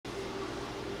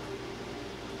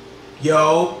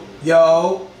Yo,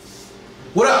 yo.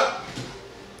 What up?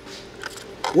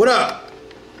 What up?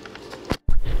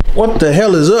 What the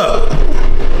hell is up?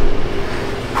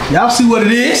 Y'all see what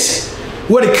it is?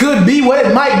 What it could be, what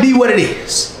it might be, what it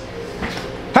is.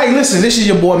 Hey, listen, this is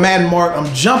your boy Madden Mark.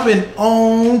 I'm jumping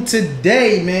on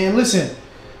today, man. Listen,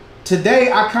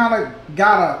 today I kind of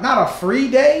got not a free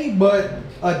day, but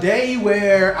a day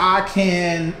where I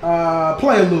can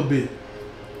play a little bit.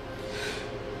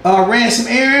 Ran some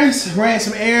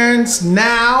errands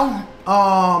now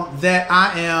that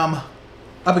I am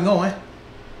up and going.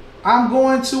 I'm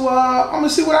going to I'm gonna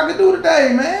see what I can do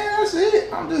today, man. That's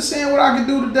it. I'm just saying what I can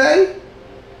do today.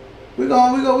 We're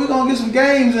gonna get some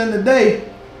games in today.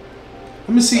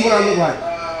 Let me see what I look like.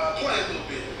 Play a little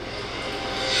bit.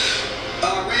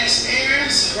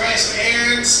 Ran some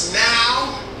errands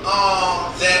now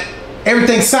that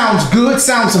everything sounds good,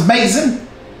 sounds amazing.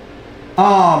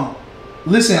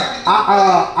 Listen,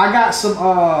 I got some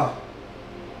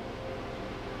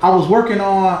I was working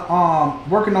on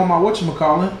my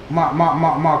whatchamacallit,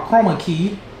 my chroma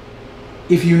key.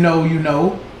 If you know, you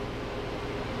know.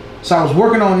 So I was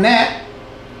working on that,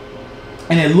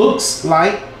 and it looks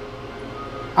like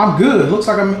I'm good. Looks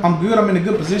like I'm good. I'm in a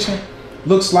good position.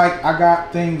 Looks like I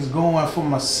got things going for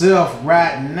myself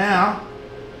right now.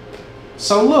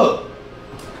 So look.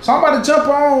 So I'm about to jump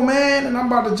on, man, and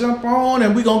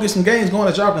we're gonna get some games going.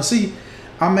 As y'all can see,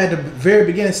 I'm at the very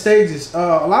beginning stages.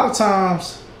 A lot of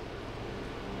times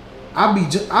I be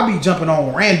jumping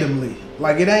on randomly.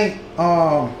 Like it ain't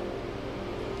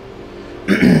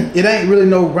it ain't really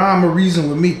no rhyme or reason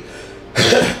with me.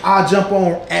 I jump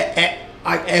on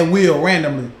at will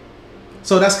randomly.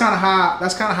 So that's kind of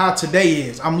how today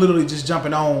is. I'm literally just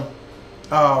jumping on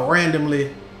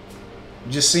randomly.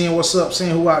 Just seeing what's up,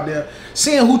 seeing who out there,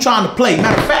 seeing who trying to play.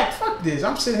 Matter of fact, fuck this.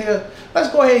 I'm sitting here.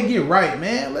 Let's go ahead and get right,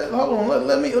 man. Hold on.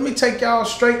 Let me take y'all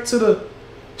straight to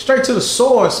the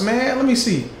source, man. Let me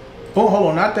see. Boom. Hold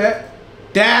on. Not that.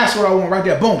 That's what I want right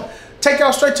there. Boom. Take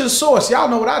y'all straight to the source. Y'all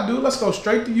know what I do. Let's go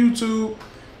straight to YouTube.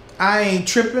 I ain't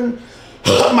tripping.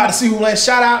 I'm about to see who lands.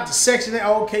 Shout out to Section.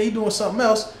 Oh, okay, he doing something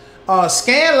else.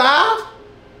 Scan live.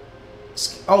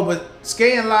 Oh, but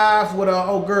Scan live with a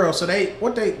old girl. So they I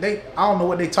don't know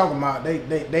what they talking about.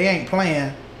 They ain't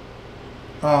playing.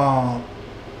 I'm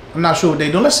not sure what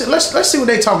they doing. Let's see what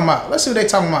they talking about. Let's see what they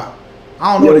talking about.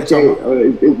 I don't know what they talking about.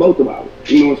 It's both of them.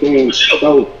 You know what I'm saying?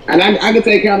 So, and I can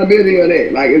take accountability of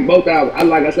that. Like it's both out.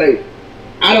 Like I say,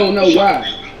 I don't know why.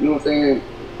 You know what I'm saying?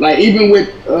 Like even with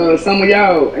some of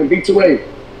y'all and B2A,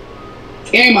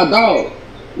 Scan my dog.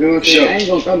 You know what I'm saying? I ain't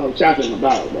gonna throw no shots at my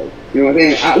dog, bro. You know what I'm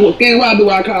saying? Scan, what I do,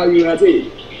 I call you and I tell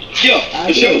you. Yeah,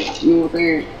 for sure. You know what I'm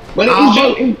saying? But I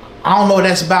don't know what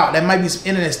that's about. That might be some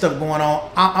internet stuff going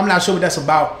on. I'm not sure what that's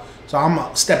about. So I'm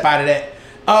gonna step out of that.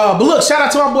 But look, shout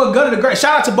out to my boy Gunner the Great.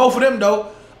 Shout out to both of them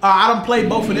though. I done played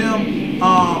both of them.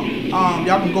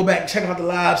 Y'all can go back and check out the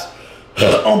lives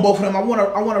on both of them. I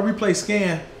wanna replay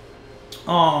Scan.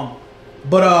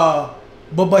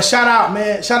 But shout out,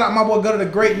 man. Shout out my boy Gunner the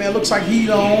Great, man. Looks like he's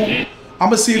on. I'm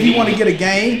gonna see if he want to get a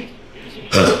game.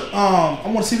 I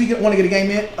want to see if he want to get a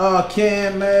game in.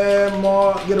 Can man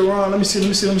Mark get a run? Let me see.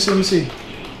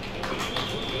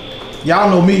 Y'all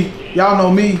know me.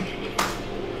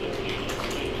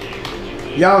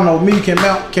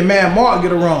 Can man Mark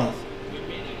get a run?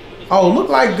 Oh, look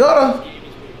like Gutter.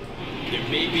 There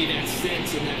may be that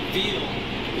sense in that field.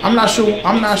 I'm not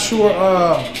sure.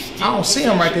 I don't see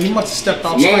him right there. He must have stepped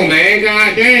off. Come on, man.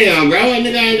 Goddamn, bro.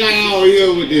 Nigga ain't got all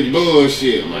here with this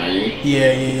bullshit, man.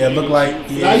 Yeah. Look like.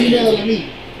 Now you yelling at me.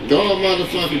 Go a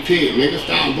motherfucking pit, nigga.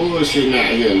 Stop bullshitting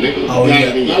out here, nigga. Oh, you got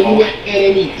it in your heart.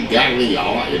 You got it in your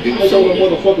heart to do something. something.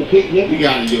 Motherfucking pit, nigga. You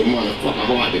got it in your motherfucking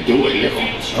heart to do it, nigga.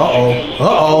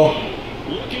 Uh-oh.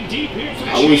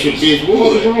 I wish a bitch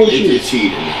would. They just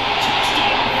cheated me.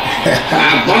 I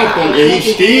bumped him and he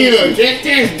still that's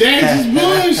just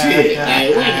bullshit. Like,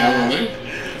 whatever, man.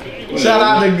 Whatever. Shout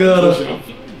out to Gutter.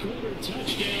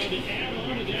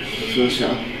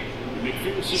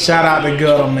 Shout out to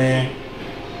Gutter, man.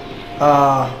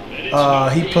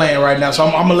 He playing right now, so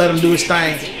I'm gonna let him do his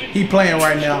thing. He playing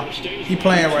right now.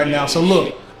 So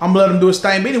look, I'm gonna let him do his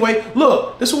thing. But anyway,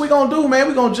 look, this is what we gonna do, man.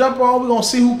 We gonna jump on. We gonna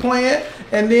see who playing,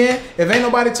 and then if ain't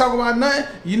nobody talking about nothing,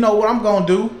 you know what I'm gonna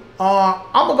do. I'm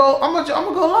gonna go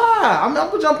live. I'm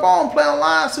gonna jump on, play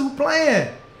online, see who playing.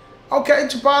 Okay,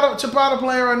 Chapata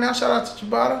playing right now. Shout out to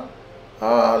Chapata.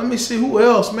 Let me see who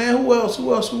else, man. Who else?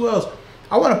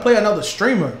 I want to play another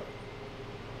streamer.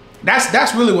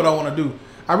 That's really what I want to do.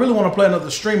 I really want to play another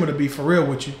streamer, to be for real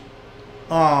with you.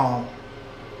 And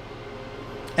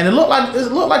it looked like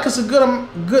it's a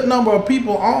good number of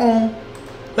people on.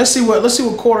 Let's see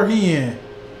what quarter he in.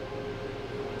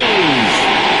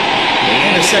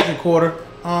 In the second quarter.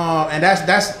 And that's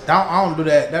I don't do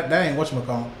that. That ain't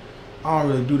whatchamacallit. I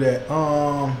don't really do that.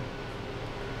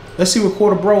 Let's see what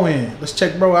quarter bro in. Let's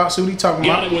check bro out. See what he talking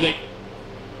about.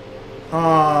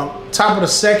 Top of the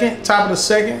second.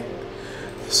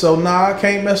 So nah, I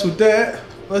can't mess with that.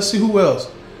 Let's see who else.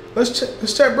 Let's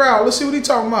check bro out. Let's see what he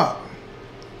talking about.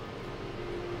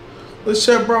 Let's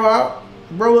check bro out.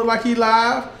 Bro look like he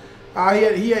live.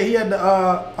 He had the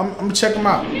I'm gonna check him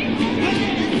out. I'm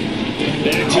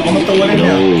gonna throw it in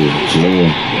there.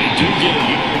 They do get a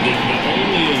yard there, but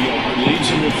only a yard.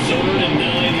 Leads them with 3rd and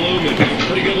 9 looming.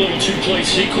 Pretty good little 2-play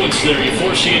sequence there. You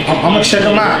force the I'm gonna check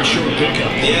him out. Short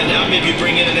pickup. Yeah, now maybe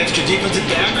bring in an extra defensive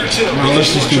back or two. No,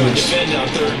 let's just do this. Defend on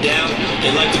 3rd down.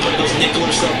 They like to play those nickel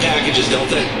or sub packages, don't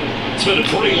they? It's been a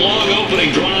pretty long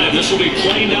opening drive. This will be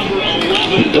play number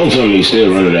 11. Don't tell me he's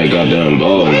still running that goddamn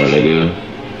ball, my nigga.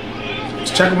 Let's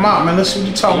check him out, man. Let's see what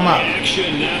he talking about.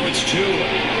 Action, now it's 2.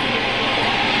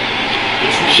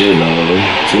 Shit, no.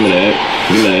 Give me that.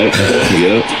 Yep.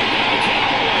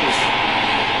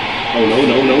 Oh, no.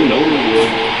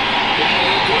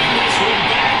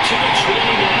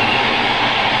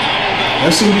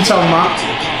 Let's see what he talking about.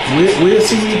 We'll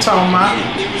see what he talking about.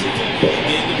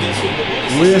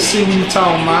 We'll see what he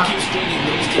talking about.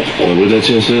 What that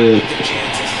shit said?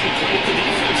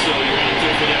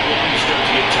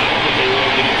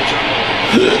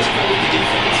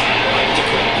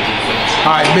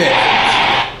 Alright, bet.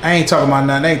 I ain't talking about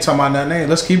nothing.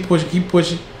 Let's keep pushing.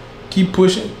 Keep it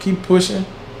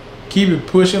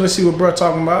pushing. Let's see what bro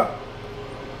talking about.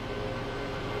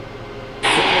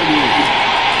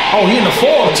 Oh, he in the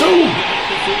 4th too.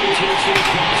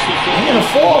 He in the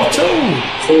 4th too.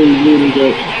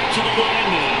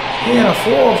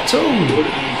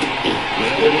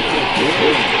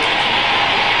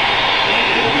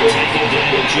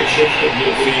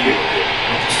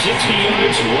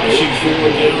 $60 rushing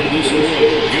forward down to this one.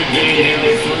 Good gain here on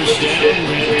 1st down.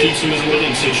 And keeps them in a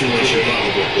winning situation,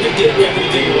 probably. They did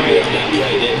everything right on that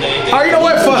play, didn't they? Oh, you know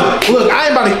what? Fuck. Look, I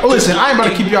ain't about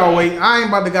to keep y'all waiting. I ain't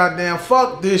about to goddamn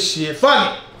fuck this shit.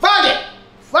 Fuck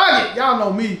it. Y'all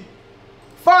know me.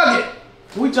 Fuck it.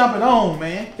 We jumping on,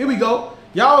 man. Here we go.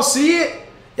 Y'all see it?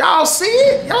 Y'all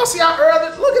see how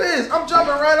early? Look at this. I'm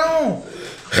jumping right on.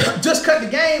 Just cut the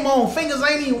game on. Fingers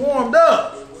ain't even warmed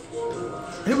up.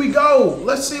 Here we go.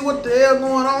 Let's see what the hell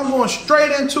going on. I'm going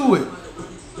straight into it.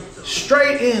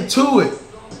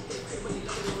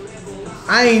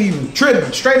 I ain't even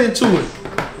tripping. Straight into it.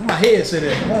 My head said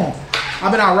that. Come on.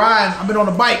 I've been out riding. I've been on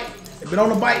the bike. Been on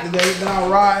the bike today. Been out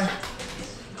riding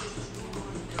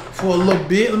for a little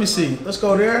bit. Let me see. Let's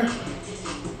go there.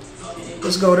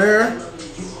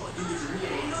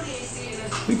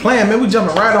 We playing, man. We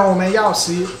jumping right on, man. Y'all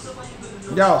see it,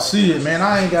 man.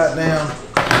 I ain't got damn.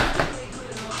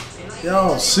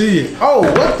 Y'all see it. Oh,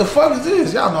 what the fuck is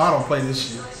this? Y'all know I don't play this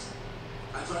shit.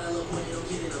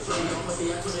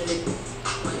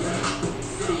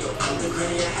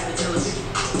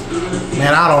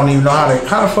 Man, I don't even know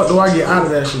how the fuck do I get out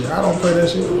of that shit? I don't play that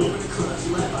shit.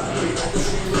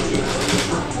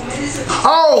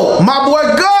 Oh, my boy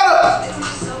Gutter!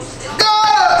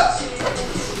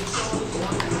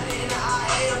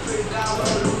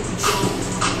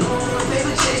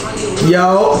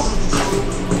 Yo.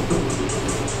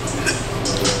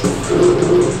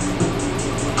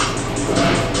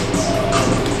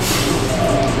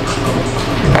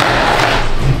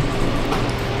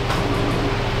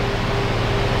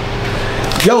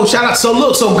 Yo, shout out. So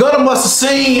look, so Gutter must have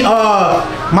seen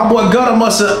my boy Gutter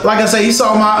must have, like I say, he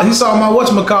saw my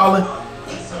whatchamacallit.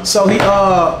 So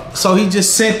he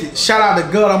just sent it. Shout out to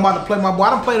Gutter. I'm about to play my boy. I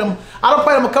done played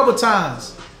him a couple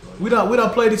times. We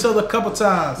done played each other a couple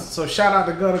times. So shout out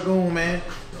to Gutter Goon, man.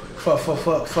 For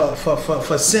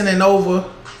sending it over.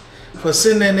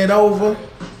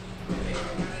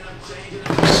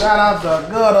 Shout out to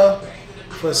Gutter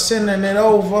for sending it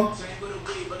over.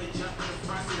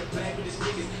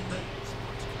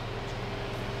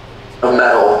 A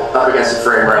metal up against the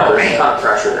frame rail. There's a ton of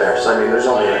pressure there. So I mean, there's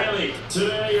only a... See,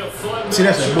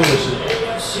 that's that bullshit.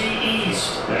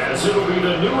 As it'll be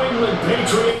the New England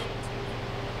Patriots.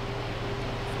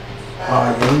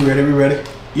 Alright, yeah, we ready.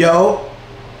 Yo.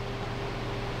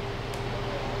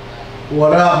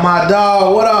 What up, my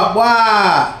dog? What up?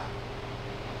 Why?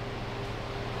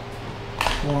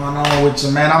 What's going on with you,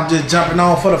 man? I'm just jumping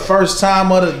on for the first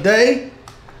time of the day.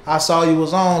 I saw you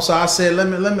was on, so I said, let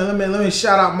me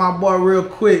shout out my boy real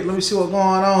quick. Let me see what's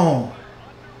going on.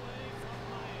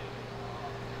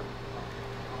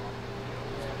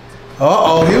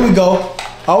 Uh-oh, here we go.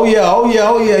 Oh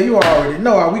yeah, you already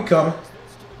know how we coming.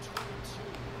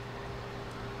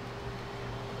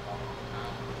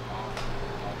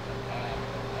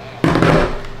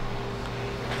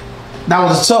 That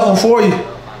was a tough one for you.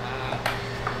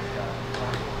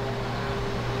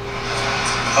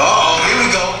 Uh-oh, here we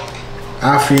go.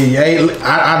 I feel you. Hey,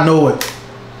 I know it.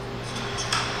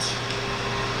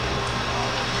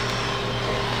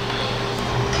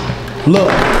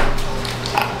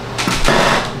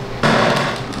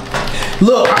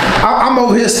 Look, I'm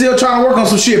over here still trying to work on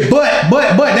some shit, but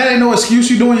that ain't no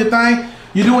excuse. You doing your thing.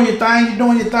 You doing your thing. You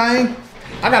doing your thing.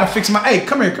 I gotta fix my. Hey,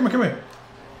 come here. Come here.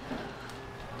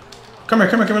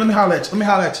 Let me holler at you.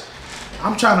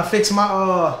 I'm trying to fix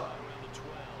my.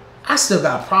 I still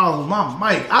got problems with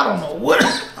my mic. I don't know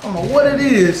what it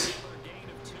is.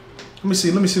 Let me see.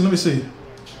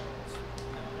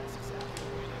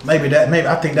 Maybe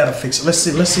I think that'll fix it. Let's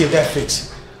see if that fixes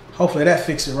it. Hopefully that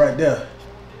fixes it right there.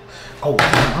 Oh,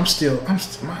 I'm still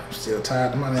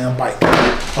tired of my damn bike.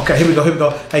 Okay, here we go.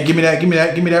 Hey, give me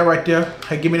that right there.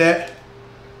 Hey, give me that.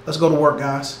 Let's go to work,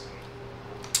 guys.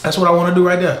 That's what I want to do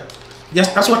right there.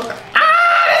 Yes, that's what.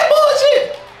 That's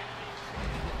bullshit.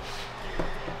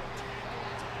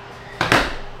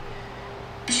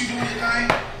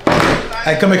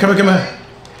 Hey, come here.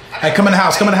 Hey, come in the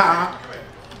house.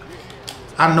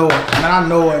 I know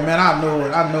it, man. I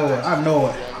know it. I'm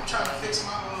trying to fix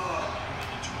my.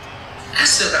 I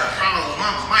still got a problem with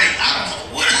my mic. I don't know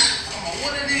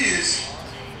what it is.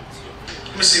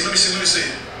 Let me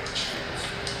see.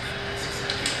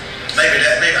 Maybe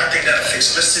I think that'll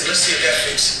fix it. Let's see if that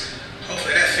fixes it.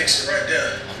 Hopefully that fixes it right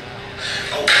there.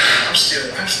 Oh, I'm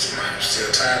still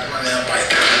tired of my damn bike.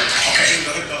 Okay,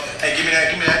 here we go. Hey, give me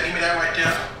that right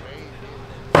there.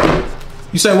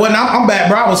 You say what now? I'm back,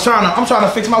 bro. I'm trying to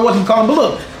fix my what's called, but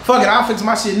look, fuck it, I'll fix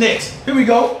my shit next. Here we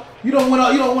go. You don't went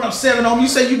up 7 on me. You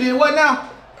say you did what now?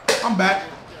 I'm back.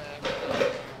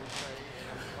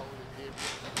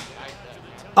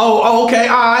 Oh, okay,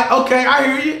 all right, okay.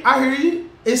 I hear you.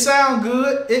 It sound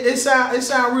good. It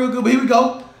sound real good. But here we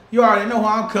go. You already know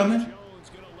how I'm coming.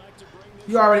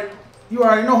 You already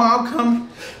know how I'm coming.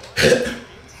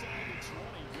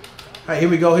 All right, here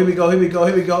we go.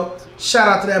 Shout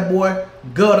out to that boy,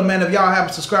 Gutter, man. If y'all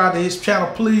haven't subscribed to his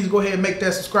channel, please go ahead and make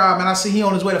that subscribe, man. I see he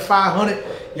on his way to 500.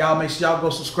 Y'all make sure y'all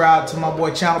go subscribe to my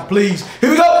boy channel, please.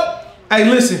 Here we go. Hey,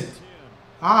 listen.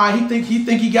 All right, he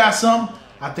think he got something.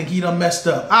 I think he done messed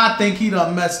up.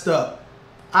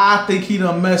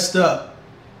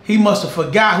 He must have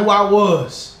forgot who I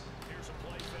was.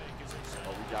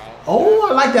 Oh,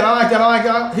 I like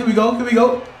that. Here we go.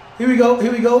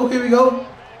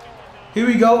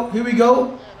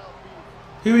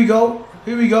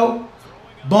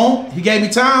 Boom. He gave me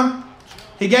time.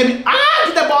 Get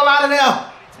that ball out of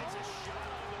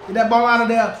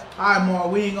there. All right, Mar,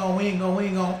 we ain't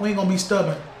gonna be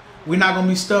stubborn. We're not gonna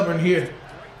be stubborn here.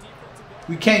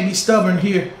 We can't be stubborn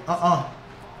here.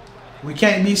 We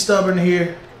can't be stubborn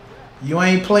here. You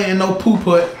ain't playing no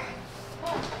poo-put.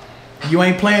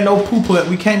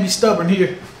 We can't be stubborn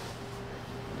here.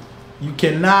 You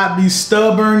cannot be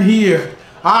stubborn here.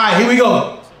 All right, here we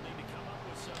go.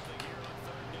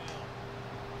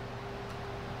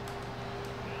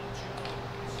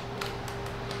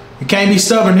 You can't be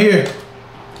stubborn here.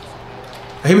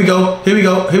 Here we go.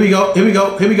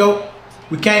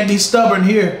 We can't be stubborn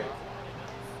here.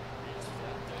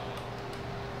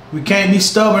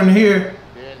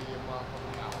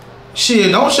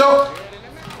 Shit, don't show.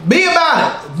 Be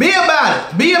about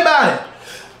it.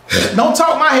 Don't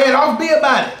talk my head off. Be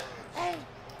about it.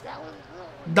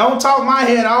 Don't talk my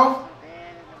head off.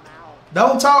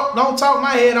 Don't talk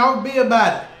my head off. Be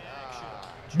about it.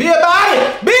 Be about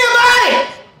it.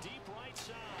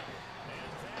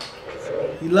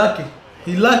 He lucky.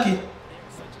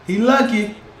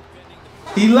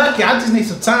 I just need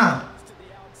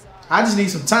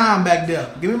some time. Back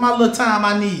there. Give me my little time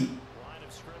I need.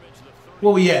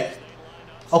 Where we at?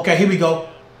 Okay, here we go.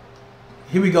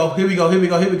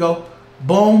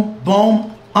 Boom.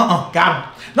 Got him.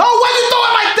 No, why you throw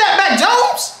it like that, Mac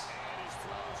Jones?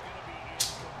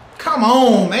 Come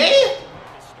on, man.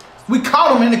 We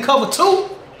caught him in the cover too.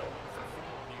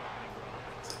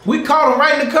 We caught him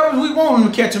right in the covers we wanted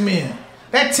him to catch him in.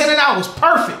 That 10 and out was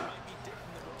perfect.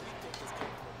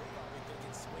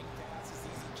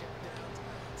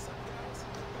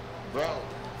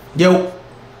 Yo.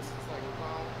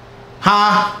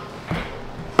 Huh?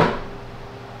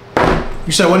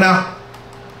 You said what now?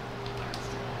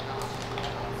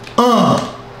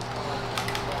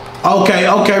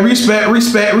 Okay.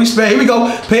 Respect. Here we go.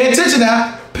 Pay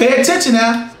attention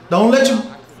now. Don't let you.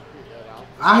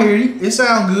 I hear you. It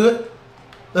sounds good.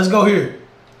 Let's go here.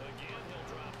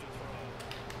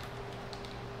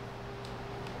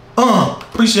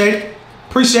 Appreciate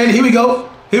it. Here we go.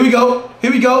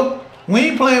 We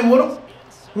ain't playing with them.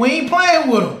 We ain't playing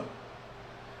with him.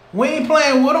 We ain't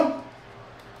playing with him.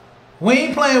 We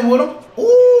ain't playing with him.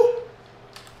 Ooh.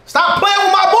 Stop playing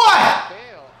with my boy.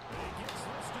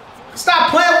 Stop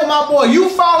playing with my boy. You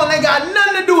falling ain't got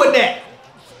nothing to do with that.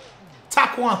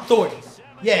 Taquan Thornton.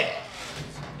 Yeah.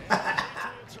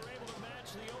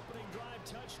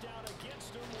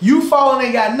 You falling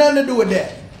ain't got nothing to do with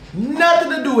that.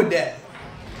 Nothing to do with that.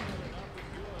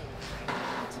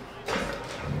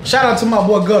 Shout out to my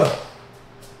boy Gutter.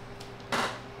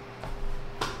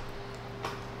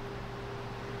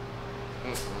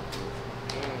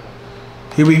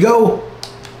 Here we go.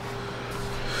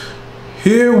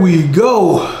 Here we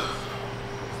go.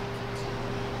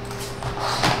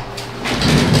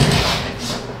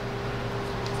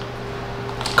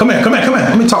 Come here.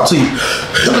 Let me talk to you.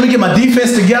 Let me get my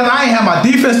defense together. I ain't have my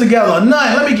defense together or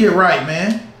nothing. Let me get right,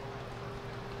 man.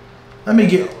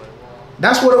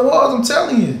 That's what it was, I'm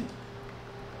telling you.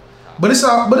 But it's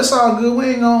all good. We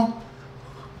ain't gonna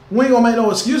make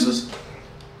no excuses.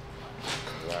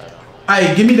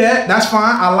 Hey, give me that. That's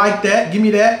fine. I like that. Give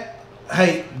me that.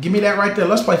 Hey, give me that right there.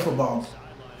 Let's play football.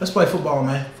 Let's play football,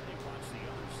 man.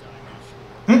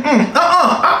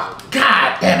 Oh,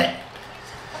 God damn it.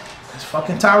 That's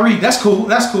fucking Tyreek. That's cool.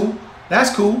 That's cool.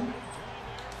 That's cool.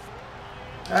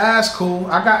 That's cool.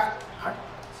 I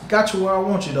got you where I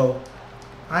want you, though.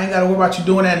 I ain't got to worry about you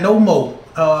doing that no more.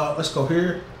 Let's go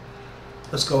here.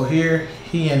 Let's go here.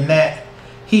 He and that.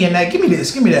 He and that. Give me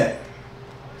this. Give me that.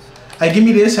 Hey, give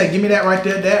me this. Hey, give me that right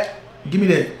there. That. Give me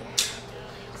that.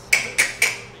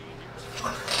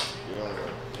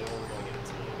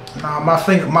 Nah, my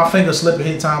finger slipped and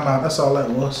hit timeout. That's all that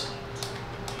was.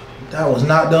 That was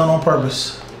not done on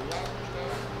purpose.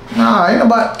 Nah, ain't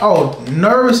nobody. Oh,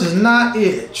 nervous is not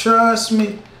it. Trust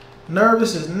me.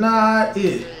 Nervous is not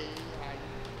it.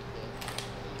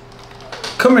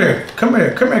 Come here. Come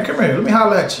here. Come here. Come here. Let me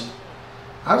holler at you.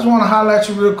 I just want to holler at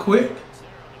you real quick.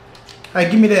 Hey,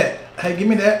 give me that. Hey, give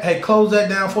me that. Hey, close that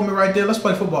down for me right there. Let's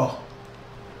play football.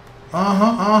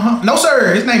 No,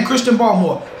 sir. His name Christian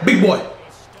Baltimore. Big boy.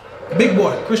 Big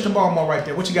boy. Christian Baltimore right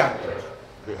there. What you got?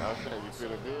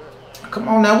 Come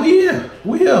on now. We here.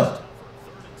 We here.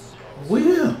 We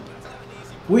here.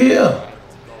 We here.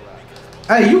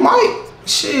 Hey, you might.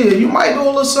 Shit, you might do a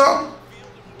little something.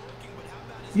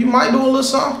 You might do a little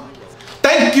something.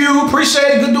 Thank you.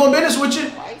 Appreciate it. Good doing business with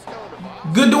you.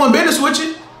 Good doing business with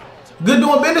you. Good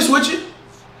doing business with you.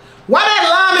 Why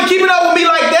that lineman keeping up with me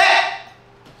like that?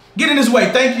 Get in his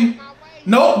way. Thank you.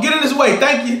 Nope. Get in his way.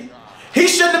 Thank you. He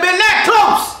shouldn't have been that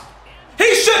close.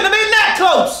 He shouldn't have been that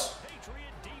close.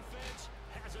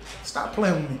 Stop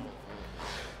playing with me.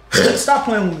 Stop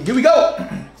playing with me. Here we go.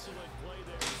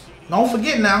 Don't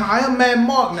forget now. I am Madden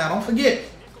Mark now. Don't forget.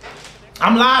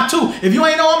 I'm live too. If you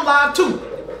ain't know, I'm live too.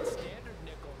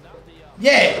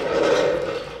 Yeah.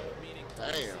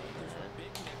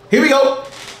 Here we go.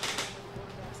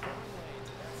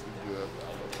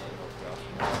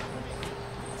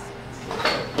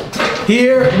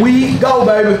 Here we go,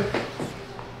 baby.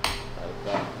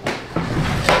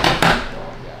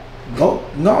 Go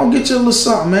on, get you a little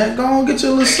something, man. Go on, get you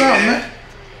a little something, man.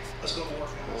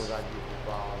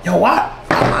 Yo, why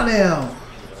my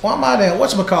damn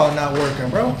whatchamacallit not working,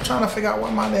 bro? I'm trying to figure out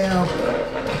why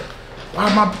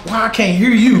I can't hear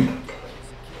you.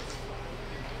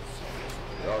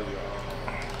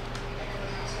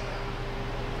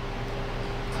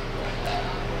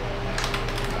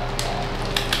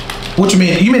 What you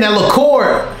mean? You mean that little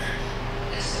cord?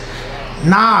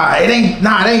 Nah, it ain't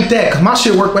that, cause my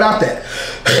shit work without that.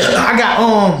 I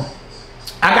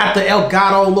got the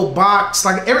Elgato little box,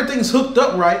 like everything's hooked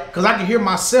up right, cause I can hear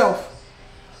myself.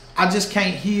 I just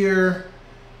can't hear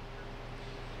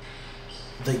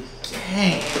the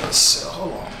games.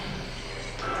 Hold on.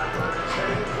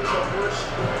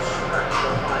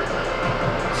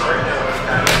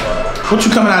 What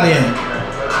you coming out in?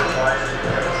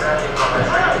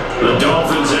 The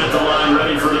Dolphins at the line,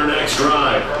 ready for their next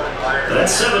drive. That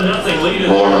 7-0 lead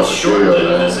is short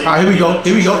lived. All right, here we go.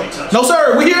 Here we go. No,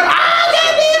 sir. We here. Ah,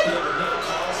 goddamn.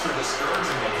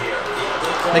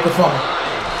 Make a phone.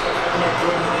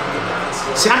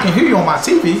 See, I can hear you on my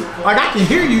TV. Like, I can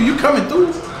hear you. You coming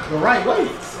through the right way.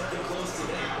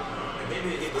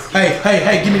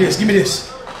 Hey, give me this. Give me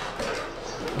this.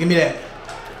 Give me that.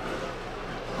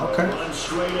 Okay.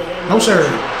 No, sir.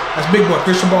 That's big boy.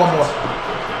 Christian Baltimore.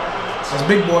 That's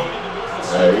big boy.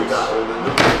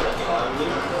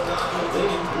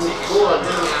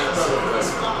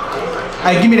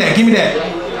 Hey, give me that. Give me that.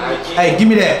 Hey, give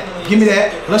me that. Give me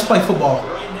that. Let's play football.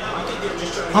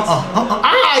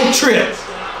 I tripped.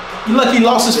 You lucky he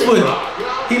lost his footing.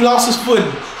 He lost his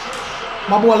footing.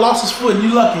 My boy lost his foot and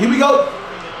you lucky. Here we go.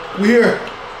 We here.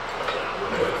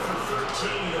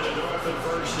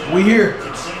 We here.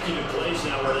 Consecutive plays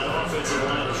now where that offensive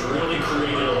line has really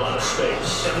created a lot of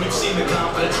space. And we've seen the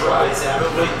confidence rise,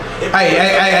 haven't we?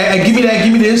 Hey, give me that.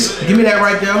 Give me this. Give me that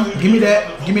right there. Give me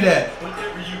that. Give me that.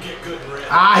 Whenever you get good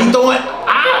reps. He throwing.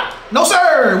 No,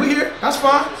 sir. We here. That's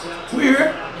fine. We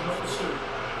here.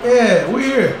 Yeah, we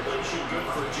here.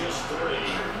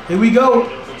 Here we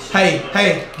go. Hey,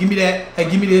 give me that. Hey,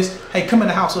 give me this. Hey, come in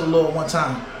the house with the Lord one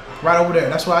time. Right over there.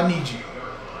 That's why I need you.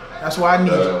 That's why I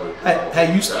need you.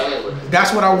 Hey, you.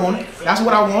 That's what I wanted. That's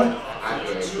what I wanted.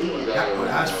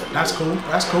 That's cool.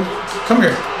 That's cool. Come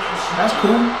here. That's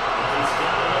cool.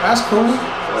 That's cool.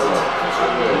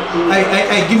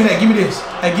 Hey, give me that. Give me this.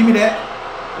 Hey, give me that.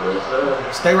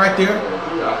 Stay right there.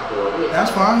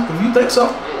 That's fine. If you think so.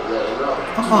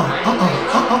 Come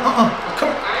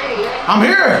here. I'm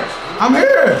here. I'm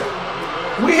here.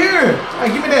 We here. Hey,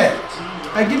 give me that.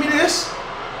 Hey, give me this.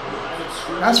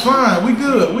 That's fine. We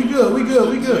good. We good. We good.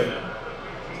 We good.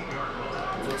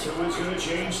 It's always going to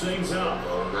change things up.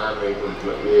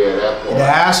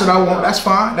 That's what I want. That's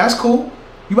fine. That's cool.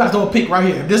 You about to throw a pick right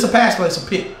here. If this is a pass play, it's a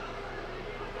pick.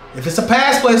 If it's a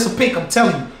pass play, it's a pick. I'm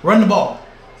telling you. Run the ball.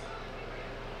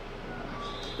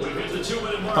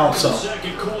 Oh, so.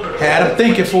 Had him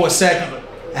thinking for a second.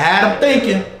 Had him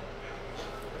thinking.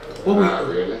 What we?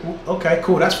 Okay,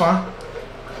 cool. That's fine.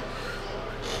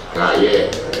 Not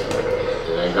yet.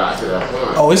 It ain't got to that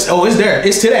point. It's there.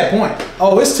 It's to that point.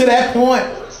 It's to that point.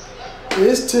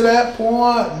 It's to that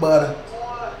point, but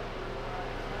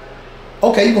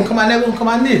okay, you gonna come out there, we gonna come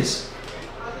out this.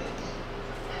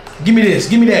 Give me this,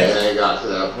 give me that. It ain't got to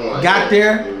that point. Got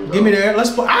there, give me there.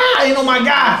 Let's put ain't on my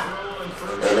guy.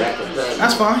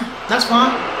 That's fine. That's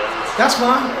fine. That's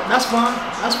fine. That's fine.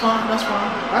 That's fine. That's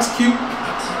fine. That's cute.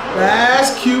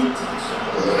 That's cute.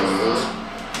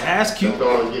 That's cute.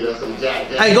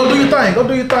 Hey, go do your thing. Go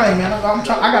do your thing, man. I'm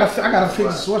trying. I gotta fix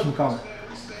the switch McCall.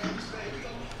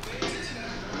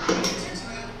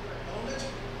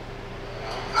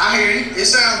 I hear you. It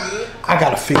sounds good. I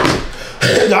gotta fix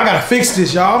it. I gotta fix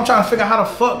this, y'all. I'm trying to figure out how the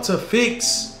fuck to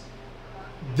fix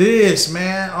this,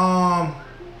 man. I'm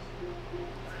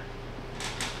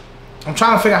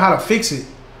trying to figure out how to fix it.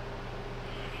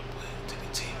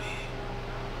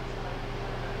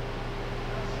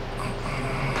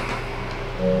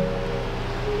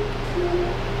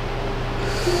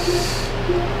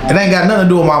 It ain't got nothing to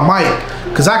do with my mic,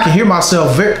 cause I can hear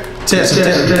myself very test.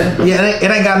 Yeah, it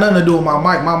ain't got nothing to do with my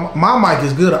mic. My mic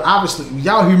is good. Obviously,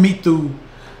 y'all hear me through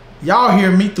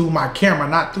my camera,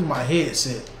 not through my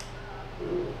headset.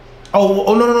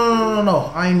 Oh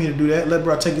no! I ain't mean to do that. Let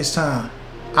bro take his time.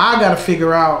 I gotta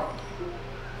figure out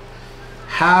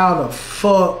how the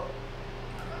fuck.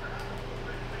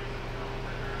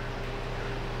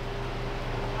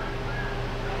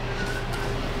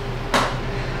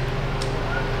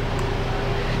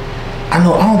 I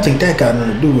don't think that got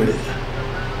nothing to do with it.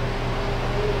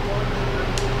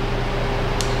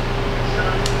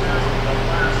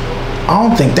 I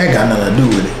don't think that got nothing to do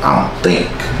with it. I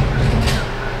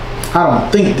don't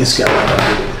think this got nothing to do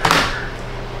with it.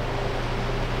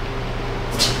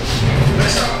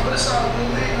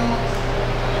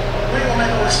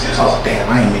 Oh damn,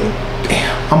 I ain't mean.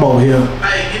 Damn, I'm over here.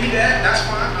 Hey, give me that. That's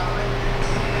fine.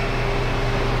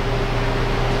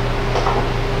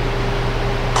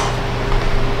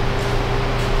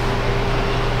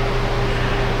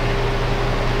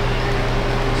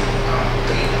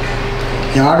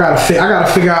 You know, I gotta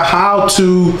figure out how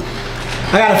to.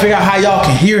 I gotta figure out how y'all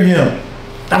can hear him.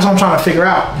 That's what I'm trying to figure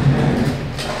out.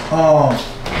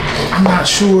 I'm not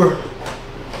sure.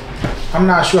 I'm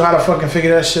not sure how to fucking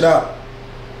figure that shit out.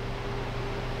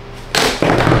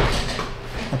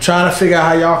 I'm trying to figure out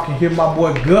how y'all can hear my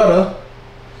boy Gutter.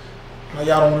 Now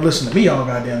y'all don't want to listen to me all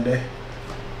goddamn day.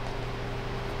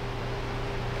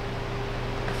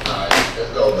 Alright,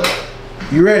 let's go back.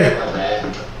 You ready?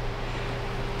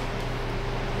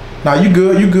 Nah, you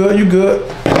good, you good, you good.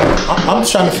 I'm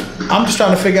just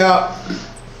trying to figure out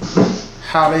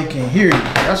how they can hear you.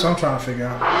 That's what I'm trying to figure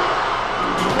out.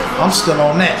 I'm still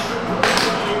on that.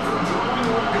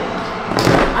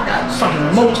 I got fucking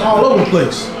remotes all over the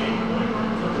place.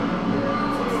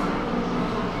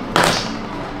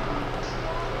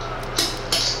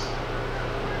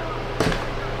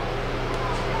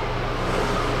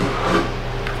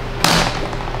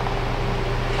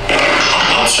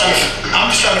 I'm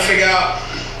just trying to figure out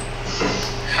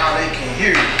how they can hear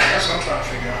you. That's what I'm trying to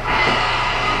figure out.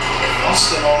 I'm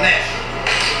still on that.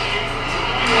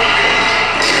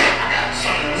 I got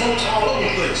fucking remotes all over the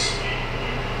place.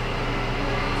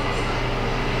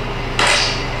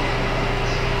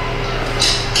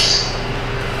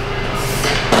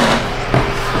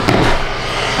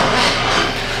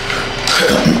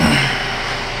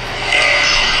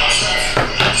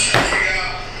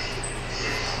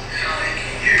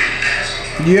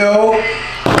 Yo,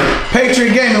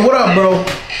 Patriot Gaming, what up, bro?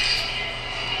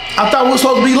 I thought we were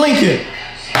supposed to be linking.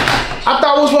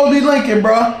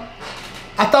 Bro.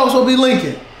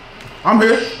 I'm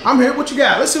here. What you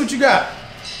got? Let's see what you got.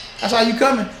 That's how you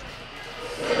coming.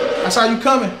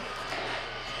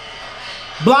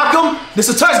 Block him. This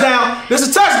a touchdown.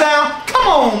 Come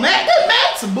on, man.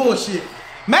 That's some bullshit.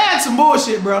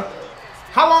 Bro.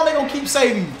 How long they gonna keep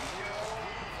saving you?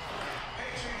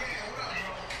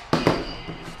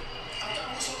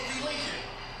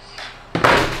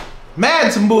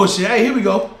 Madden some bullshit. Hey, here we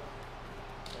go.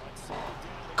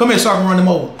 Come here so I can run them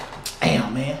over.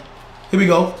 Damn, man. Here we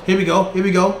go. We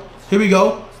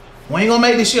ain't gonna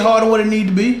make this shit harder than what it need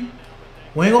to be.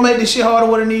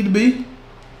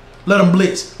 Let them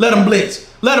blitz.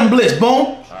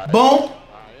 Boom.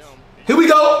 Here we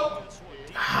go.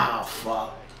 Ah,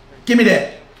 fuck. Give me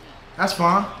that. That's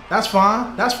fine.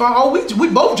 Oh, we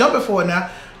both jumping for it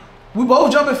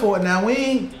now.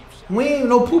 We ain't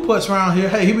no poo putts around here.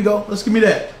 Hey, here we go. Let's give me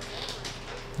that.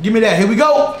 Here we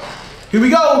go.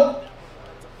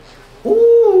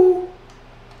 Ooh.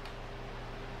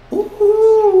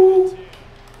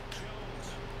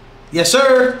 Yes,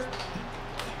 sir.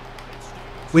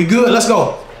 We good. Let's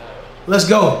go.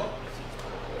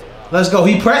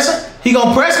 He pressing? He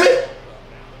gonna press me?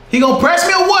 Or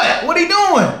what? What he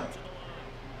doing?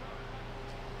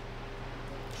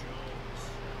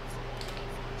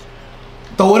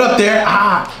 Throw it up there.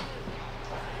 Ah.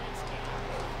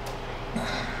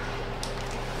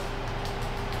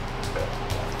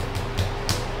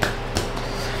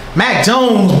 Mac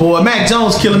Jones, boy. Mac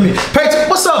Jones killing me. Patriot,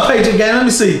 what's up, Patriot gang? Let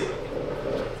me see.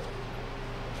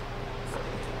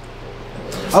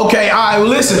 Okay, all right. Well,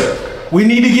 listen. We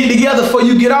need to get together before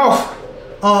you get off.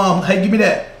 Hey, give me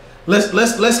that.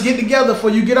 Let's get together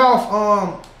before you get off.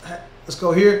 Let's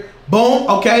go here. Boom.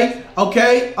 Okay.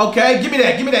 Give me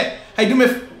that. Hey, do me.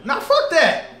 Nah, fuck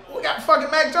that. We got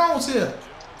fucking Mac Jones here.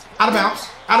 Out of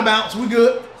bounds. We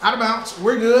good. Out of bounds.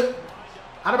 We're good.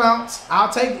 Out of bounds.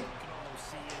 I'll take it.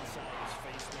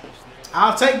 I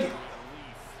will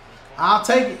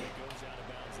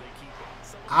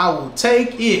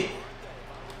take it.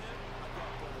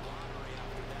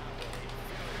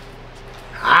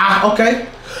 Ah, okay.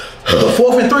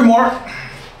 4th and 3 mark.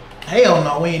 Hell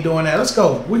no, we ain't doing that. Let's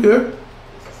go. We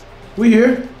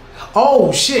here.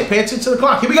 Oh shit, pay attention to the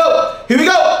clock. Here we go.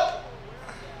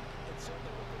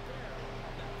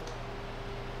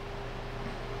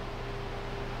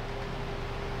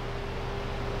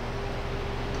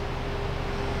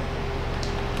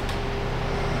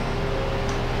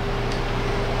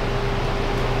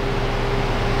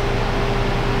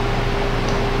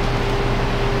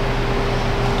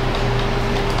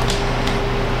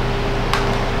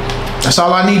 That's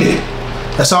all I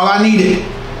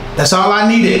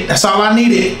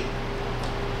needed.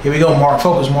 Here we go, Mark.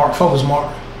 Focus, Mark.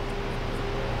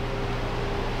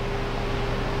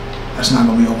 That's not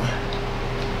gonna be open.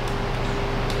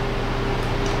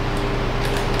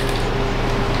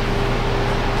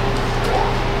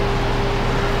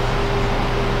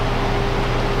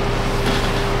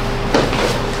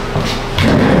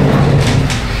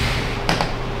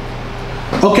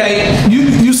 Okay,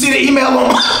 you see the email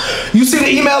on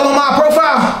my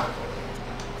profile?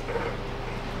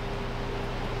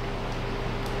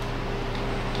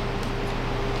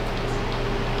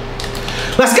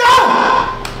 Let's go!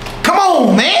 Come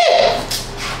on, man!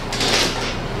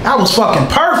 That was fucking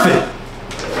perfect.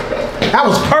 That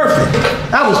was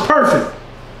perfect.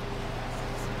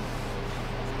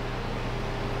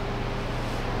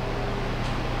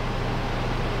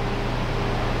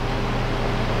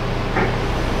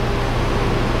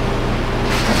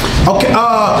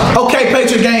 Okay,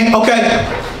 Patriot gang. Okay.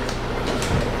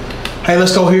 Hey,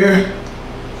 let's go here.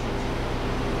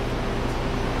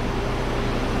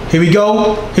 Here we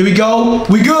go. We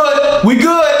good. We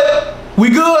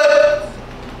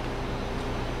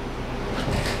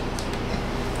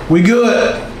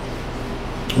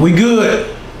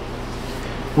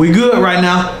good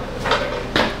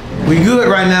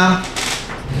right now.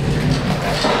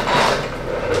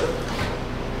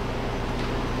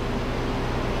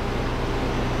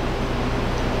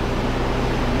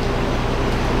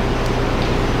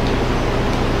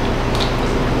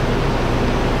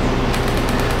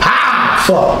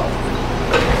 Fuck.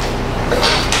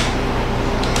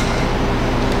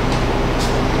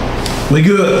 We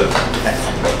good.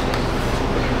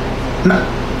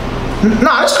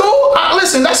 Nah, it's cool.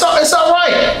 Listen, it's all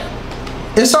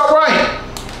right.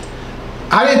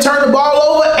 I didn't turn the ball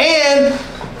over, and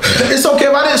it's okay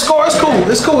if I didn't score. It's cool.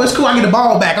 I get the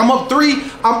ball back. I'm up 3.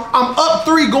 I'm up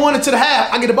 3 going into the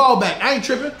half. I get the ball back. I ain't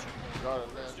tripping.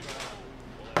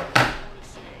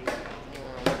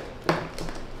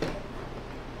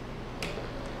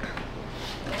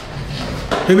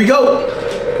 Here we go.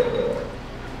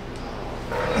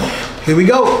 Here we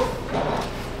go.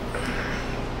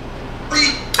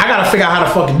 I gotta figure out how to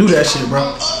fucking do that shit,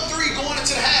 bro.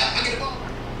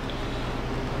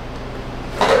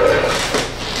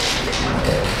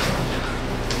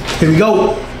 Here we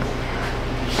go.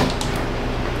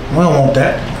 We don't want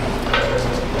that.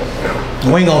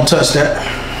 We ain't gonna touch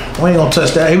that. We ain't gonna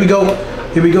touch that. Here we go.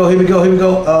 Here we go. Here we go. Here we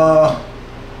go.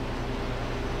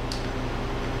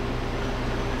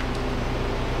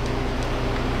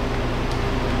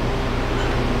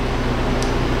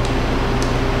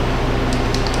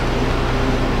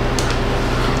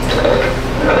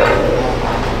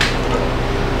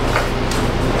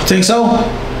 Think so?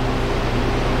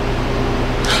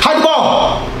 Hide the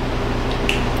ball!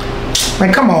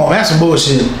 Man, come on, that's some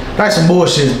bullshit. That's some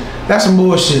bullshit. That's some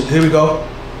bullshit. Here we go.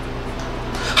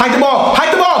 Hide the ball!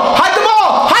 Hide the ball! Hide the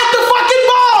ball! Hide the fucking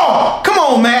ball! Come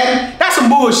on, man. That's some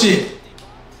bullshit.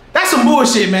 That's some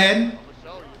bullshit, man.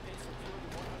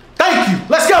 Thank you.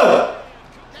 Let's go.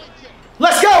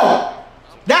 Let's go.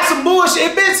 That's some bullshit.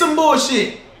 It been some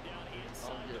bullshit.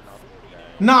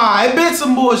 Nah, it been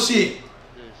some bullshit.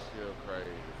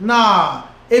 Nah,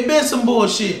 it been some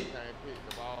bullshit.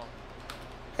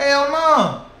 Hell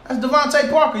no. That's Devontae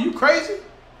Parker. You crazy?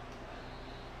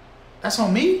 That's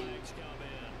on me?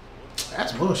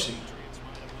 That's bullshit.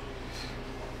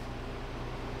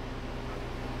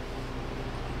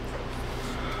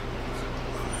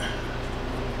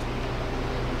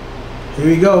 Here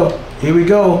we go. Here we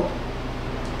go.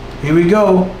 Here we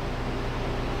go.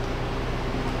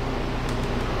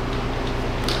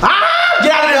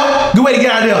 Get out of there. Good way to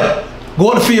get out of there. Go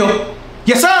on the field.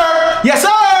 Yes, sir. Yes,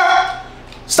 sir.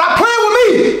 Stop playing with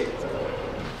me.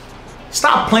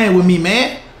 Stop playing with me,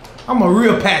 man. I'm a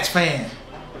real Pats fan.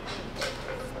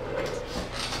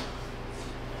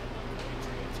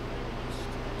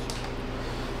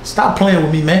 Stop playing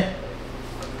with me, man.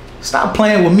 Stop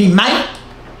playing with me, man.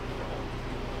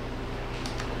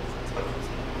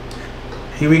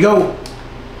 Here we go.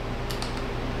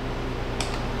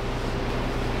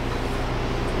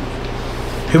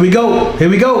 Here we go. Here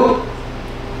we go.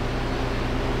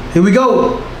 Here we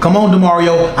go. Come on,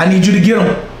 DeMario. I need you to get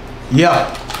him.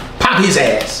 Yeah. Pop his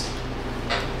ass.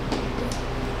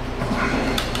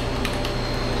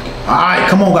 All right,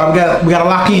 come on, guys. We gotta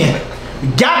lock in. We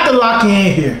got to lock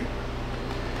in here.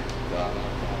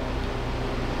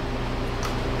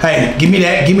 Hey, give me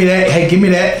that. Give me that. Hey, give me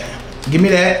that. Give me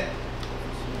that.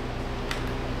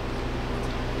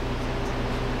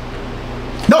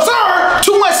 No, sir.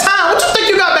 Too much time. What you think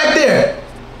you got back there?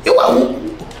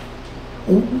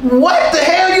 What the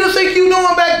hell you think you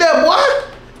doing back there, boy?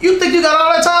 You think you got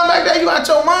all that time back there? You out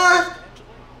your mind?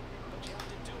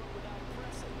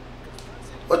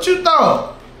 What you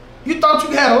thought? You thought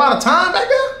you had a lot of time back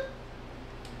there?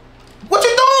 What you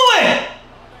doing?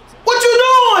 What you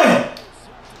doing?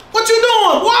 What you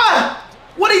doing? What?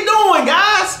 What he doing,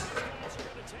 guys?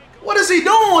 What is he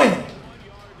doing?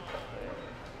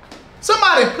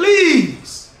 Somebody,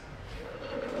 please.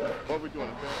 What we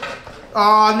doing?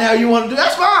 Oh, now you want to do?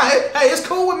 That's fine. Hey, it's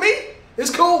cool with me. It's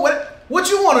cool. What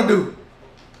you want to do?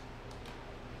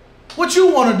 What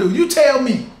you want to do? You tell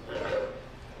me.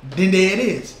 Then there it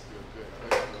is.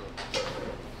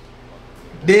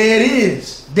 There it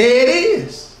is. There it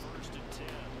is.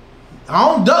 I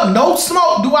don't duck. No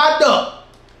smoke do I duck.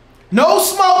 No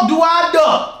smoke do I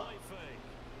duck.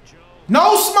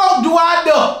 No smoke do I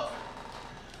duck.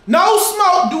 No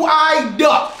smoke do I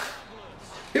duck.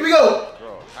 Here we go.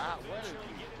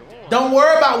 Don't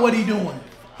worry about what he doing.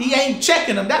 He ain't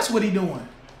checking them. That's what he doing.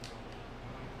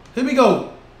 Here we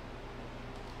go.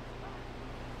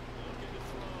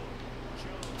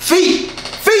 Feet.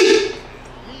 Feet.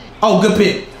 Oh, good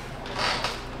pick.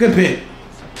 Good pick.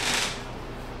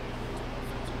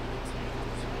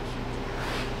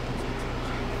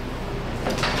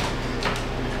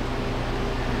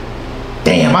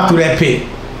 Damn, I threw that pick.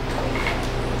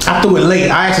 I threw it late.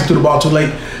 I actually threw the ball too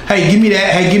late. Hey, give me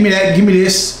that. Hey, give me that. Give me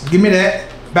this. Give me that.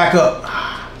 Back up.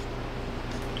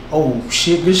 Oh,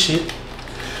 shit. Good shit.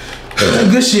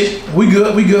 Good shit. We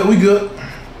good. We good. We good.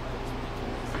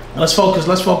 Let's focus.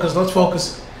 Let's focus. Let's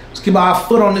focus. Let's keep our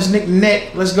foot on this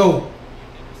neck. Let's go.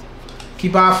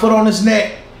 Keep our foot on his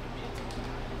neck.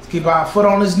 Let's keep our foot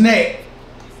on his neck.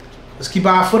 Let's keep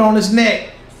our foot on his neck.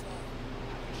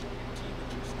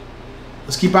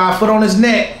 Let's keep our foot on his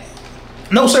neck.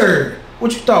 No, sir.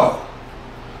 What you thought?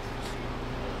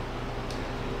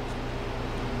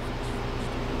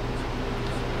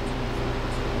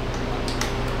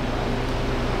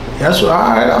 That's what. All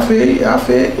right. I feel you. I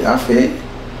feel you. I feel you.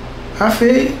 I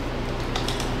feel you.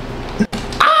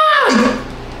 Ah!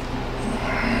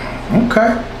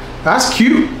 Okay. That's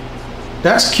cute.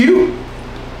 That's cute.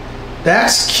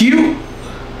 That's cute.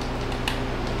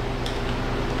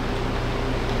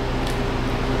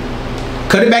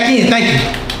 Cut it back in. Thank you.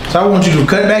 So I want you to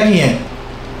cut it back in.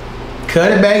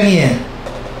 Cut it back in.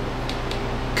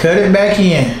 Cut it back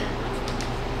in.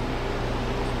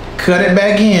 Cut it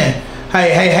back in.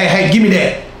 Hey, give me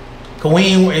that. Cause we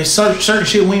ain't certain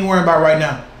shit we ain't worrying about right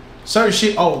now. Certain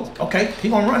shit, oh, okay. He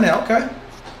gonna run that, okay.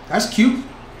 That's cute.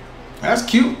 That's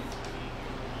cute.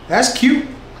 That's cute.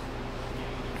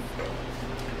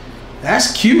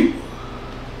 That's cute.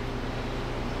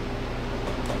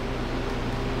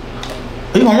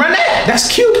 You gonna run that? That's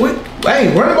cute.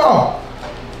 Hey, run the ball.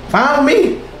 Fine with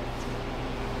me.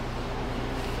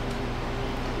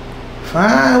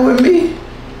 Fine with me.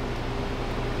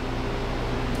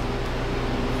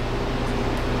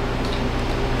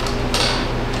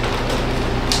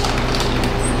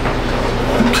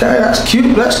 Okay, that's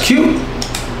cute. That's cute.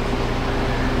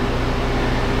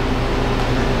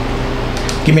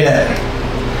 Give me that.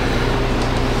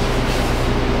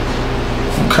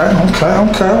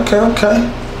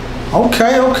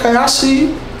 Okay. I see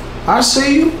you. I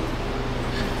see you.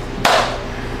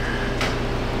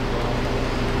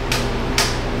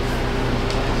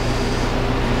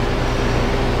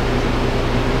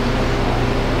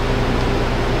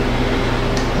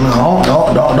 No,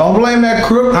 don't blame that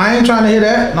crook. I ain't trying to hear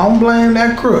that. Don't blame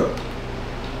that crook.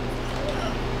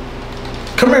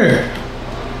 Come here.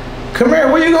 Come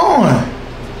here, where you going?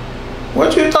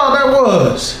 What you thought that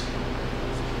was?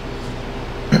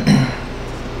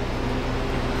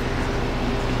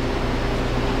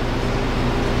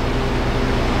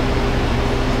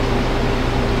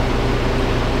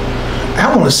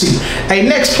 I want to see. Hey,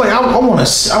 next play, I want to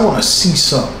see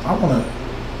something. I want to.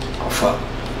 Oh fuck.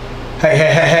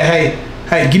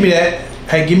 Hey, give me that.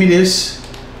 Hey, give me this.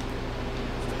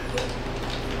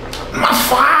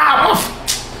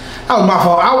 That was my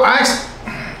fault. I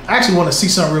actually want to see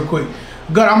something real quick.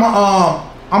 Good. I'm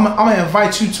gonna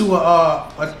invite you to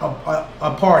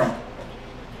a party.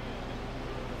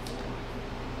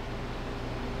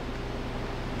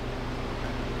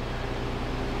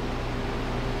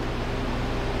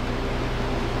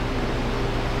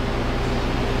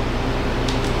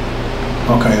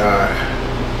 Okay. All right.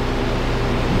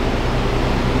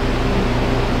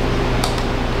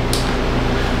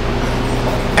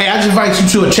 Hey, I just invite you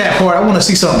to a chat party. I want to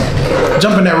see something.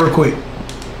 Jump in there real quick.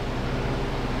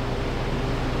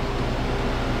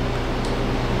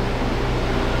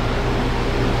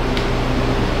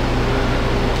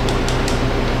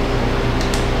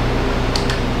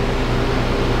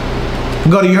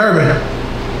 Go to you heard me.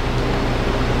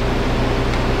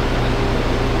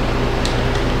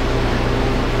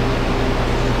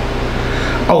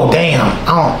 Oh damn.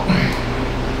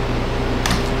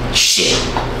 Shit.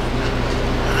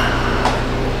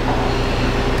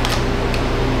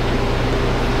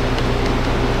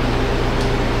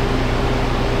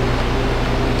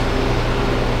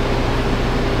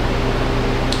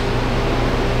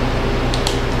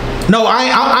 No, I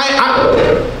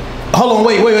hold on,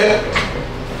 wait.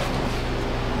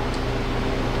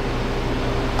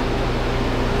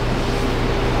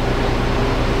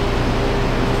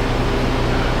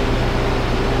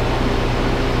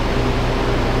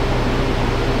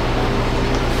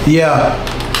 Yeah.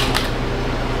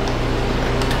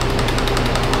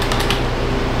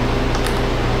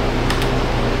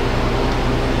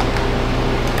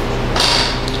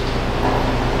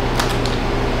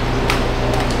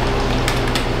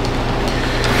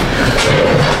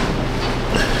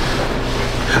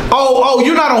 Oh,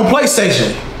 you're not on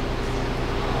PlayStation.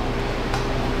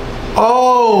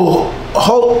 Oh,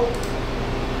 hold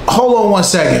on 1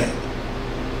 second.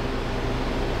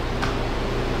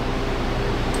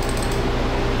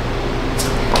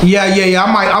 Yeah. I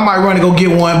might run and go get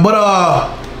one, but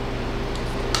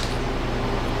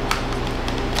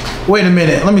wait a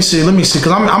minute. Let me see,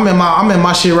 cause I'm in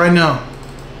my shit right now.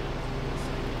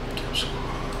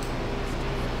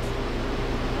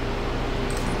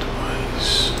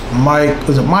 Mike,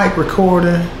 is it Mike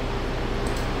recording?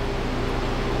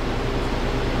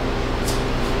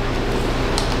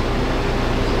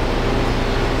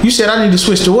 You said I need to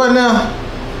switch to what now?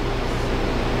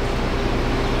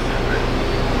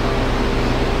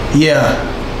 Yeah.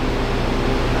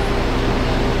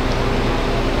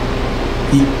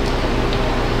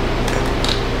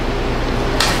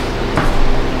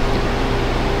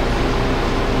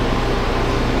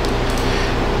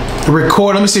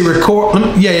 Record. Let me see. Record.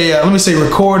 Yeah. Let me say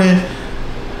recording.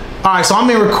 All right. So I'm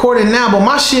in recording now, but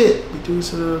my shit.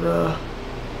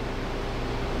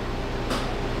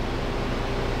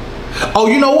 Oh,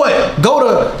 you know what? Go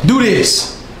to do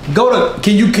this. Go to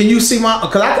can you see my?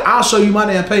 Cause I'll show you my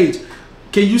damn page.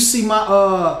 Can you see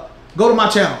my Go to my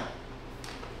channel.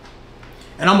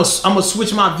 And I'm gonna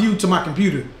switch my view to my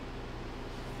computer.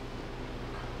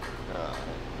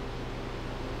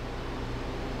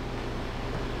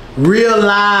 Real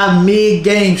live mid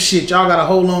game shit. Y'all gotta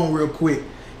hold on real quick.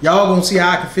 Y'all gonna see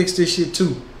how I can fix this shit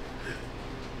too.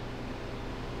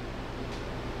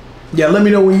 Yeah, let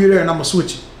me know when you're there and I'm gonna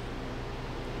switch it.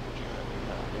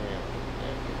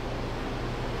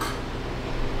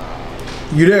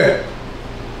 You there?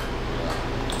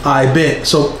 I bet.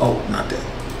 So, oh, not that.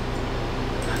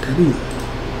 Not that either.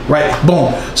 Right,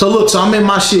 boom. So look, so I'm in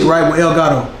my shit, right, with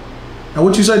Elgato. Now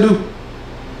what you say, dude?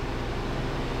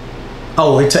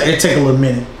 Oh, it take a little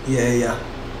minute. Yeah.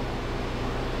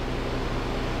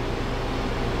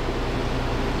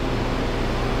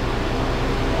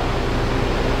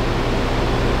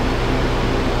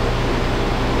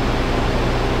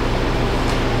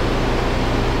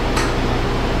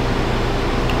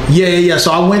 Yeah.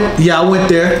 So I went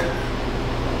there.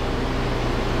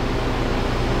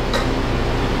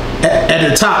 At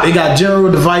the top, it got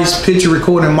general device, picture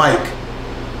recording, mic.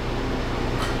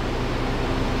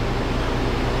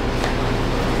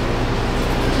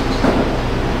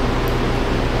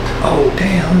 Oh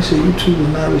damn! Let me see. YouTube is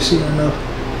not receiving enough.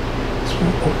 It's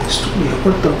one open studio.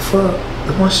 What the fuck?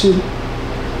 Is my shit?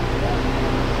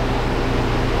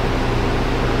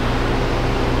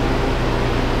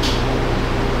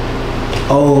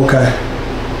 Oh, okay.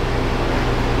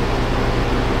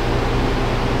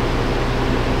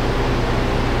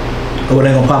 Oh, it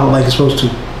ain't gonna pop up like it's supposed to.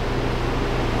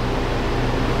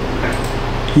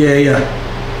 Yeah.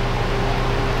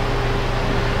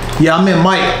 Yeah, I'm in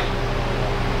mic.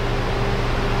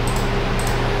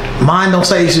 Mine don't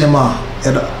say HDMI.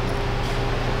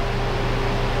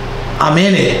 I'm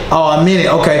in it. Oh, I'm in it.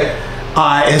 Okay. All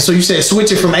right. And so you said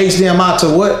switch it from HDMI to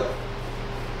what?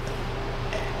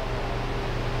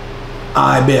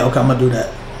 I bet. Okay, I'm gonna do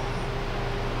that.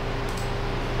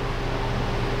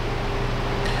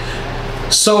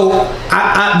 So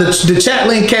the chat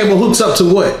link cable hooks up to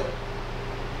what?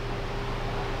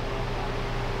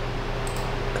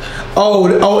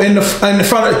 Oh, in the front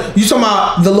of you talking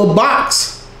about the little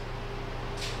box,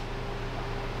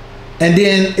 and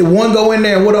then one go in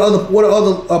there. What the other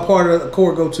part of the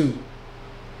cord go to?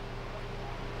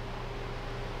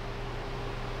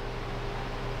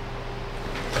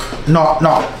 No.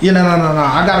 Yeah, no.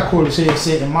 I got a cord that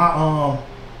said in my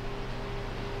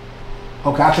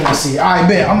Okay, I think I see it. All right,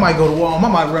 bet. I might go to Walmart. I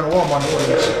might run to Walmart and order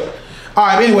that shit. All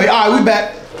right, anyway. All right, we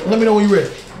back. Let me know when you're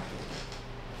ready.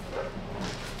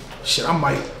 Shit, I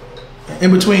might. In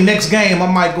between next game, I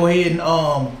might go ahead and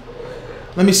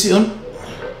let me see.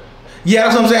 Yeah,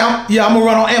 that's what I'm saying. I'm gonna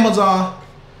run on Amazon.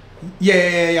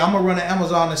 Yeah. I'm gonna run on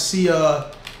Amazon and see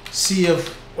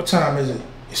if what time is it?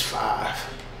 It's 5.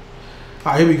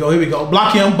 All right, here we go.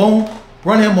 Block him. Boom.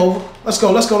 Run him over. Let's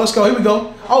go. Here we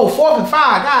go. Oh, 4th and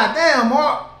 5. God damn,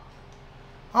 Mark.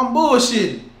 I'm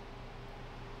bullshitting.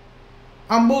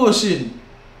 All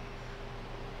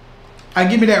right,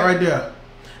 give me that right there.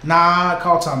 Nah,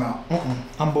 call timeout.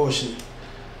 I'm bullshitting.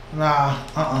 Nah,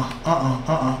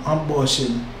 I'm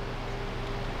bullshitting.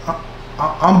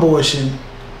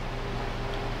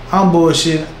 I'm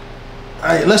bullshitting. All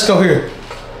right, let's go here.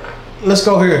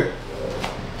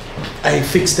 Hey,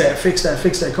 fix that.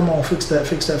 Come on, fix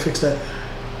that.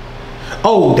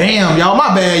 Oh, damn, y'all.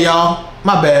 My bad, y'all.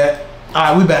 My bad. All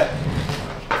right, we back.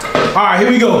 All right,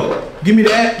 here we go. Give me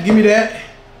that.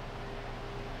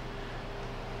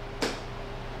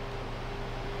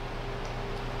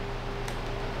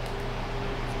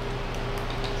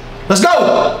 Let's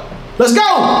go.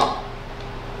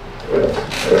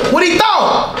 What he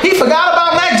thought? He forgot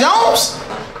about Mac Jones?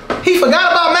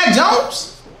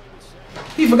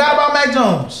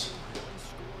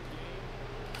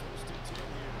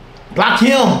 Block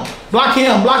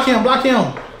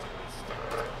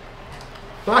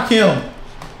him.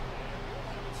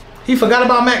 He forgot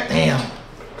about Mac. Damn.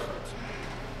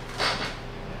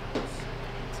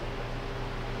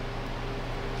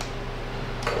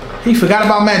 He forgot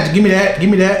about Mac. Give me that.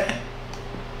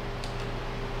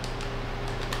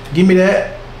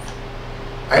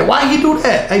 Hey, why he do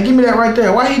that? Hey, give me that right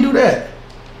there. Why he do that?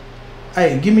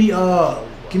 Hey, give me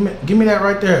that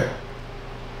right there.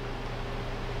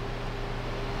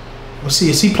 Let's see,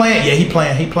 is he playing? Yeah, he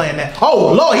playing that.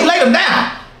 Oh Lord, he laid him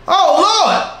down. Oh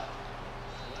Lord.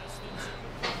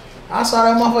 I saw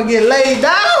that motherfucker get laid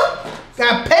down.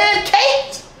 Got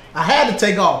pancaked. I had to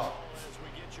take off.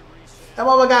 That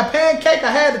motherfucker got pancaked.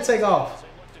 I had to take off.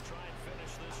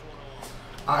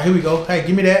 All right, here we go. Hey,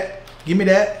 give me that. Give me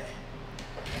that.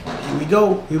 Here we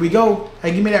go. Here we go.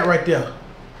 Hey, give me that right there.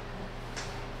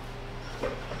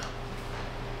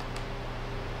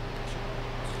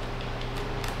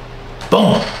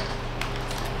 Boom.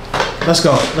 Let's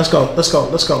go. Let's go. Let's go.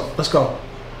 Let's go. Let's go.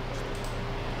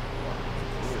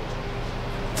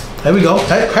 There we go.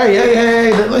 Hey, hey, hey,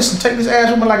 hey. Listen, take this ass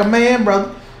woman like a man,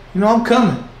 brother. You know I'm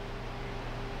coming.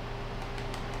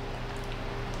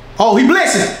 Oh, he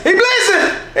blitzing. He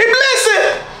blitzing. He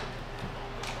blitzing.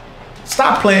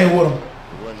 Stop playing with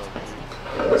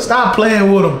him. Stop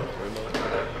playing with him.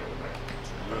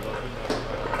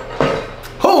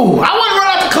 Who? I wasn't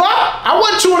running out the clock. I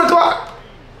wasn't chewing the clock.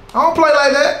 I don't play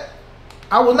like that.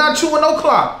 I was not chewing no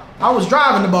clock. I was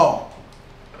driving the ball.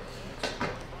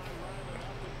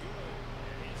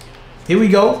 Here we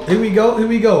go. Here we go. Here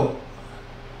we go.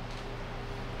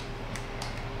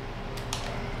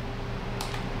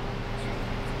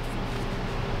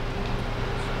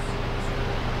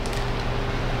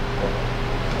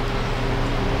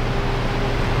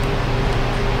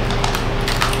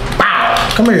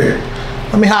 Come here.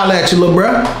 Let me holler at you, little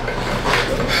bro.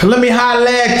 Let me holler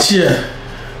at you.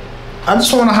 I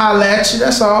just want to holler at you,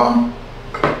 that's all.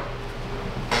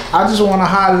 I just want to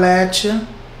holler at you.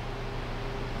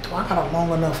 Do I got a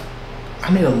long enough?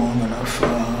 I need a long enough.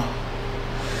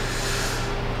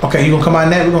 Okay, you gonna come out in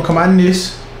that? We're gonna come out in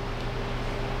this.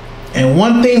 And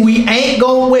one thing we ain't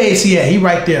gonna, where is he at? He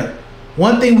right there.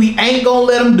 One thing we ain't gonna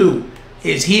let him do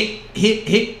is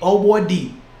hit old boy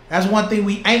D. That's one thing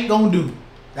we ain't gonna do.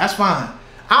 That's fine.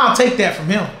 I'll take that from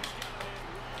him.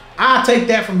 I'll take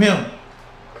that from him.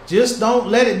 Just don't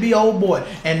let it be old boy.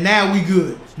 And now we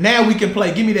good. Now we can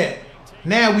play. Give me that.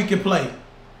 Now we can play.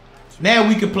 Now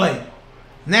we can play.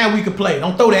 Now we can play.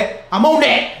 Don't throw that. I'm on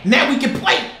that. Now we can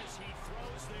play.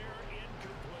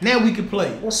 Now we can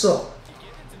play. What's up?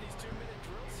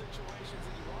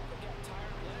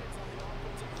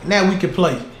 Now we can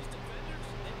play.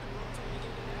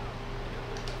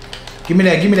 Give me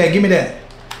that. Give me that. Give me that.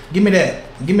 Give me that.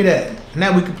 Give me that.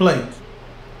 Now we can play.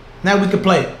 Now we can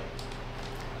play.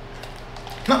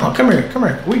 No, come here. Come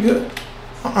here. We good.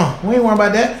 We ain't worried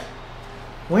about that.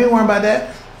 We ain't worried about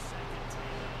that.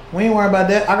 We ain't worried about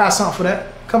that. I got something for that.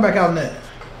 Come back out in that.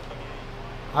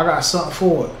 I got something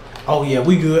for it. Oh, yeah.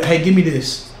 We good. Hey, give me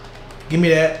this. Give me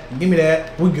that. Give me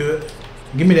that. We good.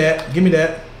 Give me that. Give me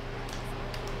that.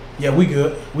 Yeah, we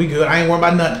good. We good. I ain't worried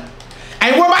about nothing. I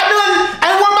ain't worried about nothing. I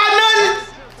ain't worried about nothing.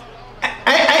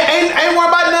 I ain't worried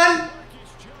about nothing.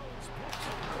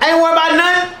 I ain't worried about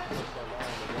nothing.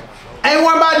 I ain't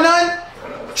worried about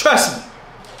nothing. Trust me.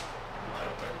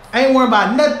 I ain't worried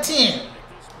about nothing.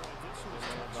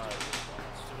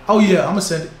 Oh yeah, I'm gonna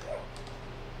send it.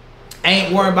 I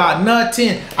ain't worried about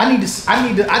nothing. I need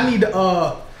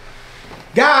to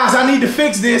guys, I need to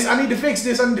fix this. I need to fix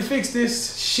this. I need to fix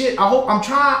this shit. I'm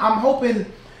hoping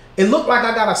it looked like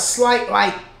I got a slight,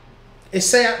 like, it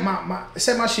said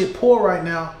my shit poor right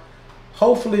now.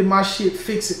 Hopefully my shit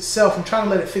fix itself. I'm trying to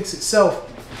let it fix itself.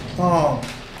 I'm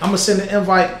gonna send an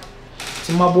invite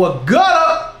to my boy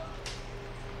Gutter.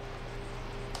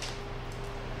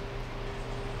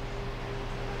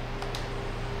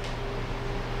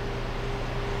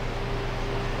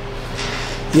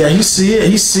 Yeah, he see it.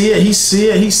 He see it. He see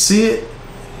it. He see it.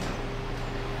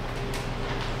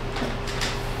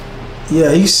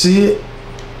 Yeah, he see it.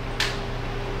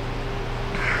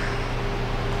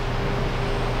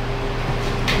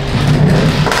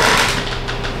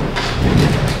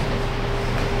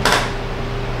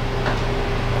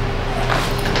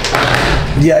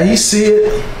 Yeah, he see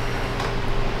it.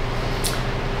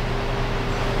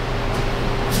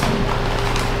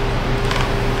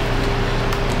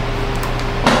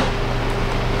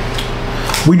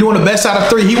 We doing the best out of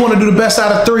 3. He want to do the best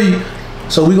out of 3,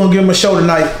 so we gonna give him a show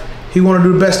tonight. He want to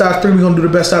do the best out of 3. We gonna do the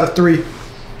best out of 3,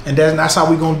 and that's how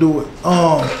we gonna do it.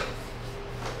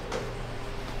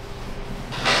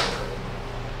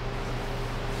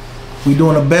 We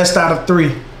doing the best out of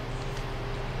 3.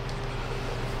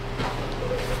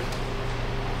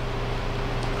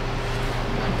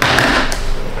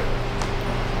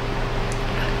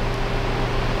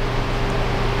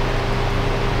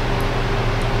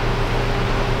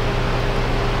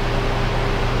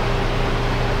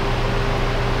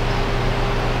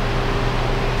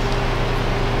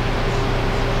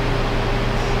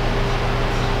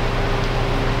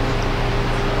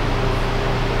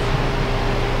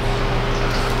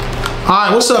 All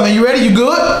right, what's up, man? You ready? You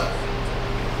good?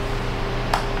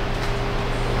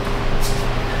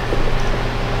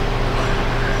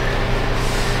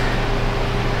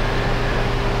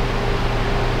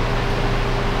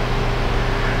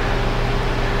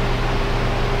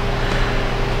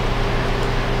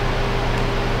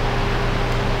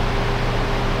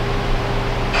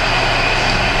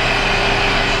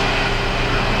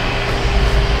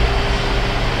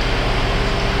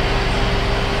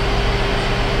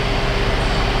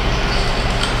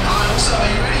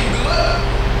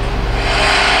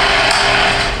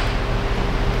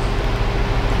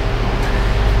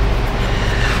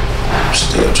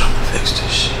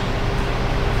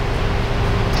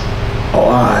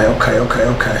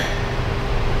 Okay.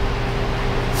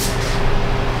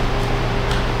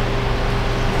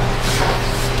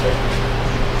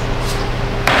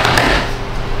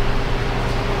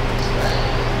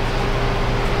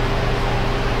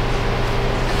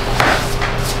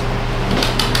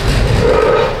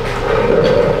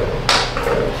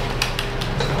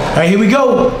 All right, here we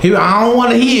go. Here, I don't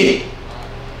want to hear it.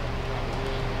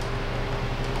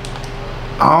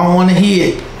 I don't want to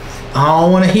hear it. I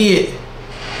don't want to hear it.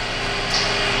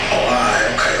 Oh, all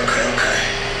right. Okay.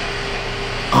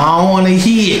 I don't want to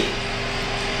hear it.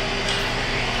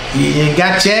 You ain't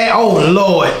got your ass. Oh,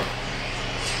 Lord.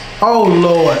 Oh,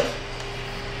 Lord.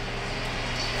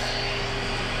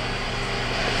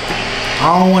 I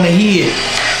don't want to hear it.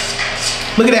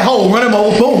 Look at that hole. Run him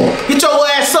over. Boom. Get your little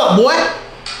ass up, boy.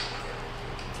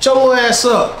 Get your little ass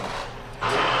up.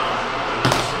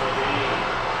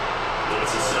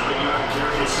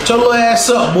 Get your little ass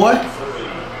up, boy.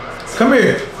 Come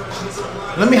here.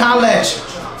 Let me holler at you.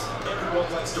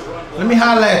 Let me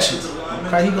holler at you.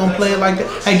 Okay, he gonna play it like that.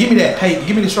 Hey, give me that. Hey,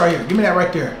 give me this right here. Give me that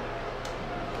right there.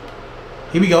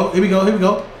 Here we go. Here we go. Here we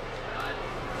go.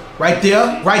 Right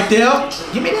there. Right there.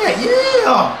 Give me that.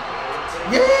 Yeah.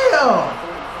 Yeah.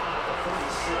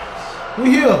 We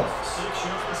here.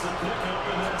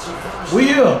 We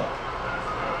here.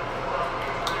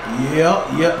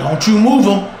 Yeah. Don't you move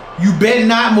him. You better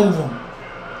not move him.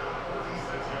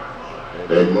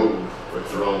 They move.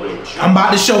 What's wrong with you? I'm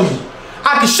about to show you.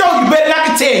 I can show you better than I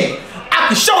can tell you. I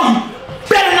can show you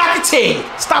better than I can tell you.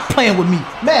 Stop playing with me.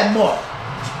 Mad Mark.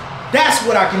 That's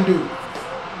what I can do.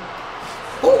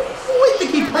 Who you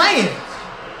think he playing?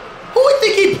 Who you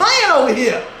think he playing over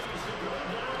here?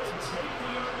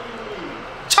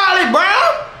 Charlie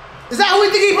Brown? Is that who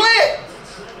you think he playing?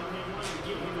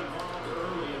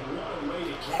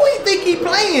 Who you think he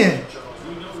playing?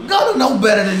 You gotta know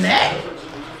better than that.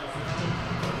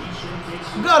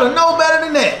 You gotta know better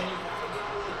than that.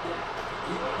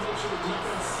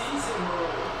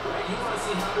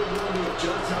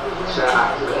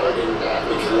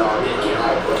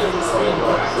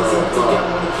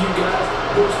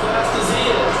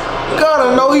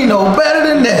 Gotta know he know better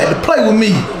than that to play with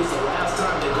me. Back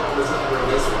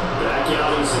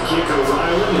out is the kicker,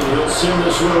 Ryland, and he'll send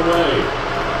this one away.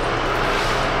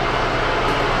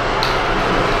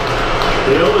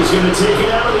 Hill is going to take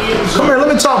it out of the end zone. Come here, let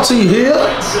me talk to you, Hill.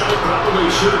 Probably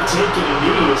should have taken a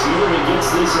knee as he only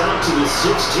gets this out to the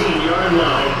 16-yard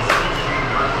line.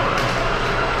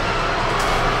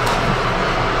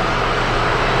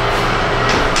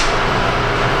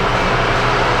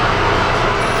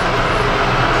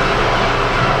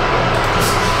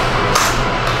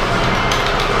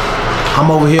 I'm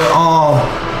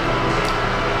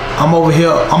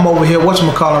over here,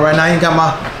 whatchamacallit right now. I ain't got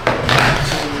my...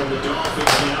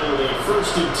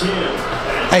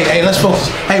 Hey, let's focus.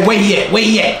 Hey, where he at? Where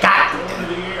he at? Got it.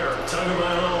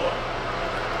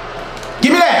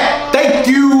 Give me that. Thank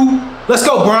you. Let's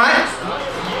go, Brian.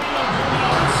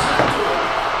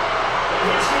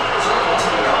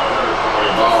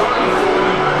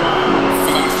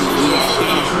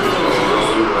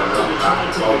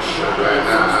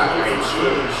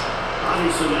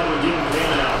 Obviously, that one didn't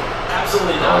pan out.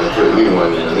 Absolutely not. You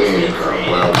want to win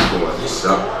while we're going to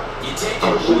stop.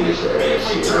 I'm shooting this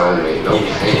ass shit. It don't make no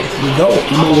sense. Here we go.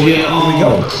 I'm over here. Here we go.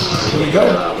 Here we go.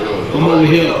 I'm over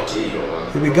here.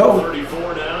 Here we go.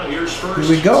 Here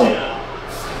we go.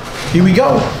 Here we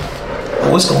go.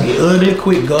 Oh, it's gonna get ugly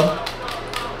quick, go.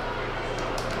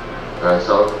 Alright,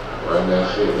 so run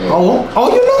that shit in. Oh,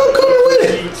 you know I'm coming with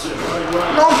it. You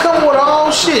know I'm coming with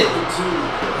all shit.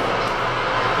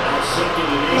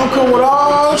 I'm coming with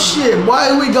all shit. Boy,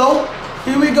 here we go.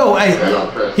 Here we go.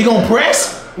 Hey, he gonna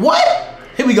press? What?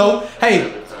 Here we go.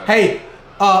 Hey,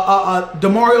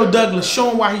 Demario Douglas, show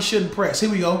him why he shouldn't press. Here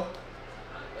we go.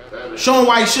 Show him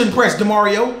why he shouldn't press,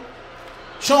 Demario.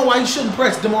 Show him why he shouldn't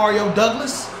press, Demario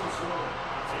Douglas.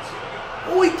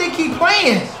 Who you think he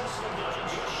playing?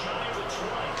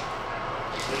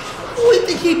 Who you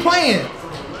think he playing?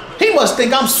 He must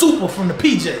think I'm super from the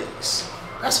PJs.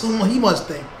 That's who he must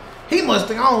think. He must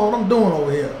think I don't know what I'm doing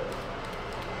over here.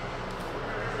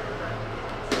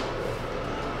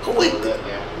 Who is that?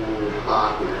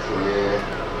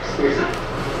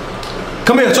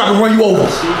 Come here so I can run you over.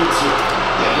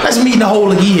 Let's meet in the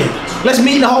hole again. Let's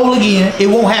meet in the hole again. It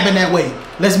won't happen that way.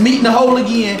 Let's meet in the hole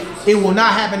again. It will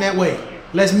not happen that way.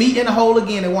 Let's meet in the hole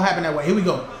again. It won't happen that way. Here we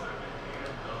go.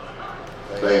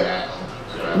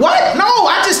 What? No,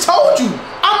 I just told you.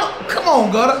 Come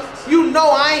on, Gutter. You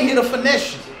know I ain't here to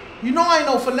finesse you. You know I ain't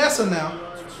no finesser now.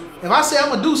 If I say I'm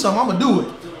going to do something, I'm going to do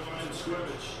it.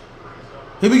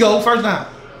 Here we go. First down.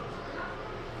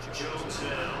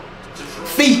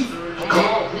 feet.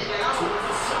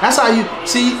 That's how you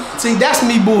see. That's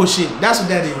me bullshitting. That's what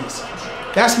that is.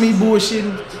 That's me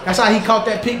bullshitting. That's how he caught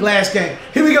that pick last game.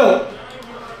 Here we go.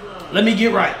 Let me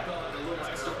get right.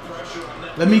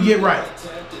 Let me get right.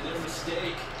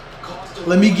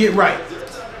 Let me get right.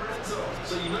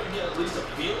 So you know you get at least a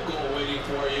field goal waiting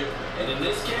for you, and in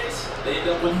this case, they end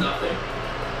up with nothing.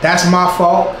 That's my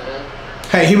fault.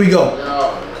 Hey, here we go.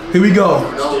 Here we go.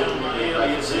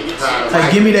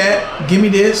 Hey, give me that. Give me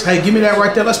this. Hey, give me that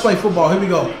right there. Let's play football. Here we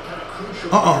go.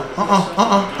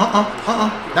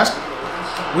 That's.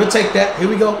 We'll take that. Here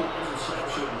we go.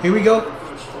 Here we go.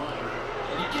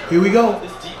 Here we go.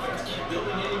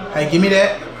 Hey, give me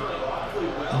that.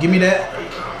 Give me that.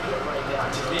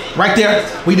 Right there.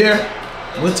 We there.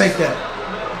 We'll take that.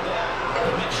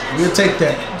 We'll take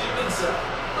that.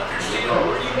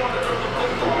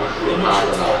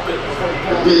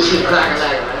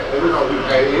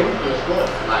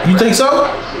 You think so?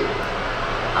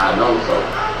 I know so.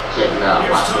 Check it out.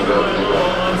 Watch it go.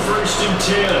 On 1st and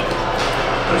 10.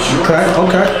 Okay.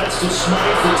 Okay.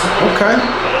 Okay.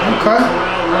 Okay.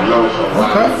 I know so.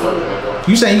 Okay.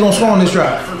 You saying you gonna score on this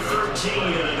drive? For 13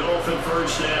 and a Dolphin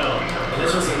first down.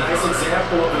 This was a nice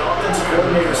example of an offensive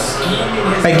coordinator scheming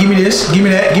his. Hey, give me this. Give me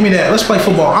that. Give me that. Let's play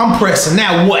football. I'm pressing.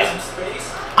 Now what?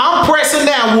 I'm pressing.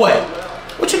 Now what?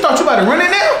 What you thought you about to run it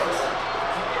now?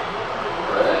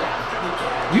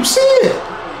 You see it.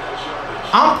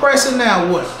 I'm pressing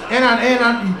now. What? And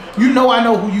you know I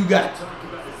know who you got.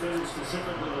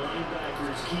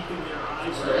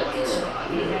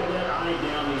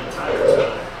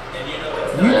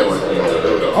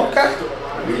 Okay.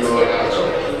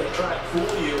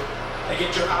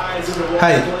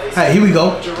 Hey, here we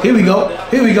go. Here we go.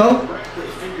 Here we go.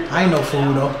 I ain't no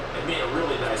fool though.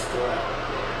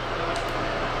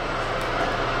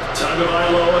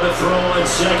 Tagovailoa with a throw on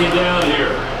 2nd down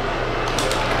here.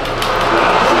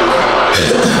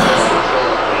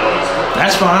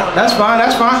 That's fine. That's fine.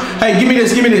 That's fine. Hey, give me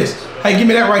this. Give me this. Hey, give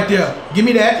me that right there. Give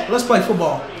me that. Let's play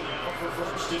football.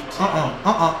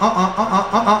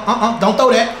 Don't throw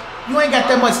that. You ain't got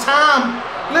that much time.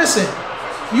 Listen,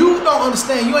 you don't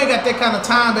understand. You ain't got that kind of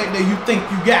time back there you think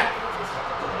you got.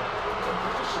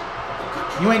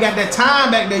 You ain't got that time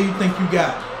back there you think you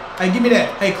got. Hey, give me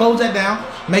that. Hey, close that down.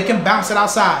 Make him bounce it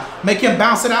outside. Make him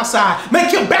bounce it outside.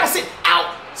 Make him bounce it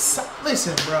outside.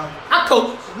 Listen, bro. I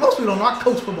coach. Most people don't know I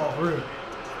coach football for real.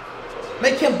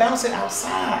 Make him bounce it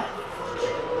outside.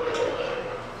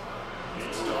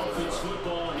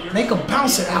 Make him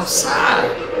bounce it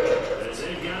outside.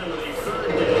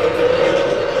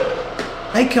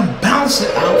 Make him bounce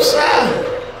it outside.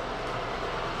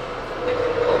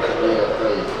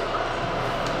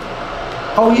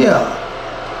 Oh yeah.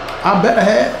 I better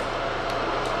have.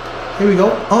 Here we go.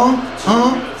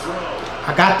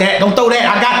 I got that. Don't throw that.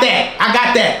 I got that. I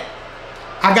got that.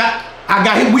 I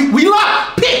got him. We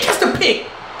locked. Pick. Catch the pick.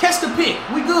 Catch the pick.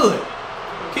 We good.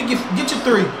 Get your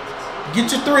 3.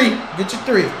 Get your 3. Get your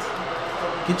 3.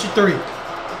 Get your 3.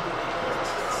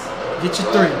 Get your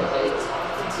 3.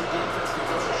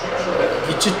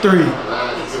 Get your 3.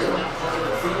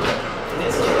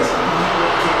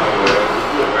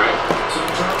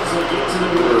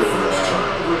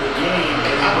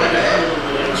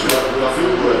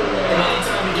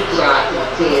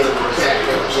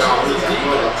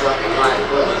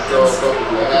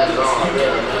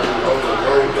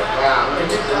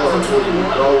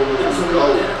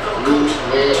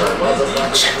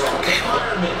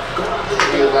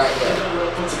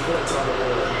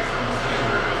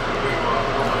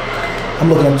 I'm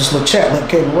looking at this little chat link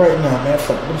cable right now, man.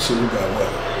 Fuck, let me see what we got. What?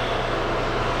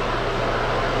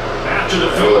 After the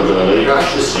field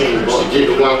goal, Get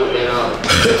the one with that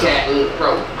Chat Link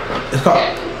Pro. It's called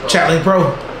Chat Link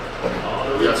Pro.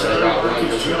 Yes, they got one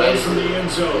from the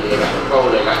end zone. They got the pro,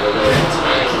 they got the little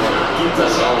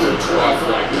that's on the truck,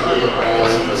 like you get on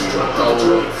the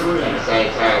controller. At the same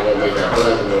time, what make that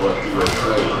buzzing or what you were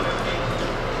playing.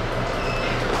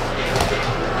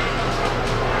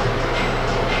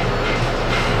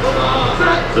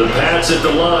 The Pats at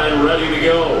the line, ready to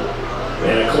go.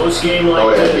 And a close game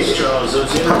like this, Charles, those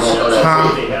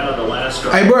interceptions they had on the last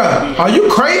drive. Hey, bro, are you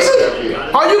crazy?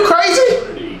 Are you crazy?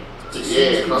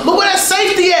 Yeah. Look where that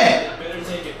safety at.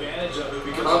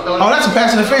 Oh, that's a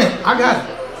pass interference. I got it.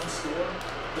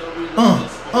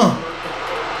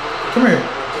 Come here.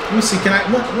 Let me see. Can I?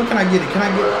 When can I get it? Can I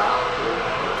get it?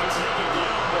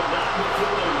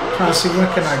 Trying to see when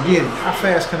can I get it? How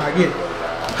fast can I get it?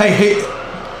 Hey,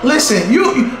 listen.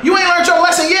 You ain't learned your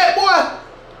lesson yet, boy.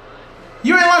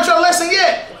 You ain't learned your lesson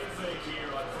yet.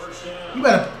 You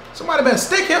better. Somebody better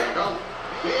stick him.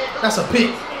 That's a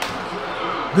pick.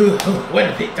 Good. Win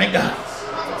the pick. Thank God. Oh,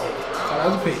 that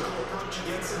was a pick.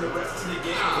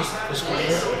 Let's go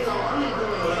here.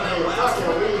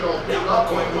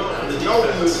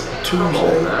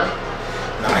 Tuesday.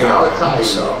 Nah, here.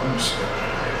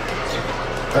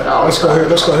 Let's go here.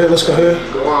 Let's go here. Let's go here.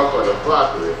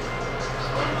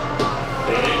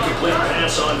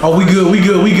 Oh, we good. We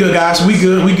good. We good, guys. We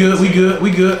good. We good. We good.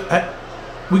 We good.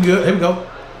 We good. Here we go.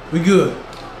 We good.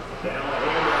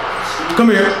 Come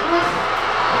here.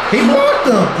 He blocked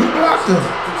him. He blocked him.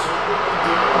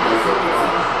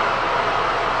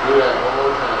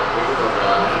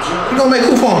 You gonna make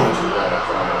who for him?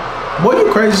 Boy,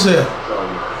 you crazy as hell.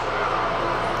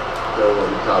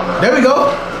 There we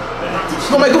go. You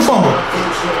gonna make who fumble?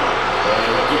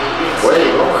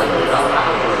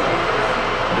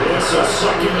 It's a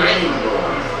second game.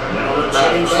 Now the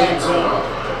change things up.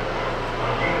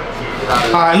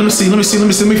 All right, let me see. Let me see. Let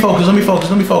me see. Let me focus. Let me focus.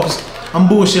 Let me focus. I'm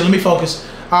bullshit. Let me focus.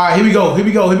 All right, here we go. Here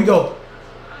we go. Here we go.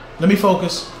 Let me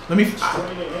focus. Let me.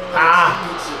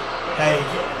 Hey.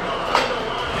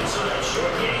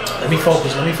 Let me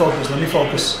focus. Let me focus. Let me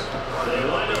focus.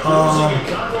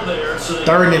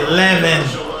 3rd and 11.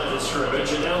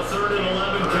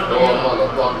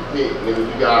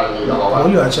 Boy,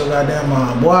 you out your goddamn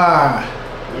mind, boy.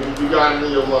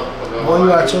 Boy,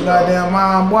 you out your goddamn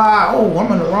mind, boy. Oh,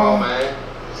 I'm in the wrong.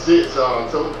 Sit song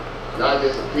too. Not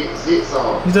just a pick sit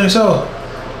song. You think so?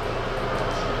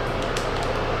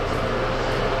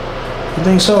 You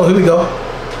think so? Here we go.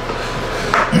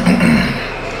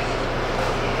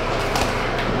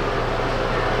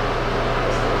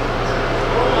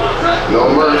 No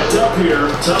mercy. Up here,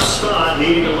 tough spot,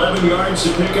 needing 11 yards to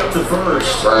pick up the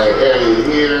first. Bring Eddie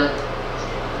here.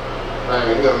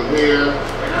 Bring him here.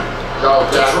 Joe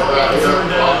Jackson right here.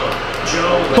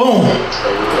 Boom.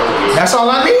 That's all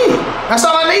I need. That's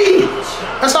all I need.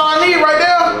 That's all I need right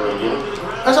there.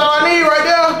 That's all I need right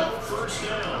there.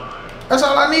 That's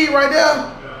all I need right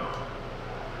there.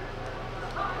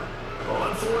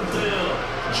 On 4th down,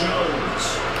 Jones.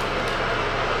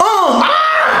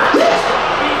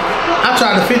 I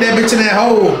tried to fit that bitch in that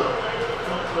hole.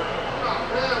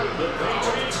 The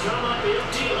Patriots come up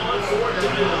empty on 4th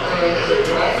down. The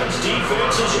Dolphins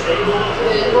defense is able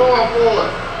to Going for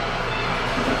it.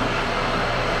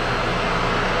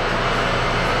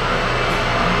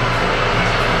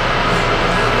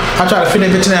 I tried to fit that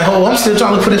bitch in that hole. I'm still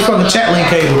trying to look for this fucking chat link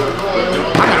cable.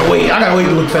 I gotta wait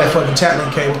to look for that fucking chat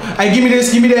link cable. Hey, give me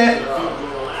this, give me that.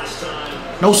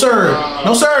 No sir.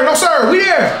 No sir, no sir. We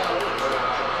there.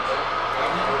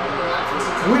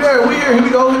 We there, we here. Here we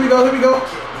go, here we go, here we go.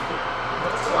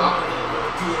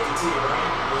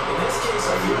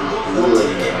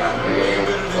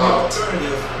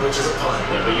 Which is a punt.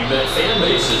 Yeah, but you met fan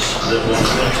bases that were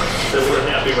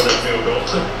happy with that field goal.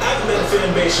 I haven't met a fan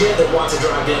base yet that wants to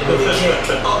drive in with a kick,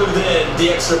 other than the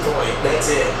extra point. That's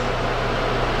it.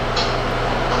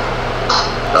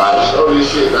 Slow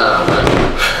this shit down, man.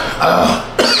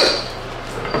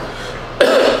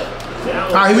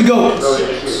 Alright, here we go. Slow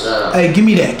this shit down. Hey, give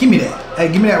me that, give me that. Hey,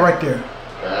 give me that right there.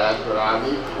 That's what I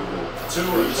need to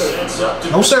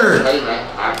do. No sir. Hey, man,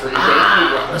 I appreciate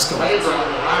you. Let's go. Hey, bro,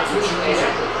 I appreciate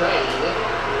that.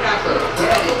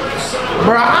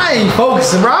 Bro, I ain't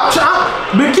focusing, bro. I'm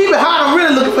trying. But keep it hot. I'm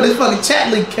really looking for this fucking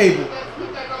chat link cable.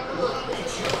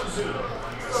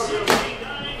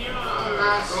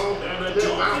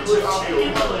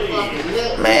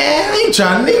 Man, I ain't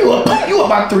trying to. You up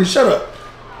by 3. Shut up.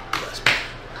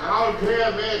 I don't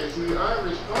care, man. It's the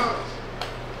unresponsive.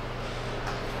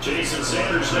 Jason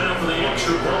Sanders now for the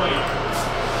extra point.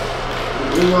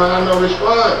 We don't have no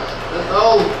response. That's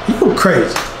all. You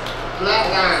crazy.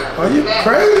 Flatline. Are you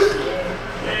crazy?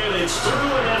 And it's through,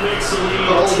 and that makes the lead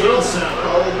Cold blue. 10-7.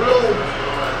 Cold blue.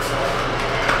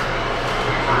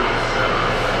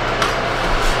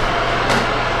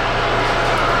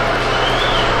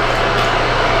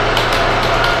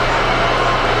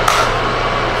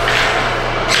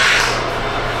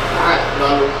 All right,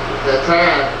 brother. It's that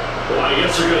time. Well, I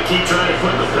guess they're going to keep trying to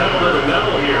put the pedal to the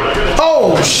metal here.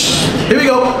 Oh, here we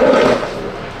go.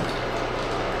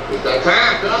 It's that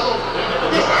time, brother.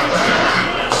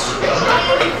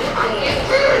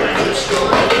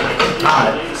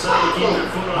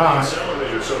 Alright.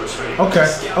 Okay,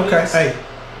 okay, hey.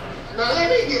 Now let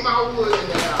me get my wood in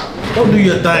there. Don't do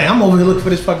your thing. I'm over here looking for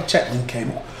this fucking chat link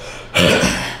cable.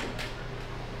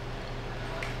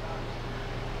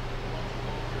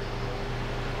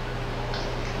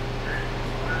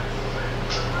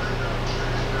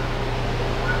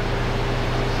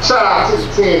 Shout out to the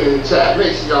 10 in the chat.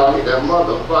 Make sure y'all hit that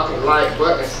motherfucking like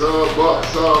button, sub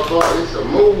button. It's a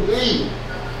movie.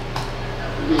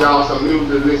 y'all some music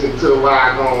to listen to while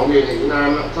I go on here. You know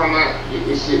what I'm talking about? Get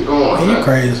this shit going. Man, you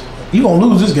crazy. You gonna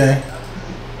lose this game.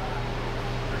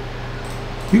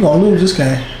 You gonna lose this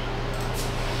game.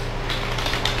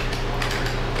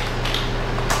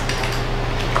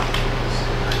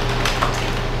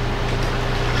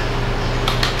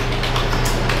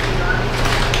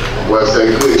 Well,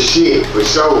 say good shit for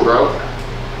sure, bro.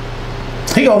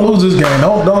 He gonna lose this game.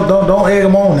 Don't egg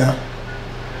him on now.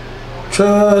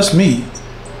 Trust me.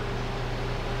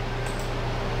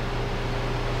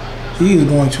 He is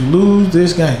going to lose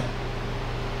this game.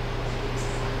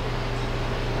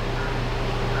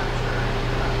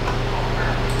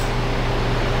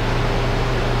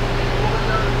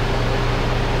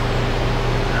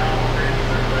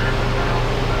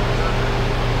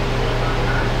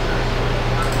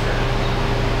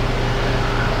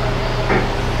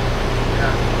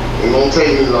 Won't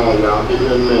take me long, y'all. Give me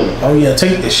a minute. Oh yeah,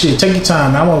 take this shit. Take your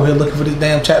time. I'm over here looking for this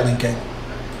damn chat link cake.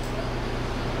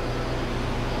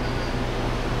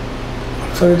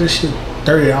 For this shit,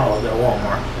 $30 at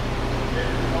Walmart.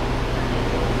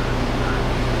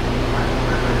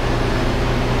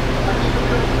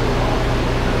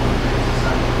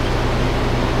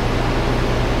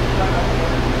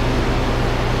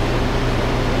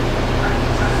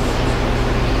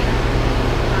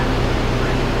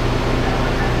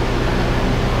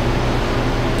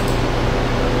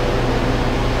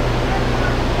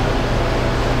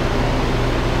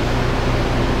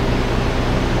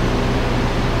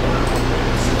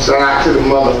 Shout out to the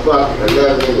motherfucker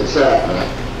 11 in the chat, man.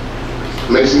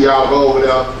 Make sure y'all go over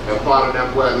there and follow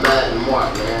that boy Madden and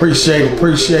Mark, man. Appreciate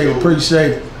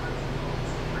it.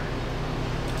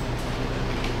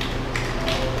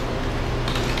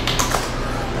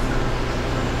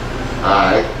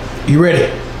 Alright. You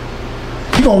ready?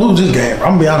 You gonna lose this game, bro.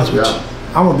 I'm gonna be honest with you.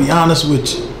 I'm gonna be honest with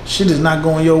you. Shit is not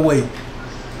going your way.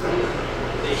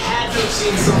 They had to have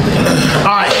seen something.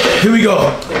 All right, here we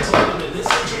go. They told them in this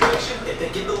situation, if they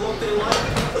get the look they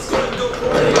like, let's go ahead and go for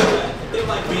it. They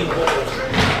like being bold.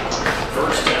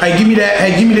 Hey, give me that.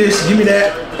 Hey, give me this. Give me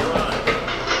that.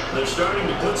 They're starting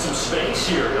to put some space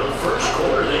here. In the first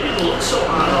quarter, they didn't look so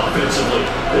hot offensively.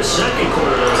 This second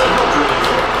quarter, they looked really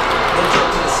good. They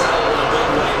jumped to the side a bit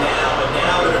right now, and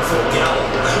now they're in full gallop.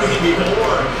 I mean, even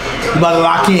more. We about to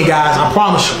lock in, guys. I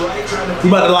promise you. We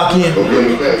about to lock in.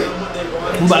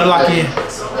 We about to lock in.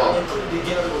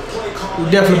 We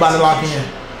definitely about to lock in.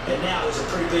 And now there's a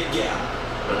pretty big gap.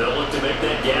 But they'll look to make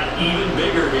that gap even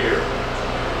bigger here.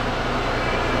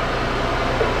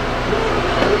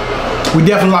 We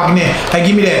definitely locking in. Hey,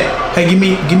 give me that. Hey, give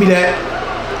me that.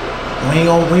 We ain't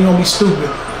gonna be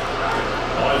stupid.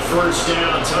 On first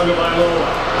down, Tagovailoa.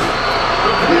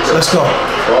 Let's go.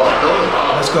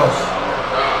 Let's go.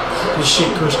 Good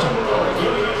shit, Christian.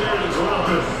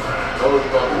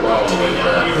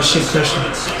 Good shit, Christian.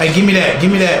 Hey, give me that.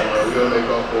 Give me that. We're gonna make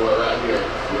up for it right here.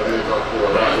 We're gonna make up for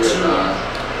it right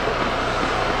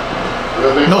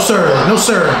here. No sir. No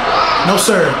sir. No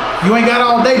sir. You ain't got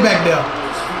all day back there.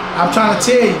 I'm trying to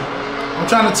tell you. I'm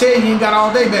trying to tell you, you ain't got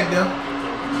all day back there.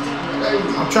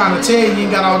 I'm trying to tell you, you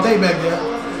ain't got all day back there.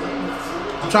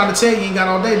 I'm trying to tell you, you ain't got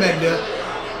all day back there.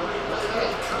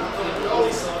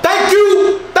 Thank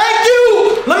you. Thank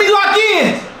you. Let me lock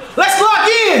in. Let's lock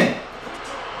in.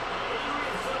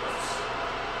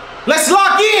 Let's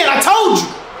lock in. I told you.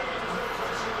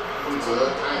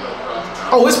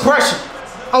 Oh, it's pressure.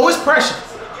 Oh, it's pressure.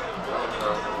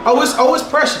 Oh, it's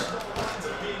pressure.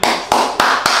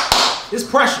 It's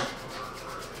pressure.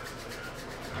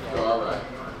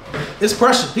 It's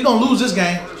pressure. He gonna lose this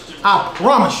game. I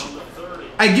promise you.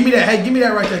 Hey, give me that. Hey, give me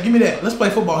that right there. Give me that. Let's play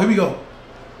football. Here we go.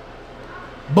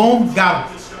 Boom. Got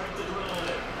him.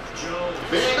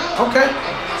 Okay.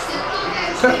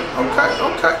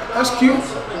 Okay. That's cute.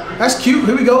 That's cute.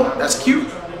 Here we go. That's cute.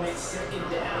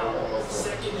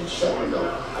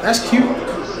 That's cute.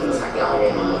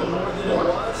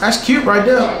 That's cute right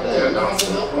there.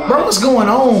 Bro, what's going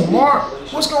on, Mark?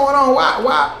 What's going on?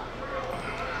 Why?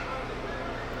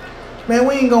 Man,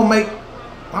 we ain't gonna make.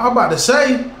 I was about to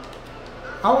say.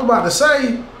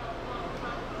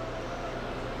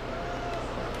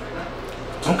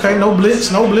 Okay, no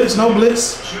blitz. Okay,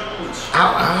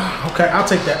 I'll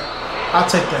take that.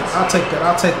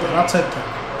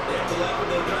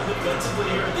 Defensively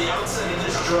here at the outset of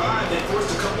this drive, they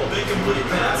forced a couple of incomplete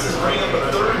passes, bring up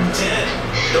a 3rd and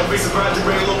 10. Don't be surprised to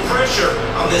bring a little pressure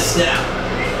on this snap.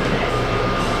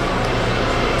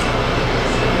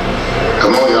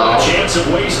 Come on, y'all. A chance of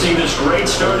wasting this great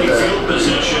starting field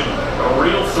position. A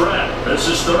real threat. This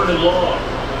is 3rd and long.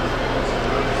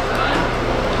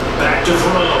 Back to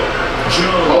throw.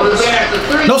 Jones. Hold it back to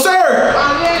 3. No, sir.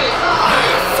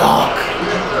 Fuck.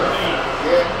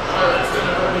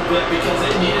 Because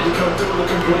they needed to come through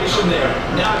with a completion there.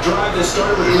 Now drive this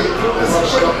started with a great field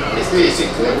position. It's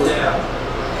basic down.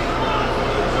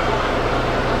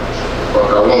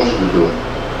 What I want you to do.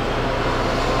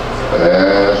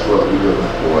 That's what we're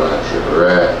looking for. That's it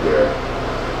right there.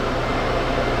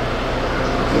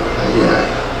 Yeah.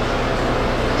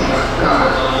 Oh my God.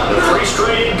 The 3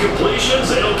 straight incompletions,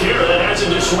 they don't care. That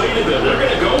hasn't dissuaded them. They're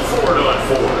going to go for it on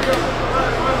 4.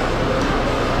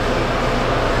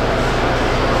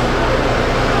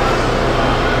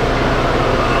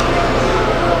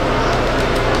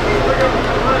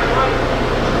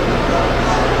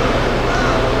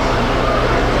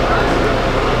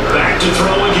 To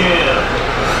throw again.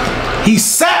 He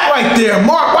sat right there.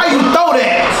 Mark, why you throw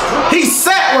that? He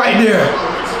sat right there.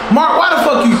 Mark, why the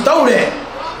fuck you throw that?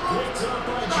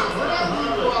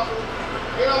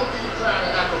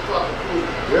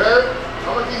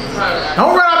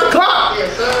 Don't run out the clock.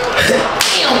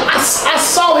 Damn,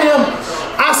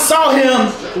 I saw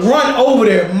him run over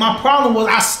there. My problem was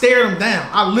I stared him down.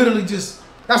 I literally just,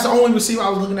 that's the only receiver I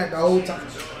was looking at the whole time.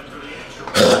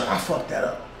 I fucked that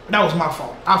up. That was my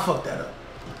fault. I fucked that up.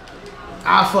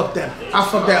 I fucked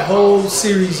that whole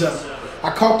series up. I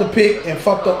caught the pick and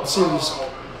fucked up the series.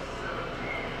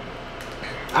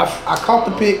 I caught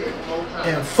the pick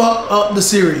and fucked up the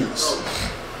series.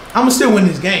 I'ma still win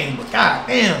this game, but god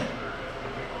damn.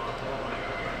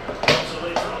 So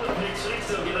they throw the pick 6,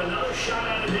 they'll get another shot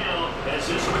at it now as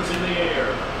this one's in the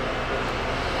air.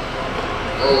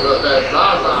 Oh, look, that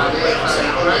Zaza there.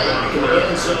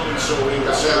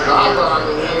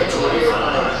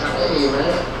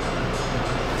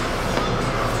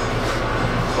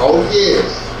 Oh yes,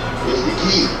 it's the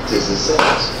key to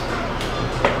success.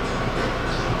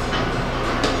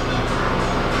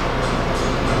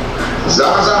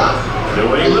 Zaza.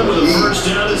 New England with a first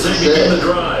down as they begin the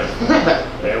drive.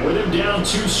 And with him down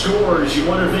 2 scores, you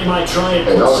wonder if they might try and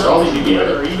put something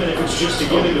together, even if it's just to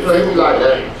get into field goal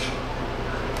range.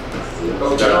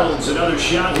 Jones, another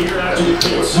shot here after the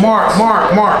kiss. Mark. That's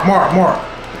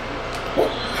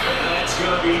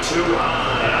going to be too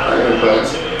high.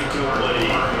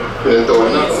 Couldn't throw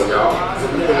another one, y'all.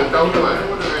 Couldn't throw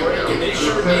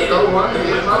one.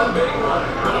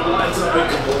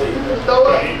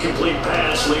 Incomplete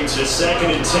pass leads to 2nd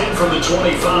and 10 from the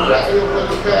 25.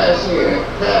 Pass in.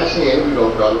 Here we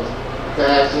go, fellas.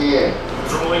 Pass in.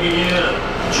 Throwing again.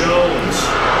 Jones.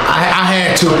 I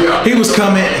had to. He was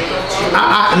coming.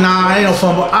 Nah, ain't no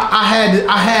fumble. I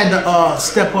had to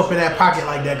step up in that pocket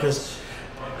like that because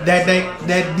that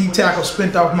D tackle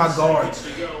spent off my guard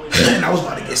and I was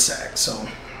about to get sacked. So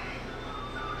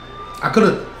I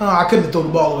couldn't throw the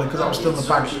ball away because I was still in the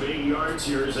pocket. 8 yards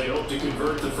here as they hope to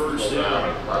convert the first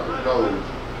down.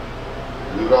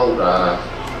 You go, guys.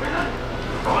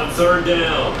 On 3rd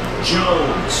down,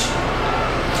 Jones.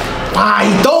 Why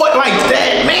he throw it like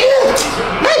that, man?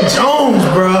 Mac Jones,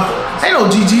 bro. Ain't no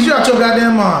GG. You out your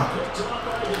goddamn mind.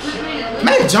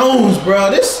 Mac Jones,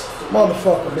 bro. This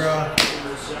motherfucker, bro.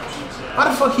 Why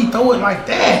the fuck he throw it like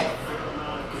that?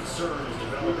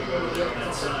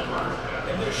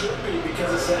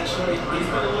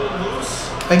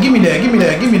 Hey, give me that.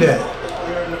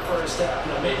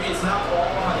 Maybe it's not all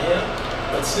on him,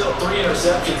 but still 3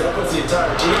 interceptions. That puts the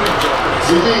entire team in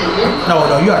jeopardy.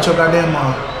 No, you out your goddamn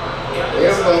mind.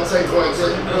 Everyone take one to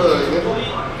the good.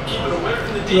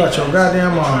 You out your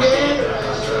goddamn mind.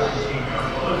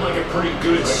 Looked like a pretty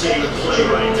good safe play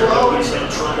right there. Always had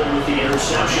trouble with the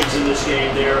interceptions in this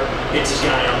game there. Hits his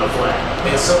guy on the flat.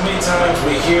 And so many times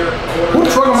we hear Who the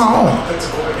fuck am I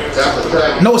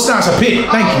on? No, it's not a pick.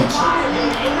 Thank you.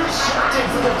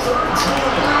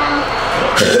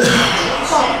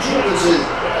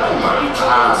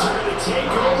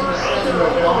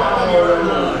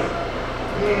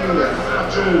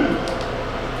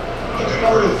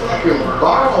 Fucking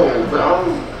ball, bro.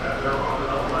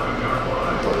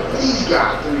 He's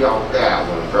got 3 off that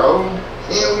one, bro.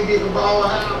 Then we get the ball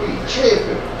out, we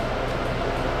tripping.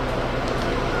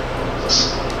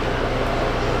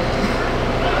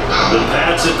 The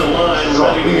Pats at the line,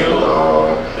 ready to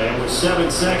go. And with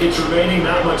 7 seconds remaining,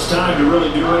 not much time to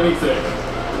really do anything.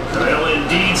 They'll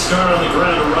indeed start on the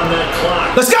ground to run that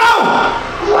clock. Let's go!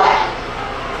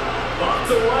 Off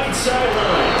the right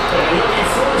sideline. And he'll be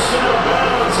forced out of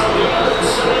bounds on the other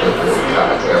side of the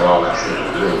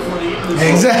field.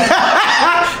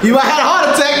 Exactly. You might have had a heart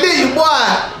attack, didn't you, boy?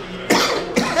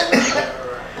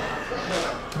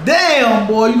 Damn,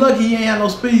 boy. You lucky you ain't had no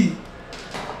speed.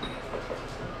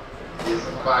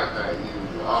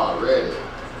 Already.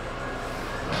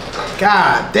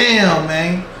 God damn,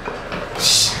 man.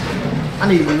 I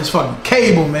need to get this fucking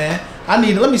cable, man. I I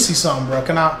need. Let me see something, bro.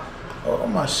 Can I? Oh,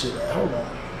 my shit at? Hold on.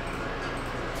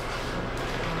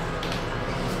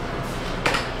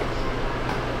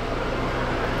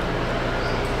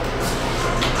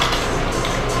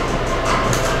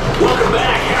 Welcome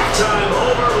back. Halftime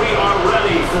over. We are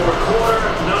ready for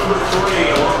quarter number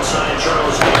 3 alongside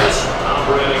Charles Davis. I'm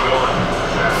Brandon Goin.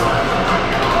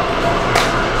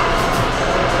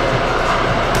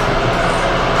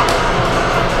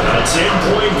 A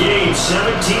 10-point game,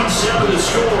 17-7 the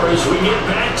score as we get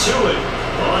back to it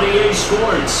on EA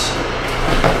Sports.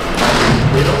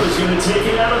 Hill is going to take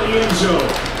it out of the end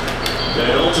zone.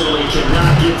 And ultimately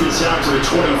cannot get this out to the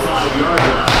 25-yard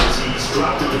line as he's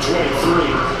dropped at the 23.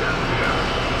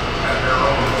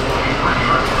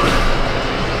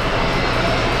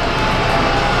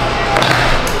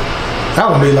 That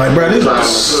would be like, bro, this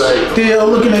still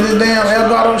looking at this damn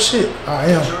Elgato shit.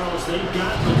 I am.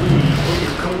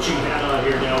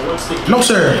 No,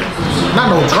 sir. Not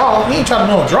no draw. You ain't trying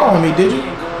to no draw on me, did you? No,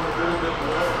 man,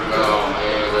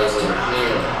 that's what I'm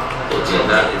saying. It did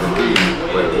not even be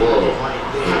what it was.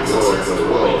 It was what it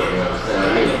was. You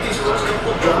understand me?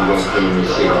 We're going to clean this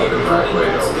shit up the right way,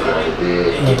 though. We're going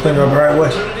to clean it up the right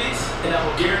way. And I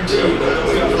will guarantee you that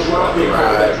it's going to be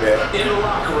right in the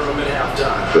locker room at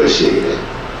halftime. Push it.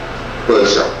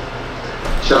 Push up.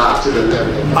 Shout out to the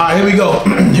 11. All right, here we go.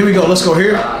 Here we go. Let's go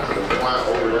here.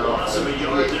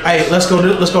 Hey, let's go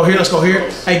here. Let's go here.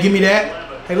 Hey, give me that.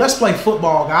 Hey, let's play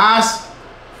football, guys.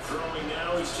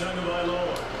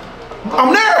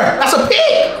 I'm there. That's a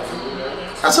pick.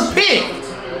 That's a pick.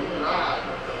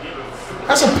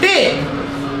 That's a pick.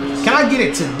 Can I get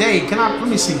it today? Can I? Let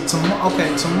me see. Tomorrow.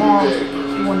 Okay, tomorrow.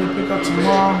 You want to pick up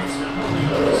tomorrow?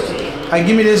 Hey,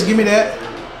 give me this. Give me that.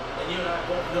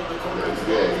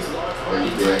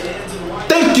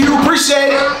 Thank you.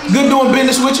 Appreciate it. Good doing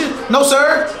business with you. No,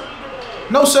 sir.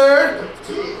 No, sir.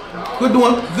 Good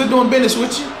doing business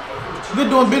with you. Good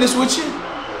doing business with you.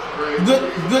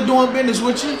 Good doing business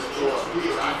with you.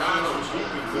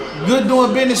 Good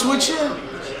doing business with you.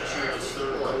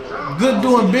 Good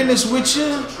doing business with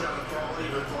you.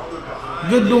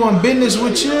 Good doing business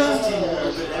with you.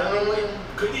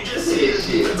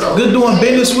 Good doing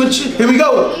business with you. Here we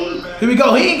go. Here we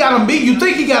go. He ain't got him beat. You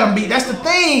think he got him beat. That's the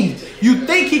thing. You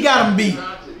think he got him beat.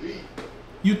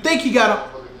 You think he got him.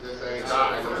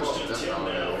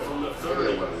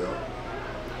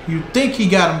 You think he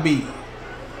got him beat.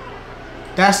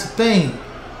 That's the thing.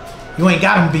 You ain't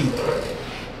got him beat.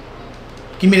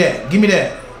 Give me that. Give me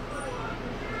that.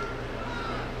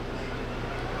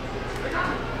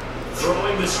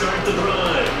 Throwing to start the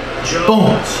drive.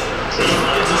 Boom.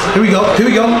 Here we go. Here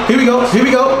we go. Here we go. Here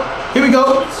we go. Here we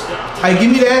go. Hey,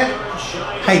 give me that.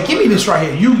 Hey, give me this right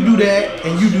here. You do that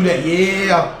and you do that.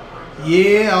 Yeah.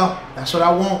 Yeah. That's what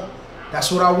I want.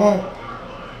 That's what I want.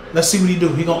 Let's see what he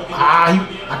do. He gon'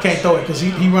 I can't throw it because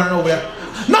he running over there.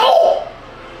 No!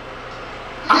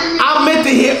 I meant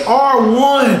to hit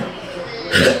R1.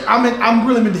 I'm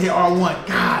really meant to hit R1.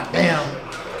 God damn.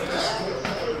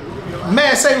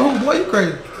 Man, saving who? Boy, you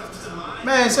crazy.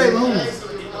 Man, saving who?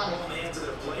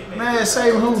 Man,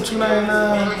 saving who?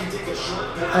 299.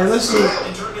 Hey,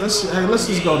 let's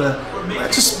just go there.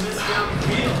 Man, just.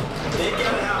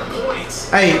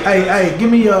 Hey, give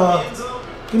me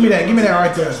that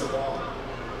right there.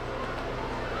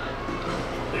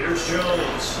 Here's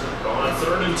Jones on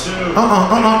 3rd and 2.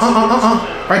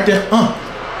 Right there.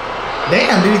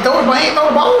 Damn, did he throw the ball? He ain't throw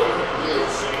the ball?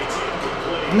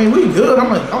 I mean, we good. I'm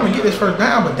gonna get this first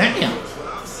down, but damn.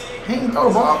 He ain't throw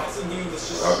the ball.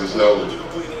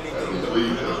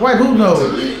 Wait, who knows?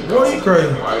 Boy, you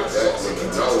crazy.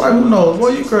 Wait, who knows? Boy,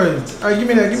 you crazy. All right, give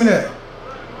me that. Give me that.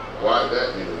 Why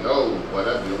that nigga knows? Why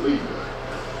that be illegal?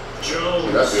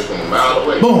 Jones. That's just from a mile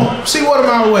away. Boom. See what a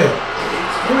mile away.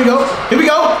 Here we go. Here we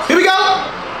go. Here we go.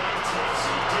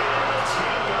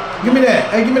 Give me that.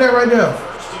 Hey, give me that right there.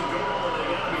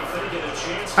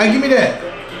 Hey, give me that.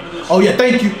 Oh, yeah.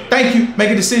 Thank you. Thank you. Make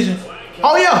a decision.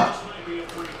 Oh, yeah.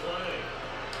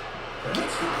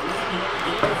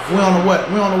 We on the what?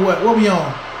 We on the what? What we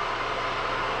on?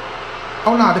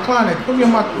 Oh, nah. Decline that. Put me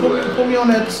on my. Put me on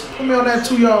that. Put me on that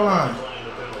 2-yard line.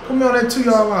 Put me on that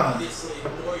 2-yard line.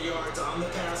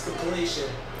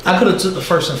 I could have took the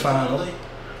 1st and 5.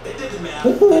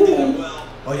 Ooh.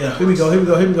 Oh yeah, here we go, here we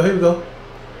go, here we go, here we go.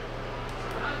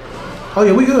 Oh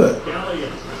yeah, we good.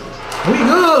 We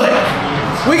good.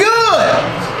 We good.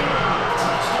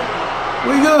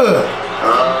 We good.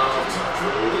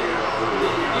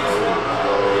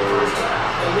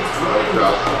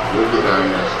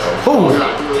 Ooh.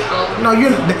 No, you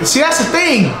see that's the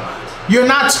thing. You're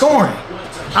not scoring.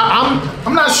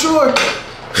 I'm not sure.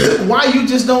 Why you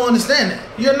just don't understand that?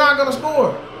 You're not gonna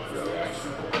score.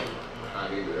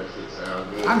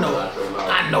 I know it.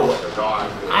 I know it.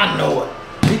 I know it.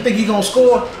 You think he gonna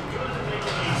score?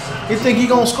 You think he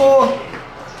gonna score?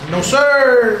 No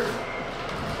sir.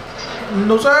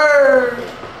 No sir.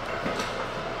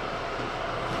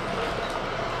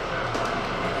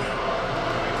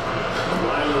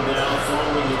 Riley now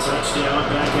following the touchdown,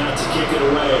 back out to kick it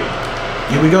away.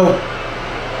 Here we go.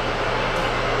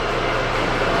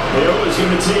 Hill is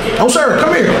going to take it. Oh sir,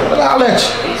 come here. I'll let you.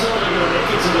 He's only going to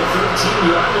make it to the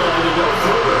 13-yard line and go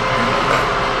further.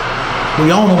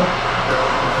 We on him.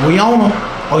 We on him.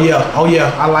 Oh yeah. Oh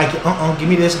yeah. I like it. Give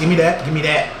me this. Give me that. Give me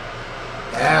that.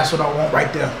 That's what I want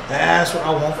right there. That's what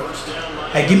I want.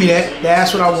 Hey, give me that.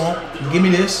 That's what I want. Give me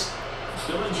this.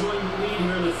 Still enjoying the lead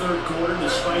here in the third quarter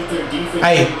despite their defense.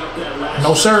 Hey,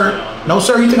 no sir. No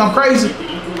sir. You think I'm crazy?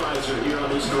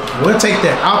 We'll take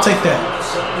that. I'll take that.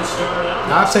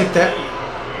 I'll take that.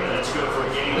 That's good for a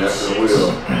game. That's a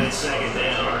will. And second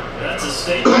down. That's a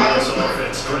statement of this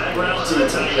offense. Drag route to the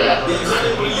tight end.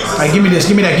 Hey, give me this.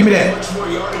 Give me that. Give me that.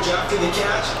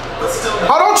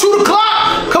 Oh, don't chew the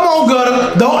clock. Come on,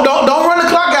 Gutter. Don't run the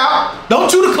clock out. Don't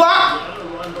chew the clock.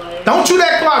 Don't chew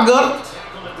that clock, Gutter.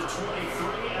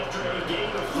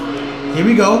 Here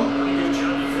we go.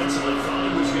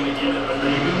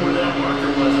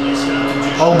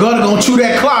 Oh, Gutter gonna chew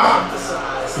that clock.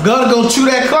 Gutter gonna chew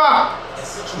that clock.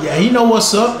 Yeah, he know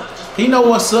what's up. He know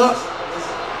what's up.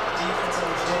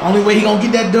 Only way he gonna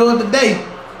get that dub today.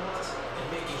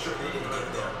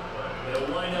 They'll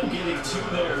wind up getting two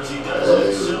there as he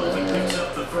does himself and picks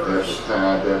up the first.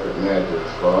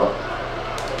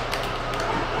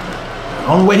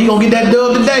 Only way he gonna get that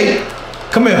dub today.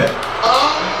 Come here.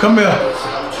 Come here.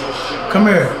 Come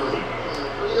here.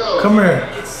 Come here.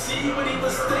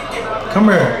 Come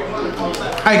here.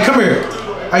 Hey, come here.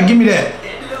 Hey, give me that.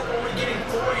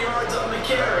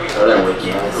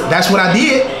 That's what I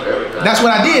did. That's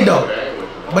what I did though.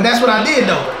 But that's what I did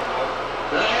though.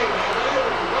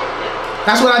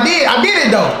 That's what I did. I did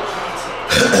it though.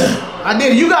 I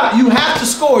did it. You have to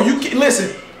score. You can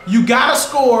listen. You gotta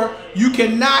score. You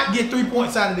cannot get 3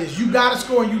 points out of this. You gotta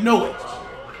score and you know it.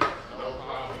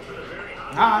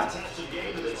 Alright.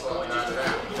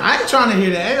 I ain't trying to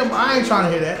hear that. I ain't trying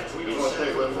to hear that.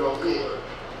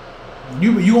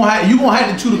 You gonna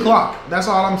have to chew the clock. That's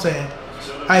all I'm saying.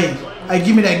 Hey,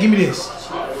 give me that. Give me this.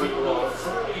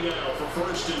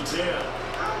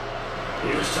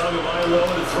 Here's Tagovailoa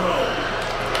to throw.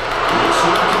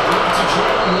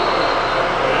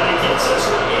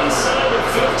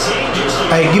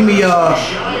 Hey, give me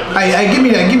hey, give me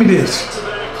that. Give me this.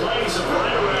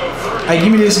 Hey,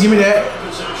 give me this. Give me that.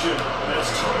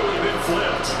 That's totally been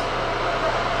flipped.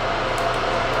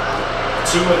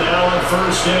 2 and now on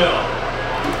first down.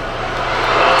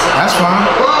 That's fine.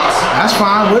 That's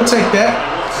fine. We'll take that.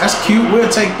 That's cute. We'll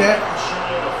take that.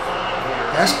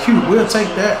 That's cute. We'll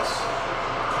take that.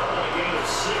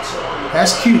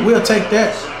 That's cute. We'll take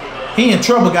that. He in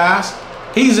trouble, guys.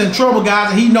 He's in trouble,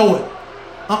 guys, and he know it.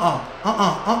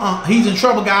 He's in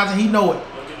trouble, guys, and he know it.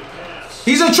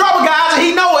 He's in trouble, guys, and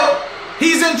he know it.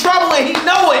 He's in trouble, and he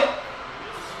know it.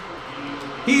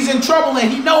 He's in trouble, and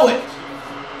he know it.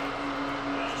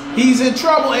 He's in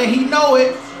trouble, and he know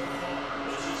it.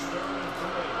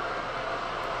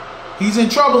 He's in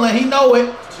trouble, and he know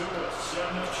it.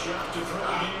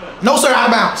 No, sir, out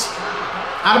of bounds.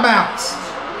 Out of bounds.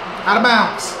 Out of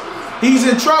bounds. He's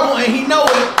in trouble, and he know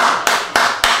it.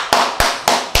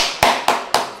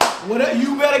 Whatever,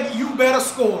 you better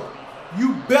score.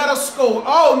 You better score.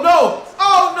 Oh no!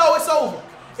 Oh no! It's over.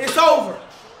 It's over.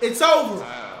 It's over.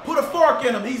 Put a fork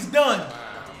in him. He's done.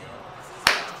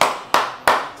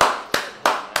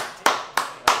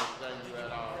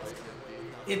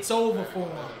 It's over for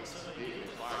him.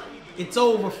 It's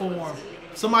over for him.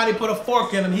 Somebody put a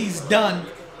fork in him. He's done.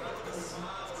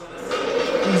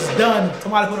 He's done.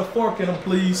 Somebody put a fork in him,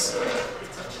 please.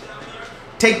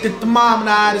 Take the thermometer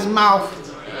out of his mouth.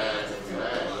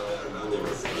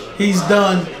 He's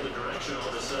done.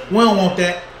 We don't want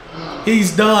that.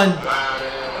 He's done.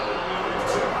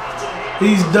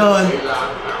 He's done.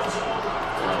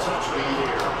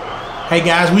 Hey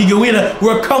guys,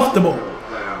 we're comfortable.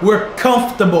 We're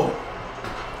comfortable.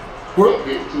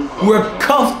 We're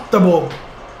comfortable.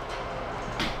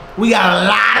 We got a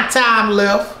lot of time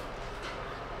left.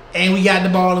 And we got the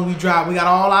ball and we drive. We got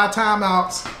all our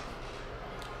timeouts.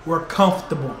 We're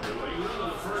comfortable.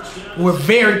 We're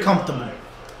very comfortable.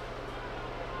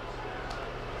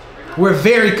 Look at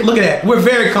that. We're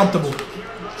very comfortable.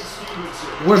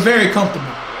 We're very comfortable.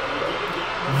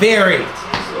 Very.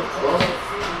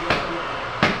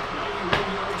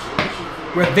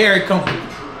 We're very comfortable.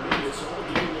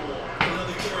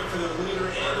 Another carry for the leader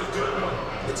and a good one.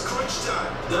 It's crunch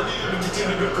time. They'll need him to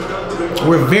continue to be productive in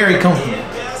We're very comfortable. and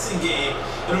passing game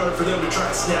in order for them to try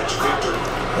to snatch a victory.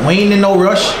 We ain't in no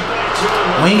rush.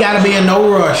 We ain't got to be in no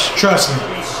rush. Trust me.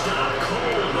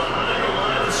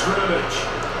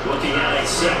 Looking at a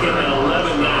 2nd and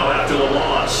 11 now after the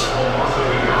loss.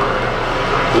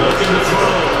 Looking to throw.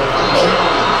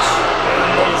 Jones.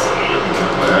 And it's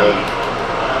incomplete.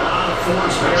 A lot of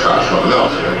force there.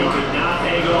 He could not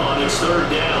hang on. It's 3rd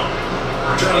down.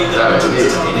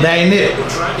 That ain't it.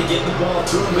 Trying to get the ball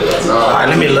to him, but that's All right,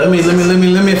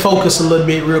 let me focus a little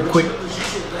bit real quick.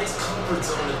 nice comfort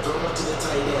zone and throw it to the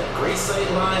tight end. Great sight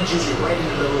lines, usually right in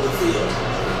the middle of the field.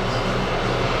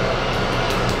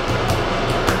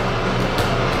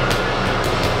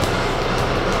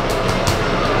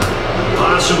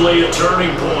 Possibly a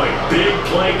turning point. Big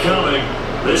play coming.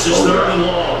 This is 3rd and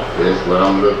long. That's what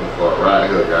I'm looking for right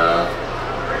here, guys.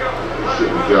 Get your shit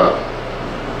together.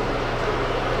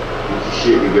 Get your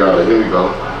shit together. Here we go.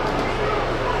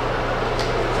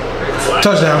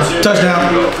 Touchdown, touchdown,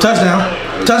 touchdown,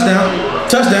 touchdown,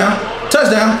 touchdown,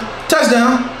 touchdown,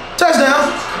 touchdown, touchdown.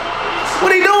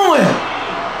 What are he doing?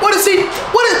 Who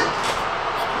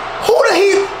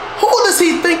does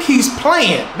he think he's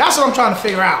playing? That's what I'm trying to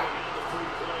figure out.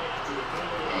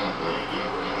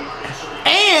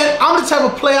 And I'm the type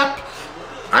of player,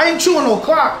 I ain't chewing no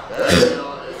clock.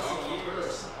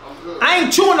 I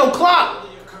ain't chewing no clock.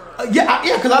 Yeah,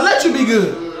 because I let you be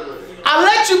good. I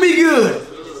let you be good.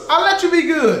 I let you be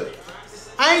good.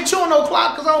 I ain't chewing no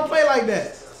clock because I don't play like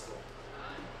that.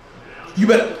 You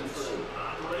better.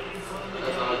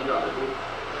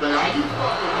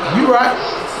 You right.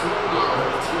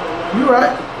 You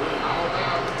right.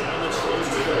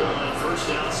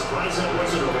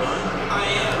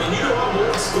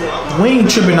 We ain't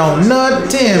tripping on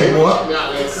nothing, boy.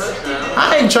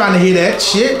 I ain't trying to hear that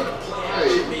shit. I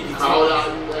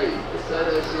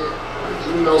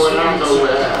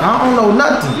don't know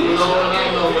nothing.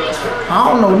 I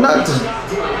don't know nothing.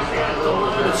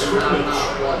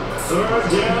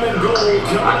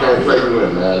 I can't play with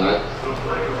it, man.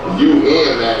 You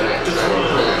and Madden.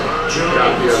 You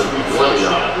gotta be able to beat one of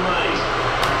y'all.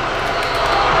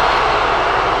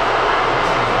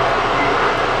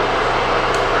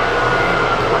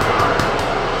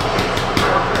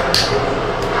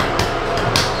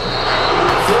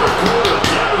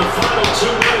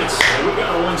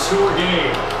 Score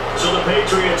game. So the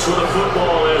Patriots with a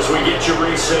football as we get you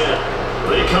reset.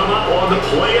 They come up on the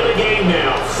play of the game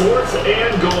now. 4th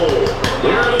and goal.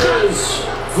 There it is.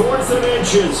 4th and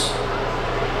inches.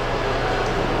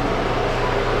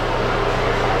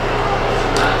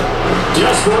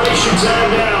 Desperation time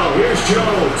now. Here's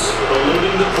Jones.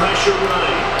 Eluding the pressure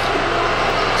right.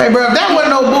 Hey, bro, if that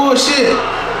wasn't no bullshit,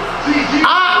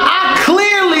 I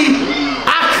clearly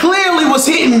was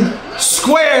hitting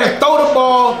square to throw the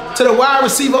ball to the wide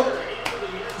receiver.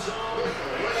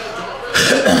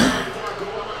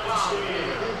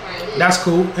 That's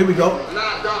cool. Here we go.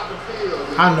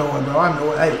 I know it, bro. I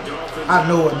know it. Hey, I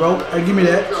know it, bro. Hey, give me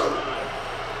that. They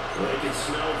can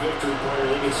smell victory player.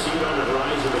 They can see it on the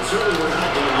horizon, but certainly we're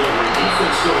not done yet. The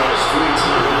defense still has 3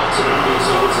 timeouts, and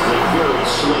obviously this is a very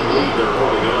slim lead they're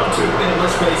holding on to. And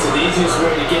let's face it, the easiest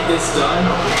way to get this done,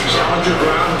 challenge your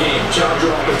ground game, challenge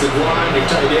your offensive line, your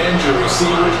tight ends, your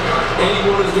receivers.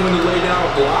 Anyone who's going to lay down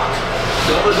a block,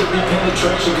 don't let it be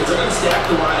penetration because they're going to stack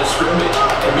the line of scrimmage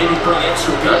and maybe bring extra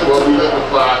people. That's what we looking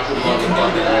for out to You can do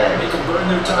that. They can burn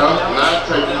their time out. Not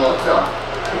take them up top.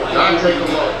 Not take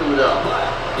them up through there.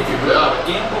 If you're going to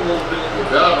gamble a little bit, quick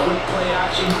play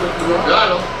action, quick throw, got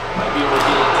him. might be able to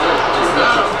get it done. Just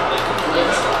got him. how they can play.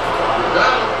 You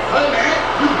got him. Hey, man.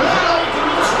 You got him.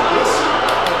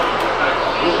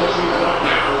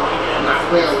 I'm not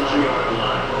playing with you.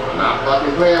 I'm not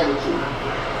fucking playing with you.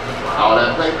 All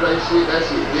that play shit, that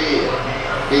shit dead.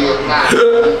 Dead now.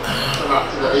 Come out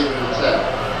to the 8th of the chat.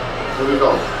 Here we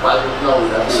go. Wipe his nose.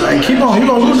 That's it. Hey, keep on. You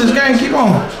gonna lose this game? Keep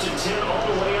on.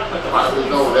 Wipe his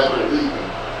nose. That's it. Leaving.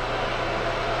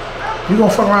 You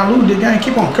gonna fuck around and lose this game?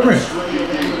 Keep on. Come here. You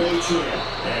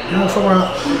gonna fuck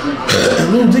around and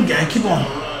lose this game? Keep on.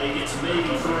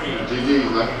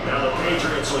 GG's, man. Now the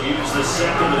Patriots will use the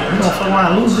second. You gonna fuck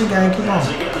around and lose this game? Keep on.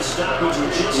 They get the stoppage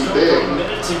with just He's over dead. a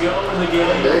minute to go in the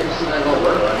game. That shit ain't gonna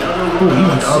work. Ooh, he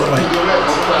went the other way.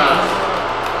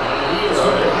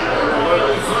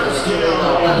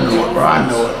 I know it, bro. I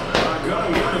know it. Going to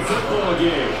win a football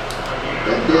game.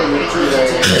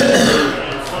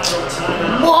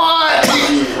 What?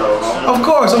 Of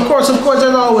course,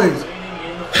 as always.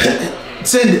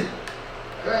 Send it.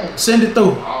 Send it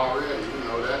through. Already, you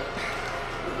know that.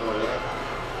 You know that.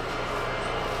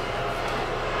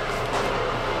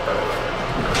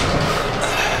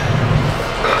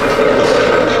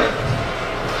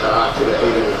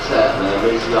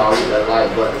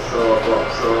 like button, sub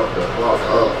the fuck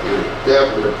up. It's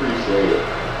definitely appreciated.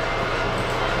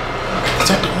 Is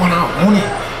that the one I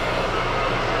wanted?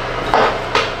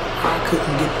 I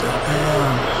couldn't get the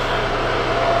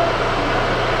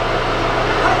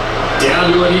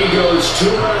Down to an Eagles tour,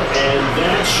 and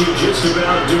that should just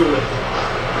about do it.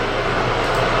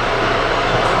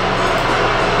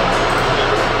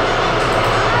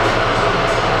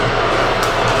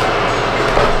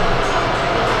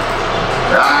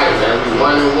 Alright, man, we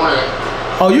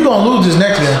 1-1. Oh, you gonna lose this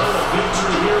next game.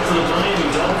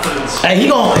 Hey, he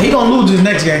gonna lose this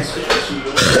next game.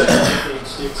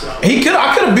 I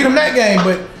could have beat him that game,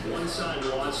 but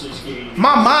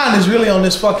my mind is really on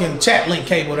this fucking chat link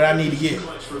cable that I need to get.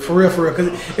 For real,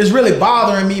 because it's really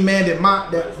bothering me, man, that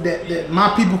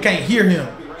my people can't hear him.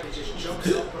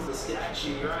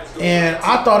 And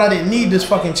I thought I didn't need this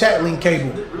fucking chat link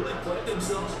cable.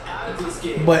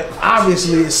 But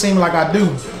obviously it seemed like I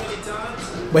do.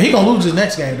 But he gonna lose his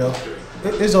next game though.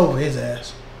 It's over his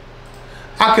ass.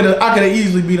 I could have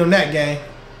easily beat him that game.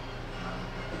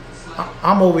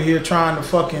 I'm over here trying to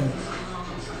fucking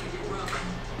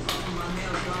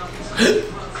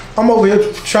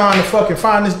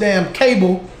find this damn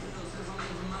cable.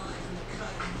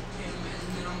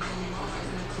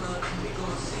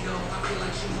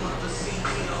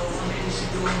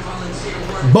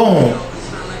 Boom.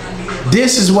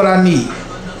 This is what I need.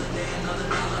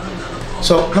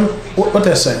 So what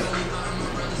that say?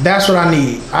 That's what I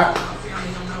need.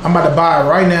 I'm about to buy it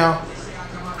right now.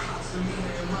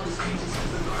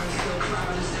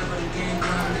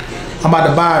 I'm about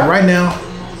to buy it right now.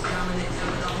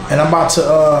 And I'm about to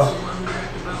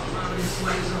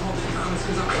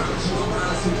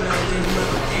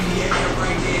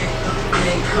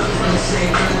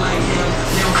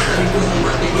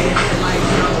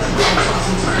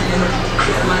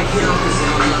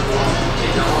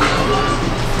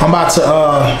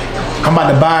I'm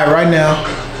about to buy it right now.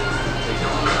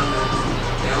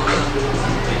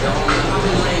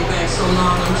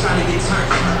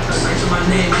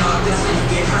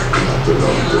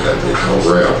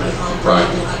 Right.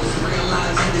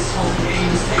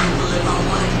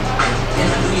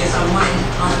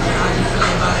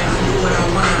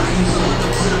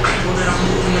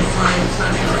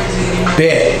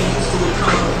 Bet.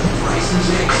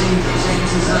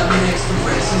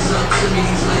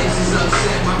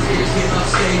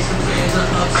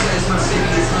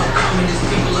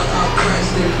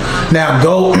 Now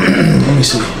go. Let me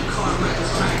see.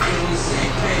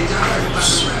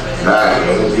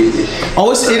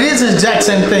 Oh, it is the exact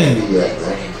same thing.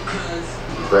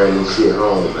 Bring this shit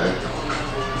home, man.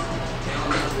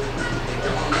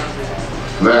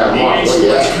 Man, Mark, where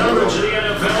you at?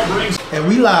 And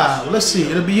we live. Let's see.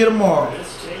 It'll be here tomorrow. You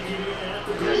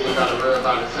ain't gotta worry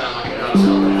about it sound like you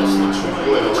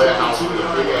in a warehouse with a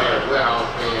big ass warehouse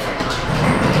fan.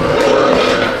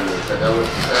 That was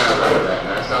sound like that.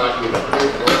 Now it sound like you're in a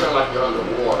place, it sound like you're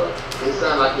underwater. It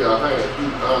sound like you're 100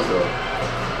 feet under.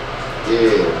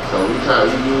 Yeah, so we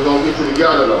gonna get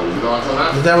together though, you know what I'm talking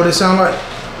about? Is that what it sound like?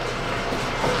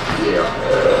 Yeah.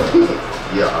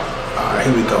 Yeah. Alright,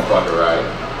 here we go. Fucking right.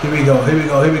 Here we go.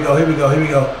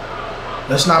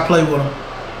 Let's not play with him.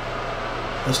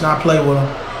 Let's not play with him.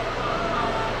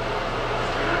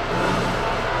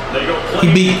 He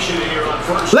beat.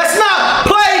 Let's not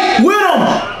play with him.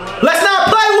 Let's not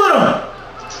play with him.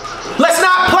 Let's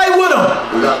not play with him.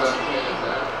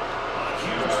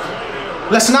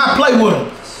 Let's not play with him.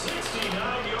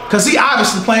 Because he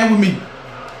obviously playing with me.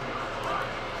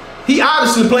 He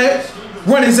obviously playing.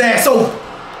 Run his ass over.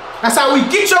 That's how we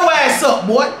get your ass up,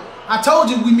 boy. I told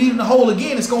you we meet in the hole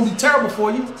again. It's going to be terrible for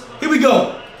you. Here we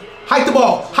go. Hike the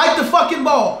ball. Hike the fucking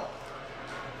ball.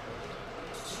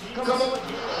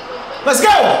 Let's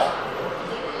go.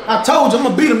 I told you I'm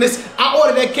going to beat him. I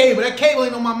ordered that cable. That cable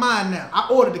ain't on my mind now. I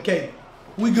ordered the cable.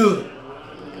 We good.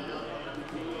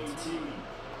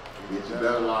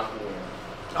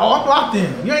 Oh, I'm locked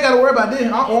in. You ain't got to worry about this.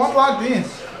 Oh, I'm locked in.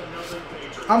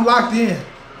 I'm locked in.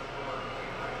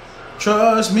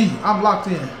 Trust me. I'm locked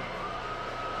in.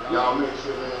 Y'all make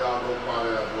sure that y'all go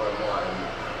follow that boy Martin.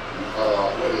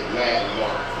 What is Madden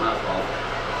Martin?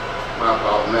 My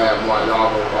fault, Madden Martin. Y'all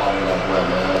go follow that boy,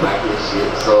 man. Like this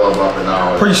shit, sub up and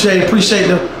all.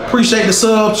 Appreciate the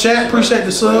subs, chat. Appreciate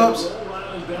the subs.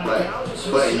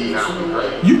 But he not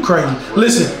crazy. You crazy.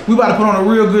 Listen, we about to put on a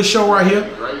real good show right here.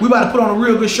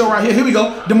 Here we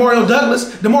go. Demario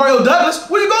Douglas.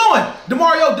 Where you going?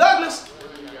 Demario Douglas.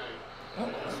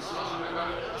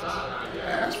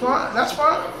 That's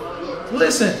fine.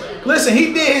 Listen,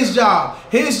 he did his job.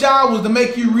 His job was to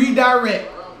make you redirect.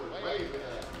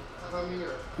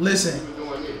 Listen,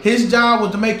 His job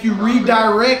was to make you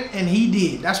redirect, and he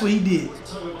did. That's what he did.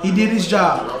 He did his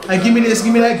job. Hey, give me this,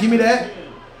 give me that, give me that.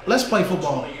 Let's play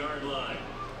football.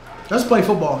 Let's play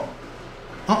football.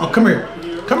 Come here.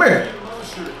 Come here.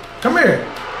 Come here.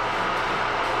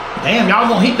 Damn, y'all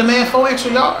gonna hit the man 4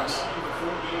 extra yards?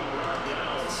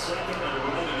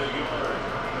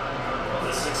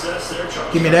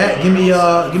 Give me that. Give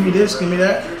me this. Give me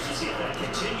that.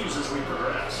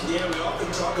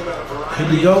 Here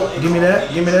we go. Give me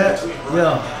that. Give me that.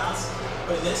 Yeah.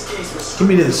 Give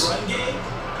me this.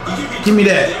 Give me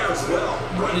that.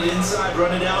 Run it inside,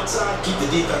 run it outside, keep the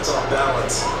defense off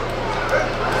balance.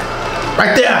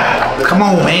 Right there. Come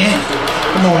on, man.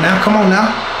 Come on now. Come on now.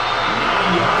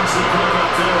 9 yards to pick up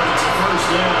there, and it's a first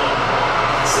down.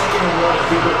 Second and 1, if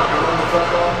people want to run the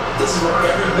football, this is where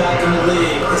every back in the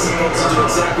league is supposed to do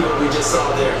exactly what we just saw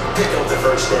there. Pick up the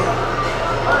first down.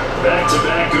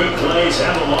 Back-to-back good plays.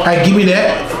 Have a long Hey, give me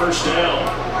that. first down.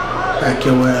 Back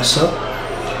your ass up.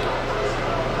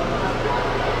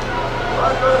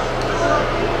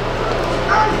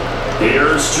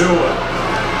 Here's Tua.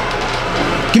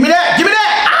 Give me that. Give me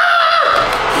that.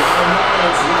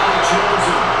 It's really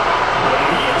chosen. And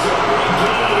he has a big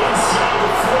gain inside the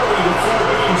 40 before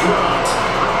being dropped.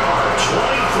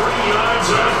 23 yards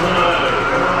on the play.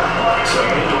 So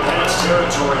into pass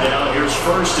territory now. Here's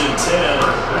 1st and 10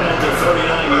 at the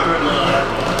 39-yard line.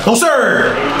 Oh,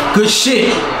 sir. Good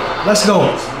shit. Let's go. In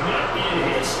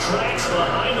his tracks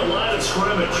behind the line of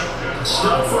scrimmage.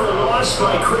 Stuff for a loss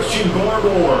by Christian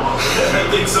Barmore. I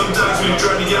think sometimes when you're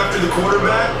trying to get after the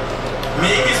quarterback,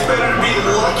 maybe it's better to be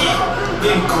lucky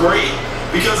than great.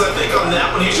 Because I think on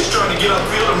that one, he's just trying to get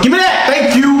upfield. And Give me that.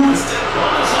 Thank you.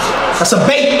 That's a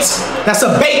bait. That's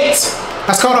a bait.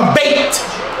 That's called a bait.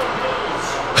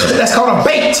 That's called a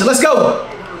bait. Let's go.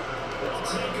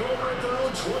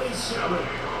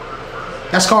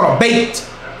 That's called a bait.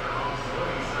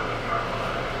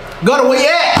 Go to where you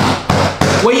at?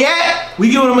 Where you at? We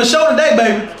giving him a show today,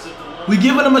 baby. We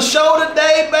giving him a show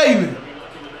today, baby.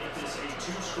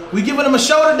 We giving him a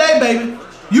show today, baby.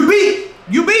 You beat.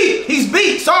 You beat. He's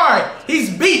beat. Sorry. He's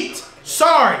beat.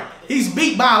 Sorry. He's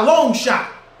beat by a long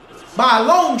shot. By a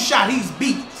long shot, he's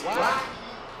beat.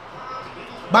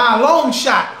 By a long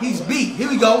shot, he's beat. Here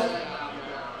we go.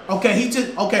 Okay, he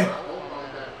just, okay.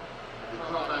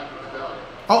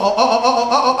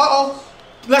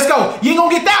 Let's go. You ain't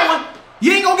gonna get that one.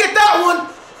 You ain't gonna get that one.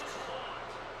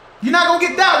 You're not gonna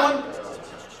get that one.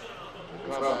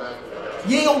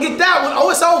 You ain't gonna get that one. Oh,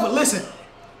 it's over. Listen,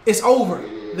 it's over.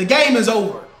 The game is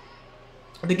over.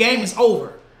 The game is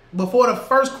over. Before the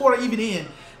first quarter even end,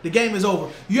 the game is over.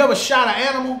 You ever shot an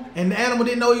animal and the animal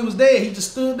didn't know he was dead? He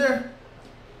just stood there.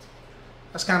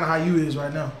 That's kind of how you is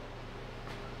right now.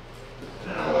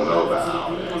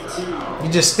 You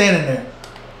just standing there.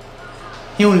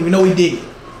 He don't even know he did.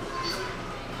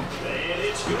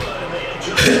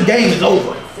 The game is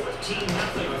over.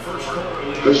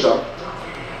 Good shot.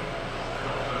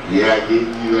 You had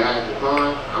the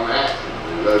fun. I'm asking.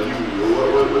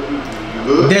 You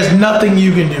good? There's nothing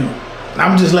you can do.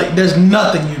 I'm just like, there's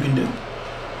nothing you can do.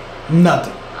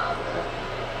 Nothing.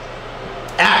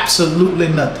 Absolutely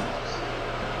nothing.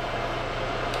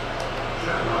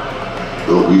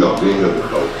 Look, we don't be here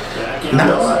before.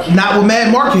 Not with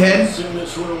Mad Mark you had.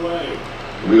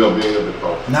 We don't be here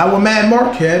before. Not with Mad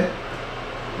Mark you had.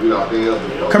 We don't be here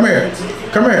before. Come here.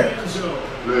 Come here.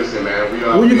 Listen, man. We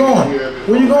don't Where you going?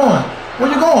 Where you going? Where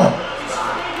you going?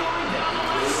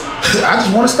 I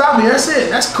just want to stop you. That's it.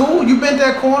 That's cool. You bent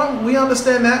that corner. We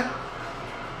understand that.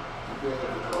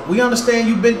 We understand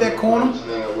you bent that corner.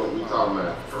 Understand what we talking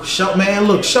about. Show, man,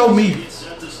 look, show me.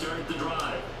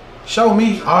 Show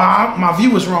me. My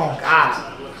view is wrong.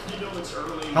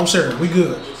 No, sir. We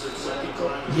good.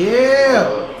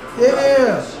 Yeah.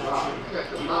 Yeah.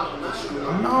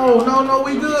 No,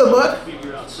 we good, bud.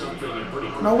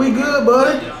 No, we good,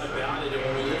 buddy.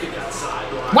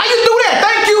 Why you do that?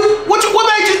 Thank you. What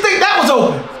made you think that was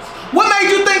open? What made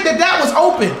you think that was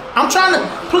open? I'm trying to,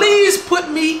 please put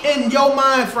me in your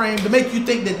mind frame to make you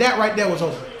think that right there was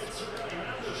open.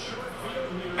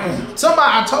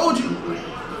 Somebody, I told you.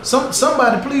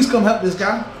 Somebody, please come help this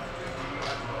guy.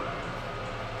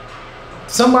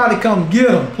 Somebody come get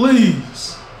him,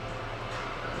 please.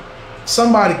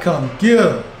 Somebody come get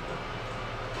him.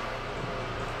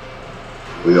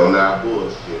 We don't have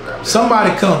bullshit right now.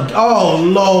 Somebody come. Oh,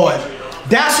 Lord.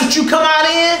 That's what you come out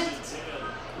in?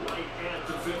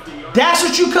 That's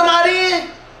what you come out in?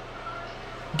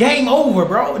 Game over,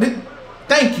 bro.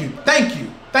 Thank you. Thank you.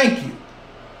 Thank you.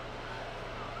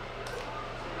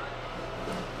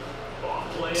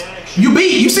 You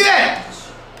beat. You see that?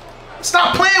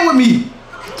 Stop playing with me.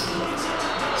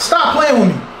 playing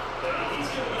with me.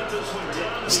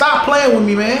 Stop playing with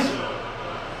me, man.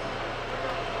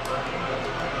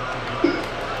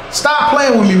 Stop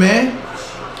playing with me, man.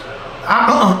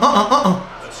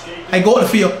 Hey, go to the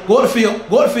field. Go to the field.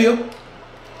 Go to the field.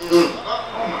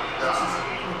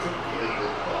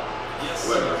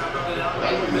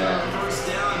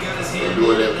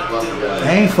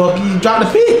 Ain't fucking you drop the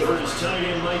pick.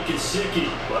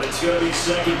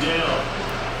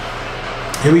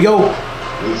 Here we go.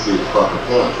 You see the fucking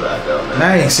points right there, man.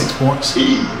 That ain't 6 points.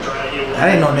 That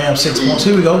ain't no damn 6 points.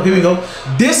 Here we go. Here we go.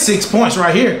 This 6 points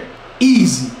right here.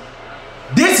 Easy.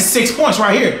 This is 6 points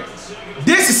right here.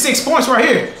 This is 6 points right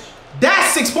here.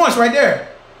 That's 6 points right there.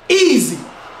 Easy.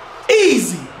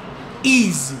 Easy.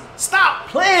 Easy. Stop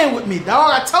playing with me,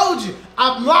 dog. I told you.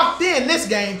 I'm locked in this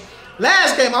game.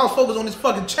 Last game, I was focused on this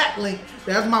fucking chat link.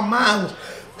 That's my mind was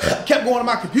kept going to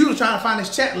my computer trying to find this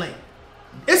chat link.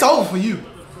 It's over for you.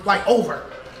 Like over.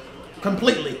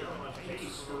 Completely.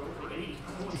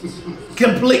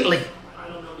 Completely.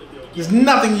 There's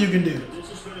nothing you can do.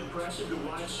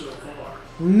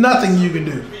 Nothing you can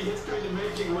do.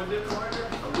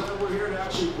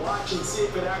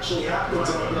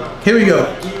 Here we go.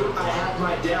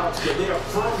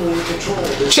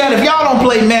 Chad, if y'all don't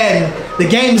play Madden, the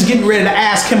game is getting ready to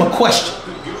ask him a question.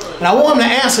 And I want him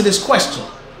to answer this question.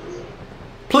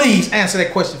 Please answer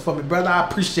that question for me, brother. I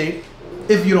appreciate it.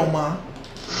 If you don't mind.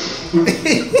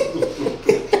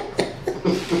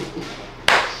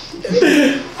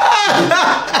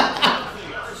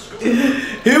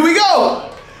 Here we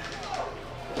go.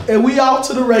 And we out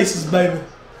to the races, baby.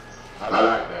 I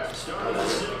like that.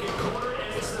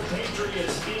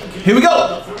 Here we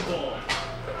go.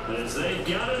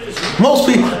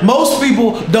 Most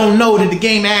people don't know that the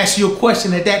game asks you a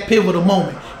question at that pivotal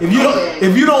moment. If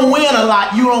you don't win a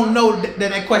lot, you don't know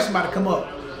that question about to come up.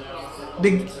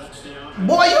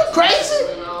 Boy, are you crazy?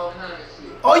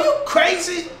 Are you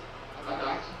crazy?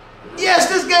 Yes,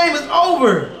 this game is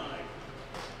over.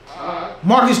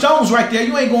 Marcus Jones right there.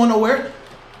 You ain't going nowhere.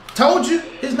 Told you.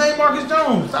 His name Marcus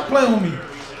Jones. Stop playing with me.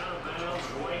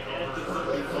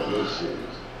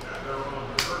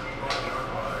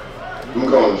 I'm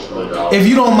going to slow down. If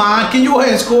you don't mind, can you go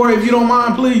ahead and score? If you don't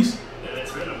mind, please.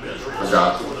 I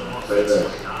got you. Say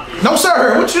that. No,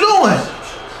 sir. What you doing?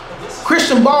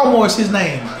 Christian Baltimore is his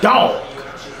name. Dog.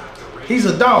 He's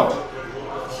a dog.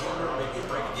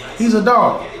 He's a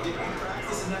dog.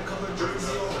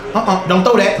 Don't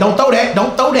throw that. Don't throw that.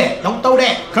 Don't throw that. Don't throw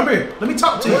that. Come here. Let me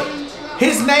talk to you.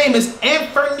 His name is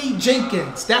Anthony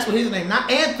Jenkins. That's what his name.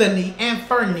 Not Anthony.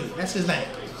 Anthony. That's his name.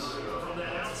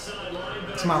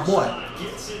 That's my boy.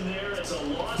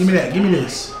 Give me that. Give me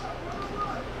this.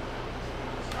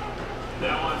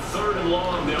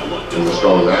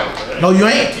 No, you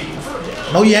ain't.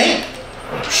 No, you ain't.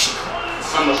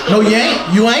 No, you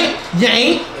ain't. You ain't. You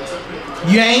ain't.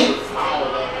 You ain't.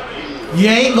 You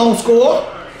ain't gonna score.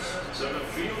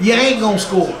 You ain't gonna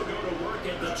score.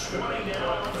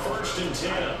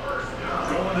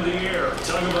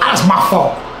 That's my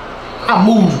fault. I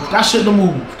moved. I shouldn't have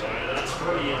moved.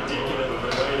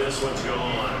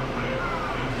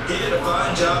 He did a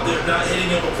fine job there not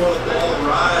hitting it before the ball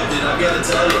arrived, and I've got to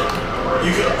tell you,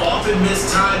 you can often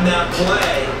mistime that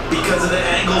play because of the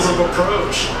angles of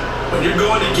approach. When you're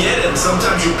going to get him,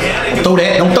 sometimes you panic. Don't throw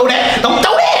that. Don't throw that. Don't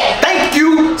throw that. Thank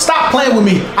you. Stop playing with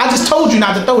me. I just told you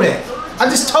not to throw that. I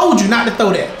just told you not to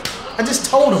throw that. I just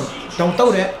told him, don't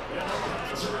throw that.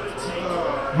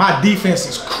 My defense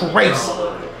is crazy.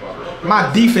 My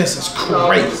defense is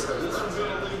crazy.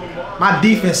 My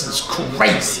defense is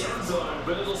crazy.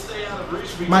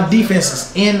 My defense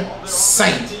is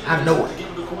insane. I know it.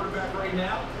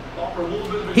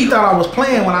 He thought I was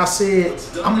playing when I said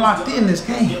I'm locked in this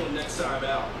game.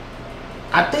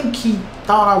 I think he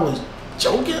thought I was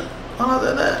joking when I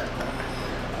said that.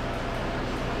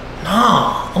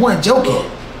 Nah, I wasn't joking.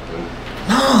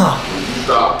 Nah. You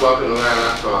start fucking around,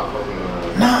 I start fucking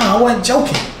around. Nah, I wasn't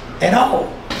joking at all.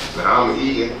 Now I'm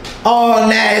eating. Oh,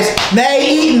 now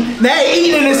he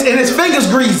eating and his fingers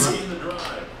greasy.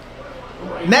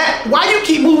 Now, why you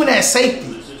keep moving that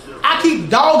safety? I keep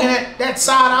dogging that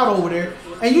side out over there,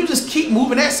 and you just keep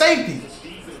moving that safety.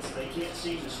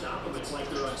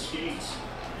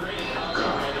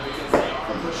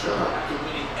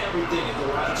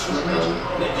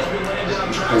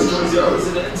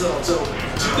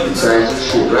 Change the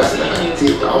shit right now.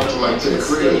 Take the ultimate to the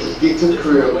crib. Just get to the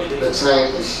crib and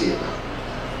change the shit.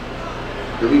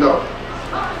 Here we go.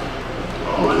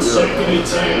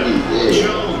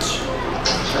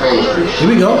 Here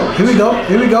we go. Here we go.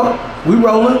 Here we go. We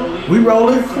rolling. We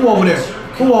rolling. Who over there?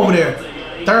 Who over there?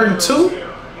 3rd and 2.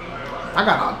 I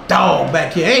got a dog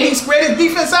back here. Ain't he spread his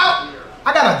defense out?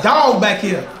 I got a dog back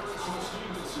here.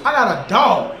 I got a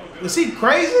dog. Is he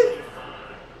crazy?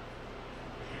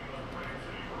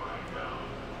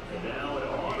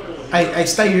 Hey,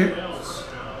 stay here.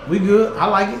 We good. I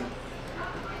like it.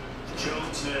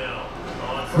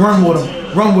 Run with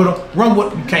him. Run with him. Run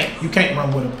with him. You can't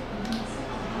run with him.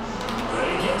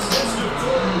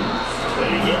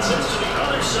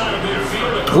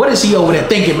 What is he over there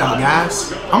thinking about,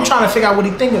 guys? I'm trying to figure out what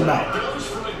he's thinking about.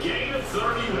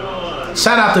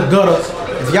 Shout out to Gutter.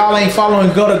 If y'all ain't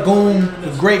following Gutter Goon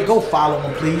the Great, go follow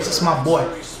him, please. It's my boy.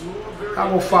 Y'all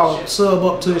go follow, sub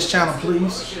up to his channel,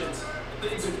 please.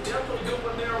 Things are definitely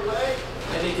going their way,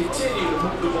 and they continue to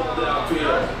move the ball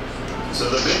downfield. So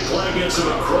the big play gets him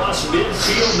across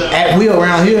midfield now. At will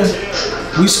around here.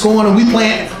 We scoring and we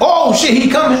playing. Oh shit, he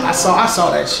coming. I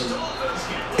saw that shit.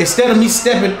 Instead of me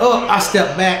stepping up, I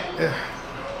step back.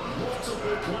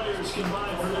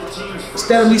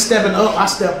 Instead of me stepping up, I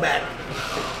step back.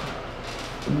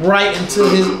 Right into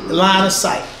his line of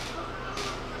sight.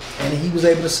 And he was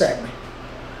able to sack me.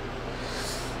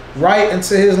 Right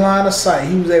into his line of sight.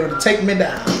 He was able to take me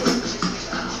down.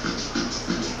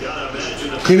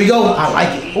 Here we go. I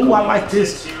like it. Oh, I like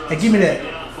this. Hey, give me that.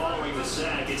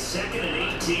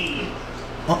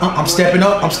 I'm stepping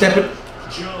up. I'm stepping.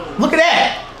 Look at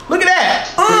that. Look at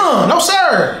that. No,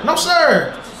 sir. No,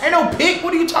 sir. Ain't no pick.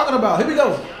 What are you talking about? Here we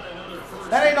go.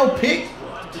 That ain't no pick.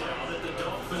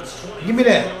 Give me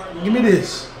that. Give me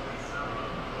this.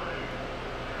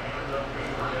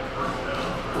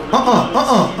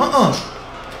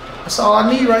 That's all I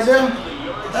need right there.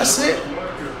 That's it.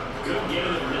 Good gain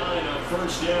of 9 on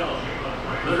first down.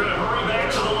 They're going to hurry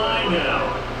back to the line now.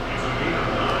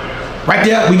 Right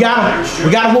there. We got him.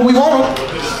 We got him what we want him.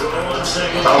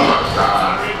 Oh my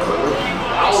God.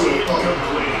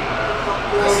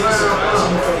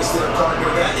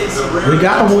 We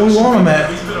got him where we want him at.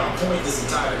 He's been on point this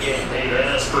entire game.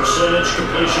 Yes, percentage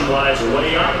completion-wise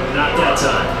way up. Not that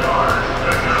time.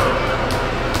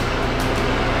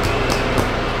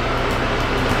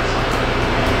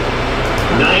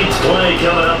 Ninth play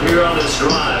coming up here on this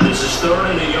drive. This is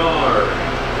 3rd and a yard.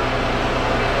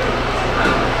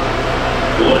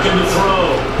 Looking to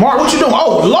throw. Mark, what you doing?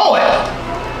 Oh, Lord.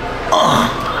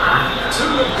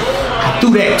 I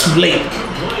threw that too late.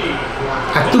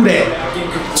 I threw that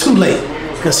too late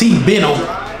because he been over.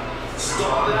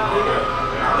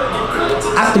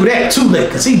 I threw that too late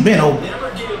because he been over.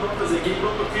 Never gave up as they gave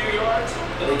up a few yards,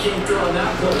 and they came through on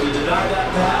that play. We denied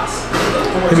that pass.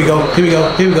 Here we go. Here we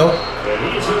go. Here we go. And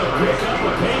he's going to pick up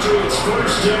the Patriots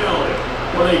first down.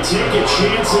 Well, they take a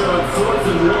chance there on 4th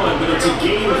and 1, but it's a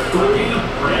gain of 3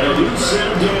 and a new set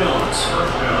of downs.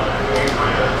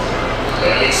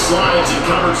 And he slides and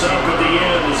covers up at the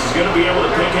end. This is going to be able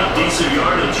to pick up decent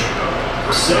yardage.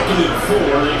 2nd and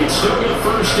 4. They can still get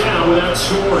first down without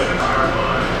scoring.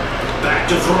 Back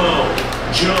to throw.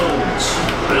 Jones.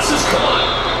 This is caught.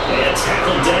 And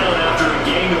tackled down after a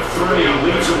gain of 3.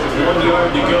 Leaves it with 1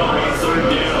 yard to go on 3rd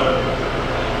down.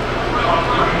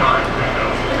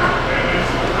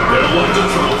 They'll look to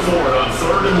throw for it on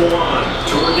 3rd and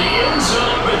 1. Toward the end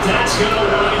zone, but that's going to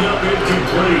wind up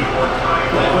incomplete.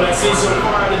 Like what I see so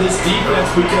far out of this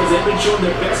defense, because they've been showing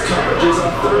their best coverages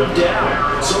on 3rd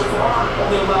down. So far,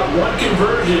 only allowed 1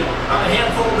 conversion on a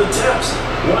handful of attempts.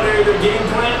 One area of their game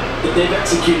plan that they've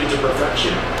executed to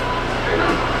perfection.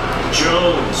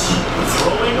 Jones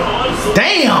throwing on.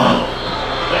 Damn.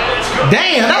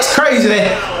 Damn, that's crazy.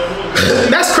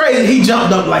 That's crazy. He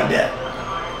jumped up like that.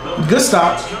 Good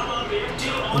stop.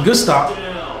 Good stop.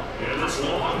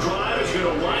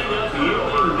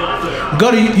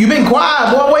 Gutter, you been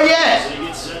quiet, boy. Where you at?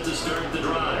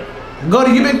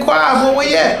 Gutter, you been quiet, boy. Where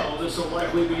you at? This will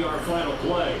likely be our final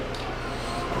play.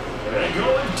 And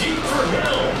going deep for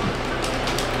Hill.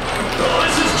 Oh,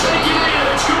 this is taken in.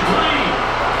 It's complete.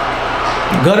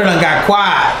 Gutter done got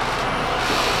quiet.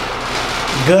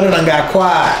 Gutter done got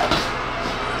quiet.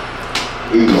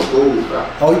 He's no fool, bro.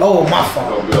 Oh, my fault.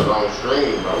 Don't be a long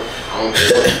stream, bro. I don't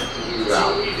care. He's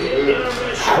out.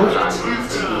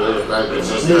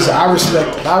 Listen, I respect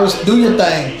it. Do your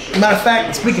thing. Matter of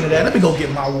fact, speaking of that, let me go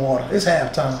get my water. It's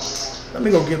halftime. Let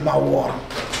me go get my water.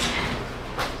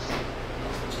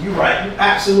 You're right. You're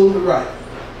absolutely right.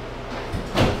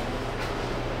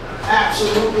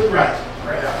 Absolutely right.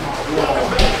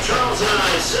 Welcome back. Charles and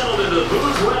I settled into the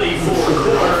booth ready for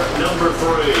quarter number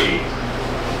 3.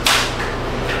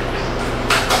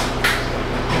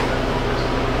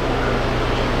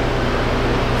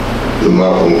 The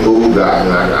motherfucking fool guy,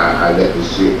 and I let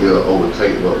this shit here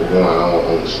overtake what was going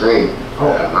on the screen.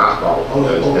 That's my fault.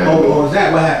 Oh, is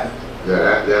that what happened?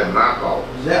 Yeah, that's my fault.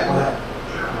 Is that what happened?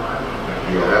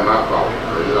 Yeah, that's my fault.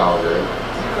 It's all day.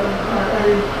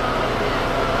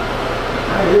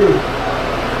 I hear you.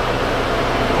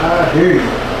 I hear you.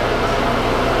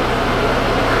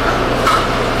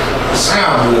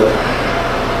 Sound good.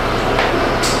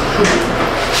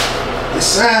 It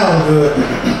sound good.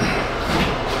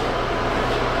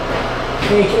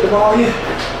 You ain't kick the ball yet?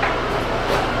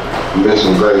 Been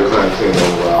some great content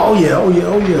overall. Oh yeah, oh yeah,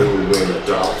 oh yeah. We win the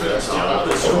job. That's all.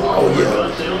 Oh yeah.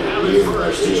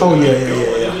 Oh yeah.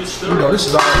 You know, this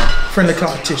is our friendly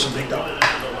competition, big dog.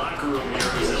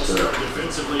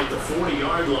 Defensively at the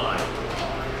 40-yard line.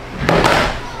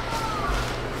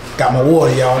 Got my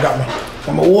water, y'all. Got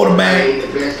my water I bag. ain't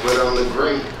the best, but I'm the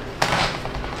great.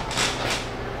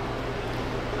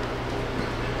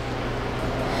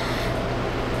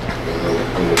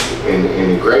 And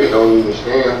the great don't even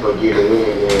stand for getting in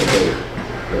every day.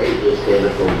 Great just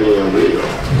standing for being real. You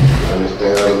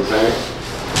understand what I'm saying?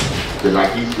 Cause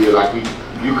like you feel like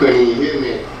you couldn't even hear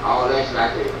me. All that shit I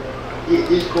said, get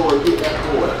this chord, get that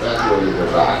chord. That's what it's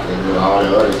about. And then all the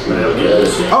other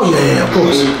shit. Oh yeah, of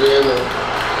course.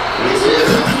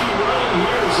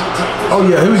 Oh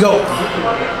yeah, here we go.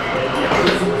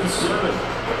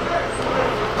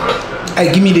 Hey,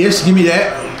 give me this, give me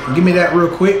that. Give me that real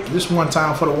quick. Just one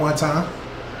time for the one time.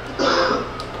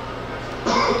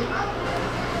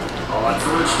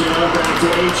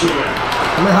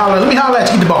 Let me holler at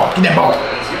you. Get the ball. Get that ball.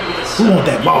 Who want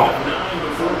that ball?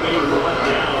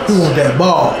 Who want that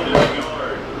ball?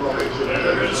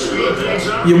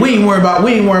 Yeah, we ain't worried about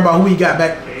who we got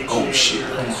back. Oh shit.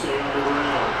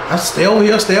 Stay over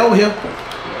here. Stay over here.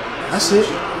 That's it.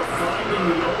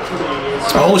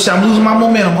 Oh shit, I'm losing my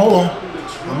momentum. Hold on.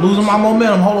 I'm losing my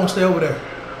momentum. Hold on, stay over there.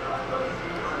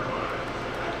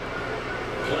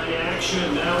 Play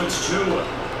action, now it's Tua.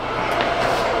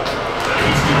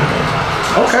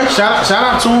 Okay, shout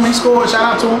out to him. He scored.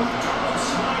 Shout out to him.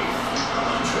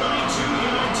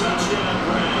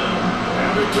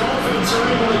 And the Dolphins are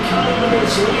able to cut into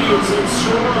this lead as they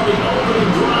score on the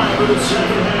opening drive of the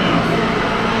second half.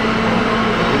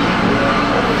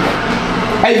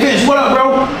 Hey Vince, what up,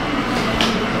 bro?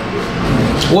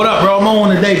 What up, bro? I'm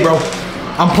on today, bro.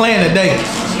 I'm playing today.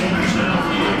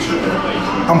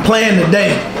 I'm playing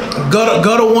today.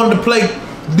 Gutter wanted to play,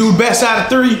 do best out of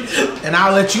 3, and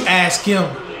I'll let you ask him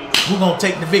who's gonna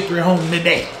take the victory home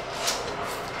today.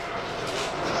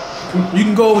 You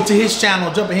can go over to his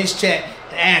channel, jump in his chat,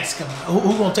 and ask him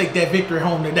who's gonna take that victory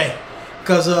home today.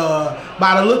 Cause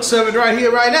by the looks of it right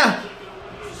here, right now,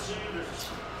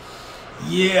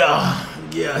 yeah,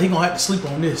 he gonna have to sleep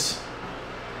on this.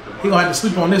 He gonna have to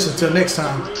sleep on this until next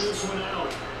time.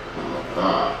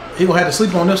 He gonna have to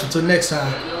sleep on this until next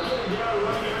time.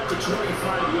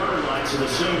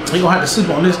 He gonna have to sleep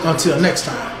on this until next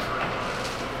time.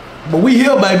 But we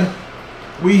here, baby.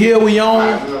 We here. We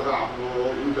on.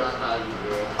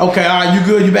 Okay, all right. You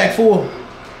good? You back full?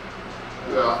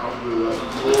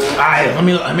 All right. Let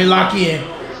me lock in.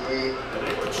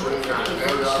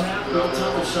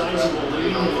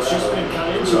 It's just been cut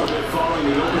into a bit following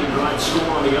the opening drive score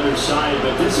on the other side,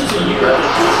 but this is a year that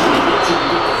this will get you to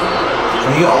get the football.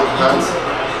 There you go.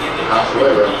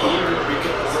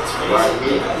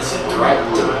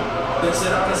 They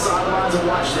sit on the sidelines and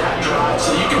watch that drive,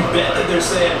 so you can bet that they're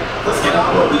saying, let's get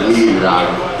out of this. Go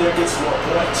out there, get some more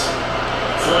points.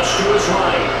 Flush to his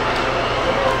right.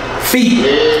 Feet.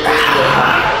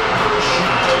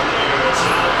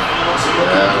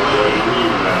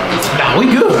 Nah, we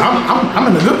good. I'm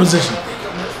in a good position.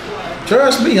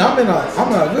 Trust me, I'm in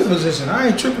a good position. I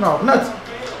ain't tripping off nothing.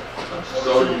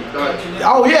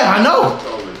 Oh yeah, I know.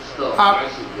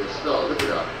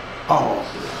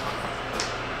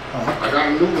 I got a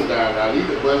new one down now. I need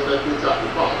to bust that bitch out the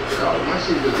box. My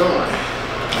shit is on.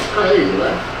 It's crazy,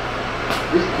 man.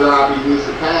 This job he needs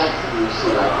to pass and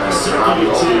shit like that. I be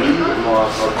overusing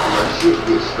motherfuckers. My shit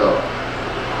gets stuck.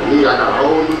 For me, I got a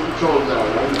whole new control down.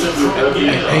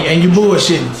 And you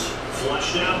bullshitting.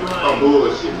 I'm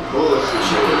bullshitting.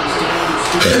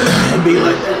 It be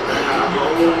like that.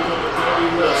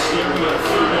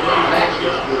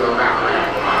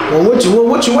 Well,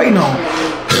 what you waiting on?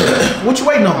 What you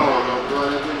waiting on?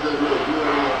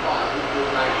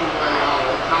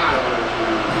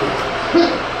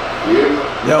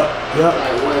 Yep. I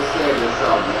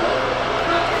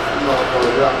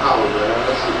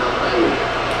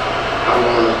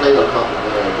want to pay a couple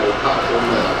there, but it costs so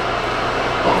much.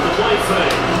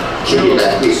 Give me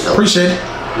that piece, though. Appreciate it.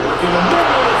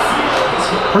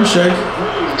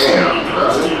 Damn, bro.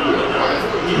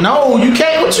 No, you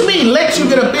can't. What you mean? Let you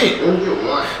get a pick?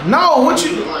 No, what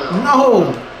you?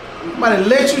 No. Somebody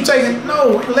let you take it.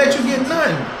 No, let you get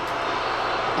none.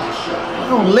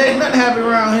 don't let nothing happen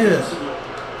around here.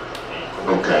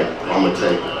 Okay, I'm gonna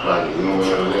take it. Like, you know what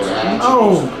I'm saying?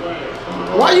 No.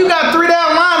 Why you got 3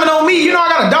 down linemen on me? You know I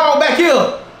got a dog back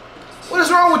here. What is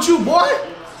wrong with you, boy?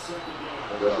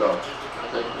 Let's go.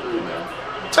 Take 3, man.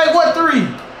 Take what 3?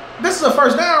 This is a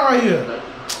first down right here.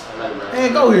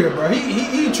 Man, go here, bro.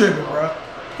 He tripping, bro.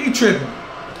 He tripping.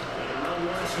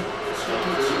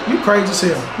 You crazy as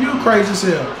hell. You crazy as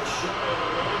hell.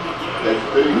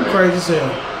 You crazy as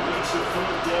hell.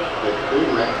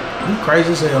 You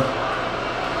crazy as hell.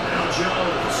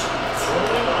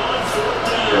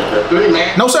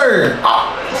 No, sir.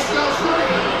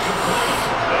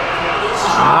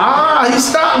 Ah, he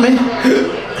stopped me.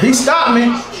 He stopped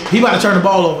me. He about to turn the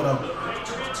ball over, though.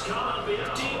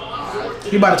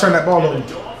 He about to turn that ball over.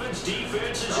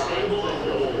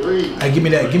 Hey, give me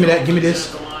that. Give me that. Give me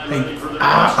this. Hey,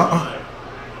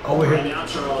 over here.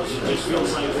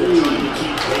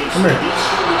 Come here.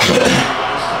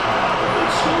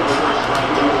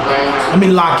 Let me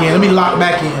lock in. Let me lock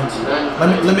back in.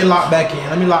 Let me lock back in.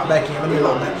 Let me lock back in. Let me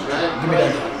lock back in. Give me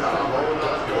that.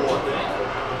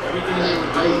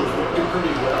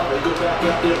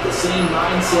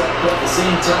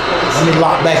 Let me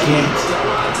lock back in.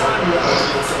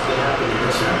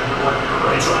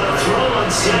 They try to throw on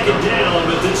second down,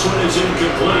 but this one is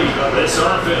incomplete. This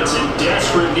offense in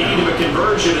desperate need of a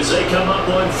conversion as they come up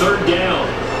on third down.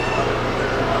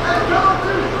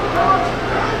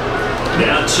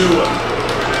 Now Tua.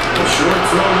 A short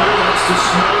throw there, that's to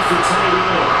Smith for tight end.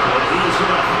 And he's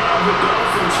going to have the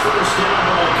Dolphins first down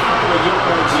by a couple of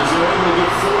yards as they're able to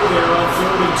get 4 there on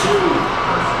 3rd and 2.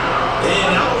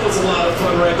 And that was a lot of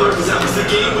fun right there because that was the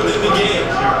game within the game.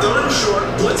 3rd and short,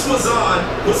 blitz was on.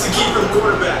 What's the key for the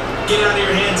quarterback? Get out of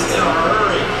your hands in a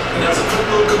hurry. And that's a quick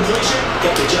little completion.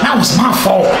 Get the job. That was my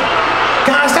fault.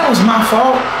 Guys, that was my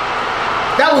fault.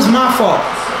 That was my fault.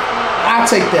 I'll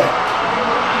take that.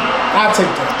 I'll take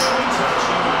that.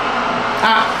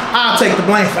 I'll take the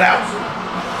blame for that.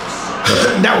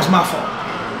 That was my fault.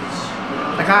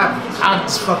 Like I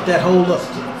just fucked that hole up.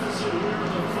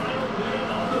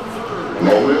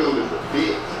 Man,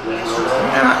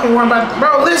 I ain't worried about.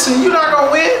 Bro, listen, you're not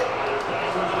gonna win.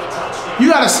 You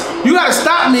gotta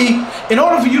stop me. In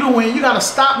order for you to win, you gotta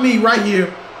stop me right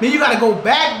here. Then you gotta go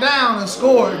back down and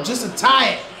score just to tie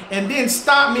it, and then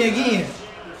stop me again.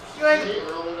 You ain't,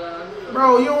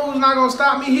 bro. You're not gonna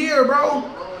stop me here, bro.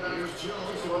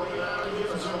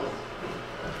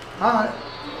 All right.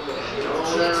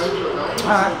 All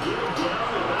right.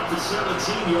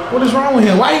 What is wrong with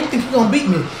him? Why do you think he's gonna beat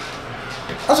me?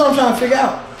 That's what I'm trying to figure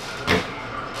out.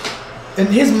 In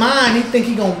his mind, he think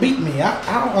he gonna beat me. I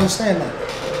don't understand that.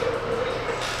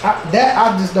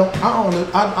 I just don't.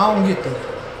 I don't get that.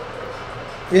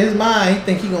 In his mind, he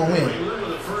think he gonna win.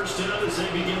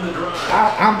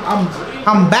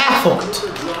 I'm baffled.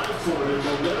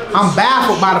 I'm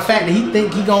baffled by the fact that he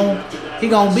think he gonna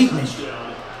beat me.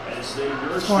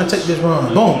 He's gonna take this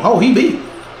run. Boom. Oh, he beat.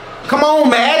 Come on,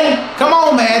 Madden. Come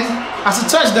on, Madden. That's a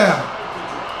touchdown.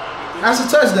 That's a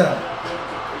touchdown.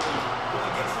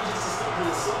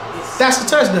 That's a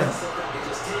touchdown.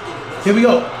 Here we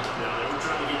go.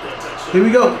 Here we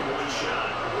go.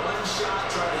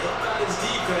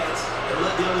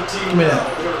 Give me that.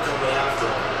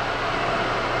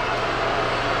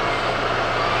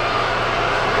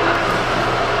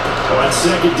 On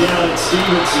second down, it's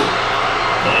Stevenson.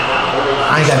 I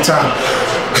ain't got time.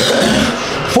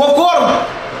 4th quarter.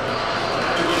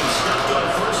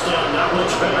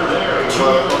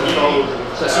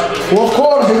 Fourth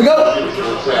quarter, here we go.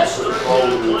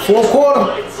 4th quarter.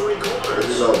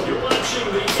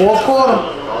 4th quarter.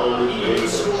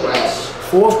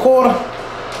 4th quarter.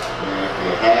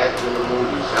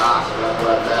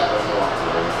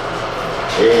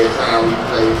 Every time we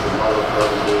play some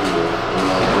motherfucking movie, you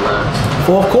know,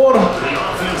 4th quarter.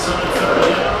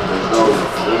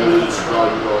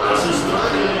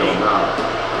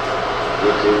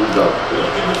 Here we go.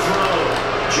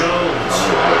 Jones.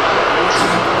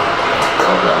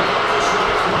 Okay.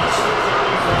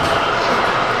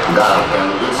 Got him.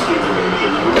 This is the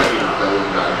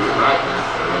right now.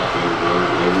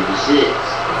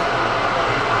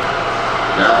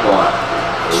 That part.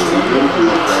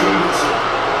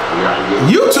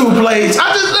 YouTube plays. I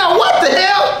just know what the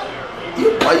hell.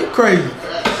 You crazy?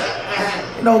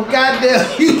 No goddamn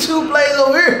YouTube plays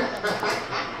over here.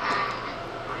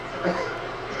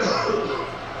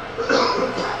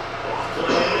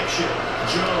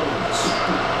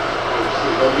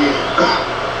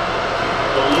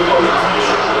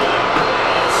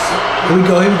 Here we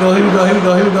go, here we go, here we go, here we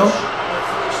go, here we go.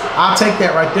 I'll take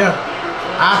that right there.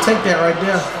 I'll take that right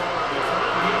there.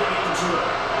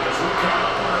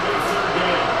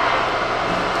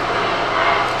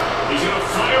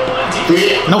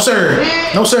 No sir.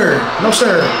 No sir. No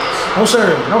sir. No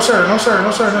sir. No sir. No sir.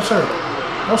 No sir. No sir.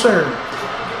 No sir.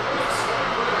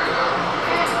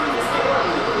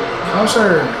 No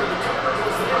sir.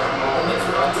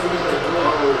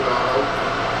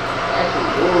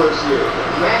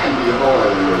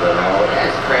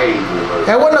 That's crazy.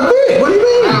 That wasn't a bit. What do you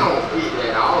mean? I don't pick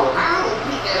that all. I don't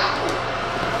pick that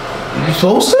all. You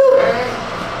supposed to?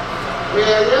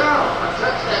 Yeah. I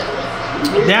touched that.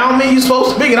 Down me, you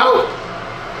supposed to pick it out.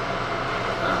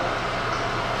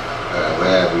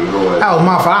 That was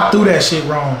my fault. I threw that shit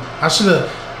wrong. I should have.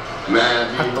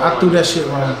 I threw that shit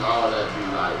wrong. That's all that be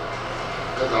like.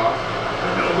 That's all.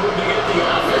 No move to get the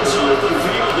offense off the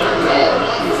field there.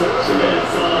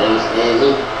 The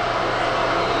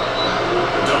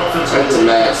Dolphins will take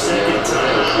the second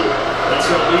time. That's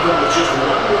going to leave them with just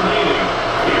one remaining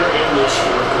here in this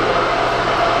fourth quarter.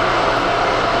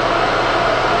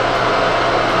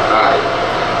 All right.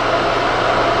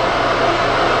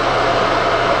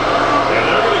 And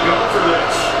they're going to go for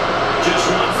this. Just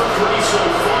 1 for 3 so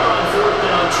far on fourth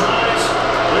down tries.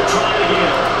 They're trying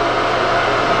again.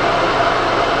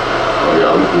 Oh,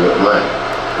 yeah, we good money.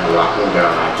 Lock them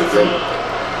down.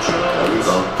 There we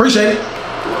go. Appreciate it.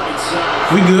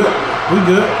 We good. We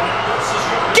good.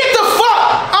 Get the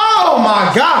fuck! Oh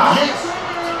my God!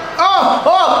 Oh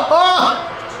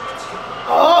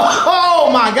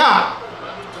my God!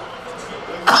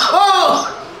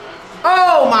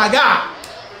 Oh my God!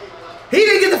 He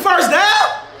didn't get the first down?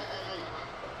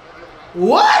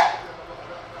 What?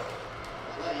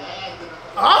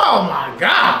 Oh my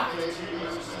God!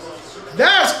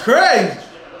 That's crazy.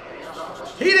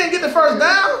 He didn't get the first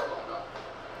down?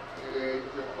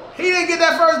 He didn't get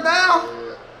that first down?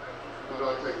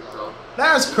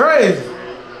 That's crazy.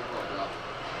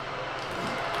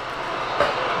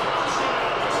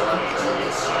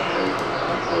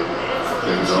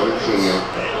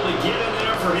 Able to get in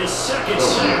there for his second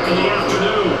sack of the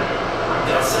afternoon.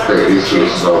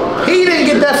 He didn't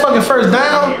get that fucking first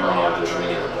down?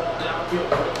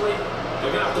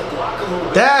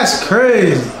 That's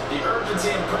crazy. The urgency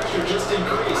and pressure just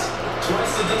increased.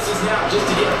 Twice the distance now just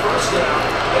to get a first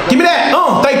down. Give me that.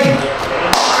 Oh, thank you.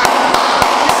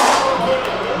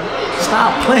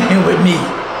 Stop playing with me.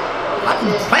 Why are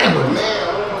you playing with me?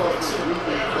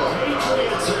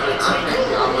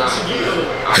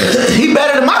 He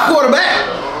better than my quarterback.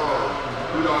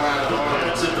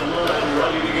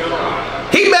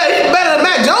 He better than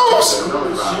Mac Jones.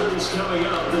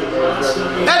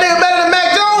 That nigga better than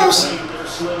Mac Jones.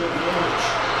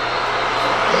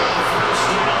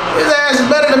 His ass is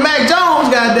better than Mac Jones,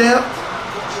 goddamn.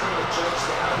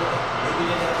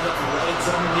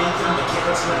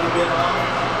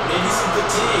 Maybe some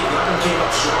fatigue. That one came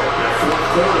up short. Fourth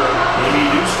quarter, maybe you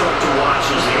do start to watch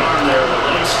as the arm there, the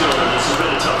leg still, and this has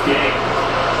been a tough game.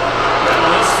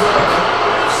 Now let's throw a call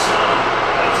with some.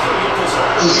 That's going to get this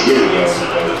hard.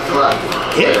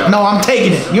 Yeah, no, I'm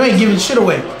taking it. You ain't giving shit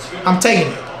away. I'm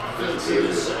taking it.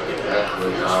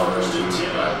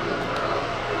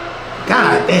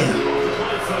 God damn.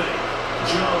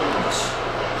 Jones.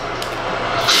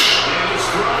 And his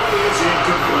throw is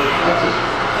incomplete.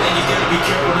 You gotta be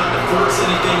careful not to force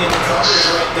anything in the coverage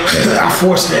right there. I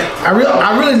forced that. I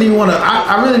really didn't want to.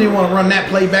 I really didn't want to run that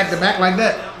play back to back like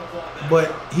that.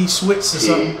 But he switched to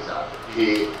something.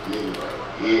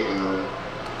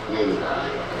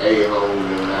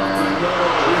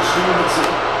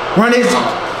 Run it.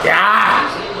 Yeah.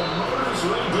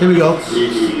 Here we go.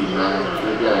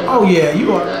 Oh yeah,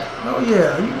 you are. Oh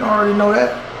yeah, you already know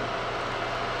that.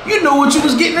 You knew what you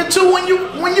was getting into when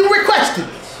you requested.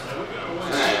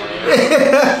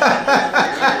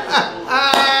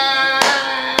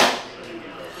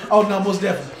 Oh no, most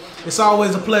definitely. It's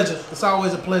always a pleasure. It's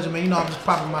always a pleasure, man. You know I'm just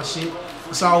popping my shit.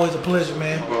 It's always a pleasure,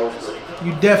 man.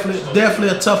 You definitely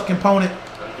a tough component.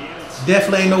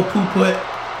 Definitely ain't no poo put.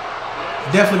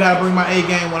 Definitely gotta bring my A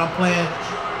game when I'm playing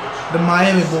the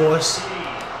Miami boys.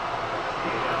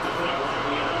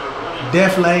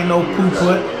 Definitely ain't no poo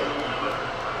put.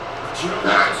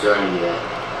 Not done yet.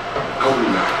 No,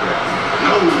 we're not done.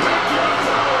 No, we're not done.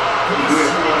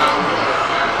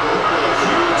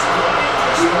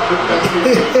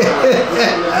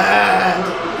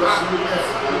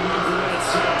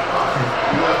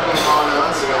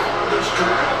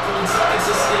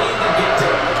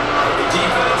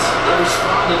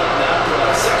 Responded on that, but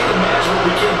second and match will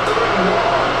became third and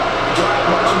long. The drive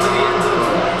marching to the end zone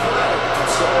for one play.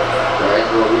 That's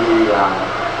what we need,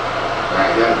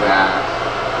 right there, guys.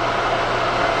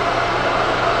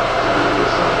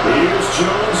 Here's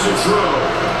Jones to throw.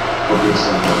 Look at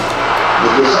something.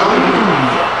 Look at something.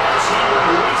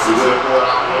 You gonna go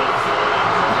out there?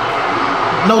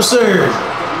 No, sir.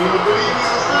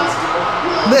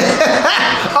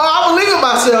 Oh, I believe in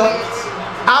myself.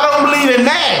 I don't believe in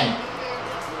Madden.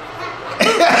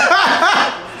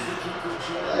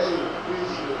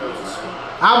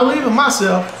 I believe in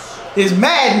myself. It's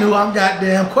Madden who I'm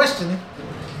goddamn questioning.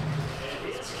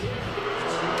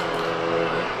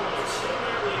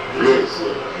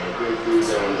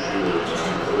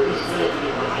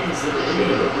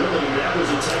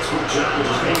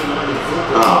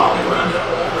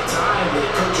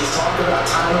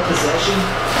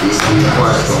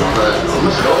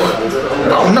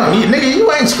 Oh no, nigga,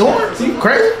 you ain't scoring. You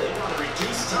crazy?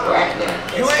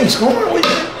 You ain't scoring.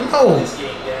 No,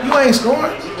 you ain't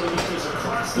scoring.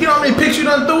 You know how many picks you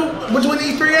done threw between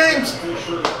these 3 games?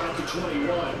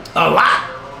 A lot.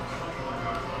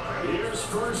 Here's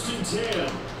 1st and 10.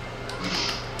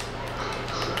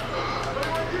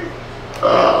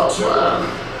 Oh, wow.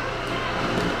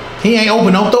 He ain't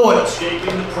open, don't throw it.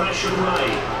 Escaping the pressure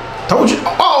right. Told you.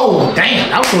 Oh, damn.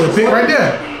 That was a pick right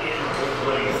there.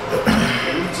 We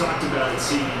talked about it,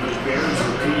 see, the Bears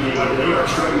repeating. They are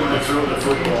struggling to throw the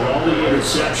football. All the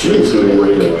interceptions and the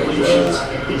completions.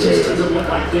 It just doesn't look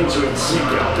like things are in sync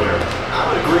out there.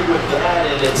 I would agree with that,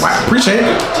 and it's... Wow, appreciate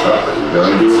it.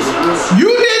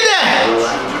 You did that.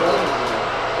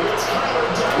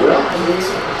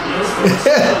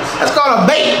 That's called a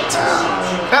bait.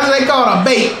 That's what they call a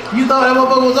bait. You thought that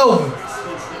motherfucker was over.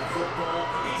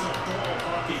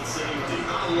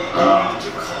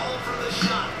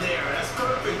 That's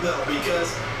perfect though,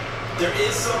 because there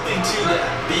is something to that.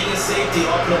 Being a safety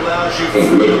often allows you to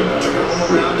roam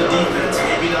around the defense,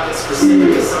 maybe not a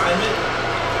specific assignment.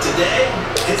 Today,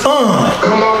 it's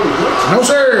Come on. No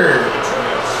sir.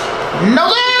 No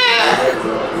sir.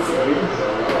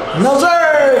 No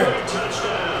sir.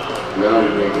 Now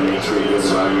we're making it sure you're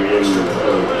not even in the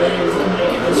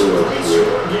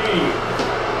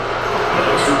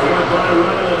Extra point by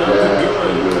Ryan.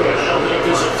 That'll make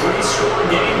this a 3-score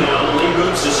game now. The lead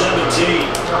moves to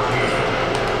 17.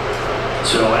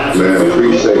 So after Man, the field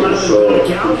appreciate goal it, line, so the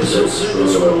count is at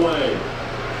 6 away.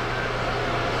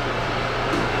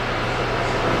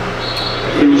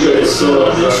 This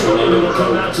one will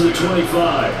come out to the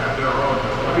 25.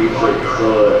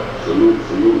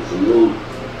 Salute.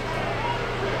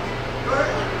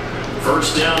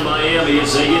 First down Miami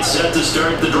as they get set to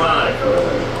start the drive.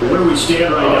 Where we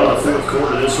stand right now in the 4th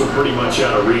quarter, this one pretty much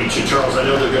out of reach. And Charles, I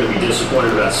know they're going to be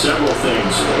disappointed about several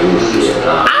things.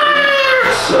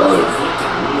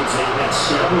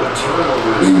 Several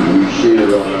turnovers.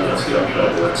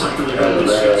 That's something they're going to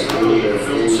discuss in the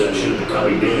film session in the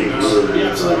coming days.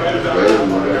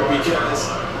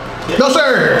 No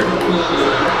sir.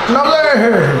 No sir.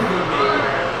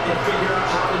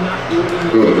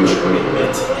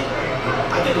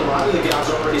 I think a lot of the guys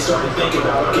already started to think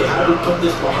about, okay, how do we put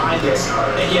this behind us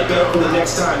and get better for the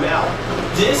next time out?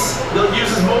 This, they'll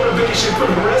use as motivation for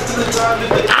the rest of the time that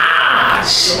they... I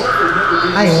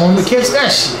ain't want to catch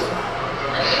that shit.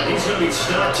 He's going to be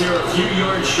stopped here a few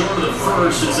yards short of the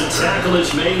first as the tackle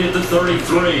is made at the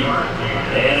 33.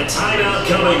 And a timeout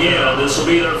coming in. This will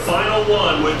be their final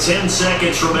one with 10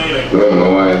 seconds remaining.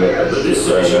 The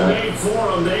decision made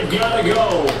for them. They've got to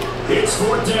go. It's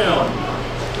 4th down.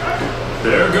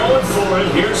 They're going for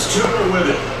it. Here's Tua with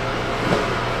it.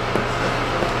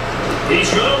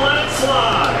 He's going to let it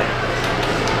fly.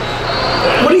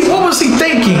 What was he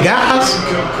thinking, guys?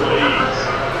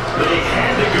 They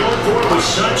had to go for it with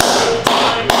such good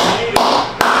time.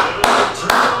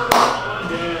 On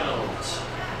downs.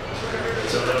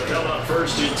 So they'll come up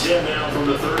 1st and 10 now from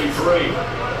the 33.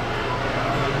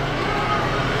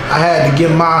 I had to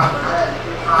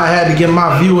give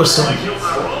my viewers some.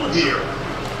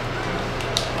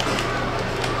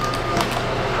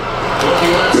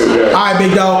 All right,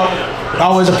 big dog.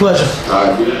 Always a pleasure.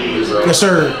 Yes,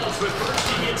 sir.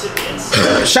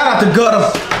 Shout out to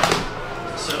Gutter.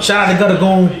 Shout out to Gutter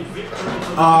Goon.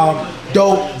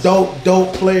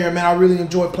 Dope player, man. I really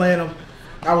enjoyed playing him.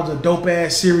 That was a dope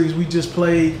ass series we just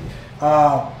played.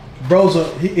 Bro's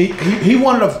he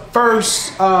one of the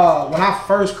first when I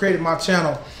first created my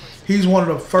channel. He's one of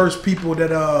the first people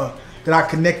that I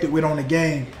connected with on the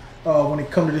game when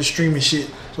it come to this streaming shit.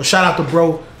 So shout out to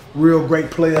Bro, real great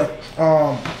player.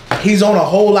 He's on a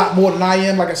whole lot more than I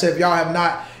am. Like I said, if y'all have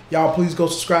not, y'all please go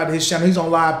subscribe to his channel. He's on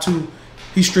live too.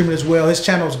 He's streaming as well. His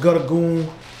channel is Gutter Goon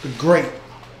the Great.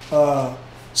 So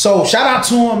shout out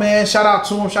to him, man. Shout out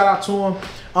to him.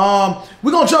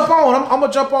 We're gonna jump on. I'm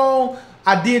gonna jump on.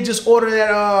 I did just order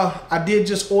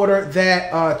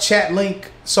that chat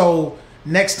link. So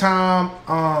next time,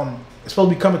 it's supposed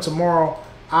to be coming tomorrow.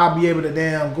 I'll be able to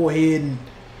go ahead and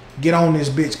get on this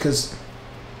bitch, cause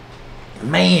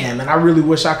Man, I really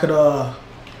wish I could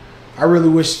I really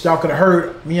wish y'all could have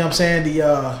heard, you know what I'm saying,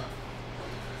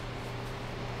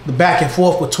 the back and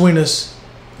forth between us.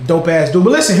 Dope ass dude.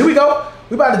 But listen, here we go.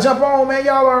 We about to jump on, man.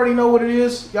 Y'all already know what it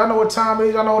is. Y'all know what time it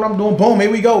is. Y'all know what I'm doing. Boom,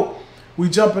 here we go. We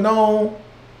jumping on.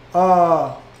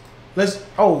 Let's,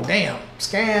 oh damn.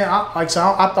 Scan. I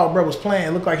thought bro was playing.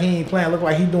 It looked like he ain't playing. It looked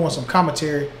like he doing some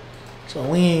commentary. So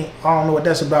I don't know what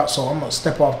that's about. So I'm gonna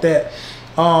step off that.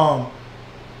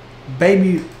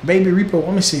 Baby Reaper.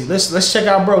 Let me see. Let's check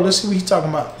out bro. Let's see what he's talking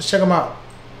about. Let's check him out.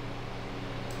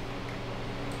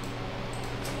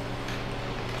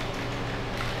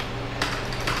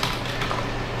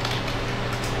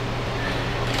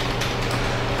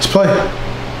 Let's play.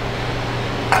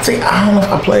 I don't know if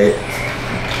I played.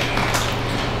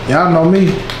 Y'all know me.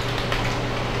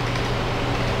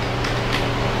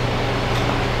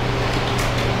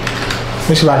 Let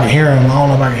me see if I can hear him. I don't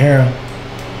know if I can hear him.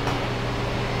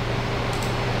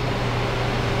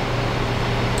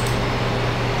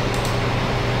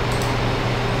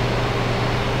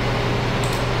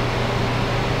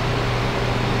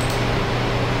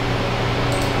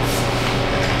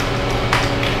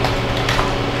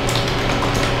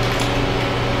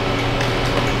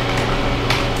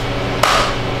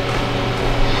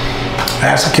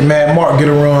 Ask can Mad Mark get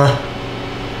a run?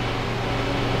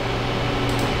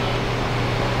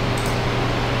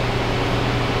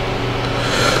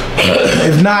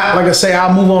 If not, like I say,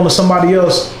 I'll move on to somebody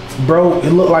else, bro. It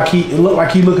looked like he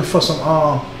looking for some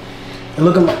it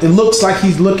looks like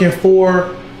he's looking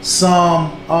for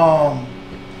some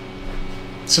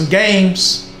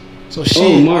games. So shit.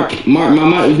 Oh, Mark, my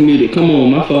mic was muted. Come on,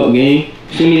 my fault, gang.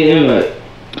 Send me the invite.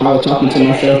 I was talking to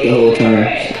myself the whole time.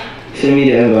 Send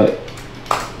me the invite.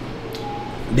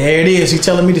 There it is. He's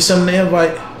telling me to send him the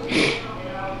invite.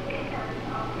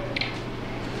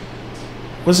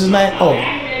 What's his name? Oh,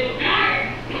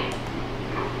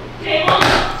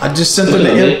 I just sent him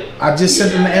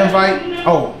the invite.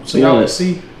 Oh, so y'all can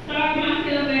see.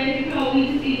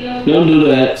 Don't do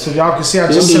that. So y'all can see. I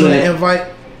just sent him the invite.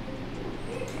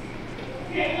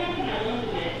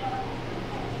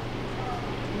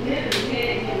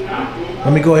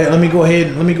 Let me go ahead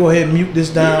and mute this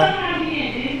down.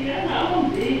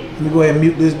 Let me go ahead and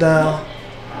mute this down.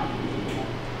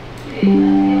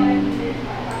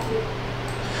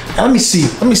 Now let me see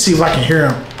if I can hear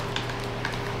him.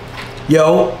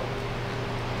 Yo.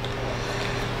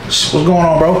 What's going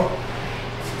on, bro?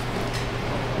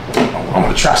 I'm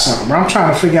gonna try something, bro. I'm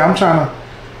trying to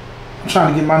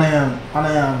get my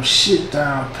damn shit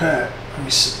down pat. Let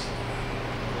me see.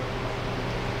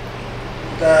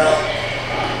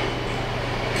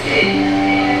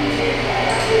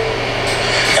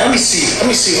 Let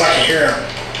me see if I can hear him.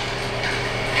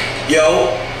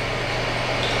 Yo.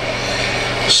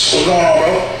 What's going on,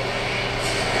 bro?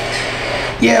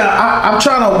 Yeah, I'm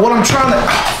trying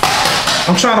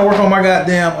to work on my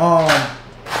goddamn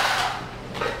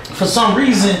for some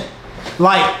reason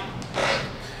my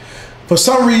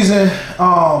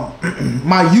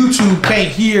YouTube can't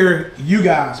hear you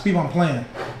guys, people I'm playing.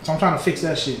 So I'm trying to fix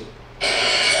that shit.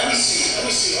 Let me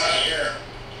see if I can hear him.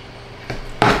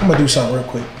 I'm gonna do something real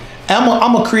quick. I'm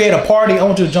gonna create a party. I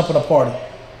want you to jump in a party.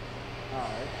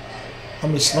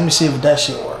 Let me see if that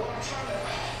shit works.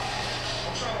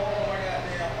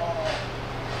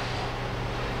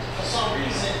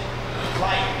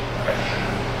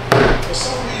 For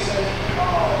some reason,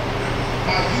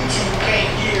 my YouTube can't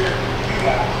hear you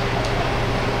guys.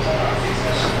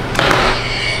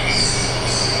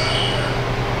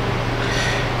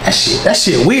 That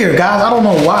shit weird, guys. I don't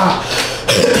know why.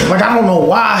 I don't know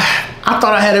why. I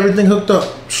thought I had everything hooked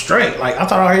up straight. Like I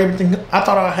thought I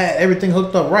had everything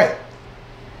hooked up right.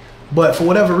 But for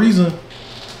whatever reason,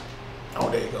 oh,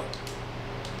 there you go.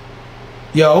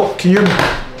 Yo, can you hear me?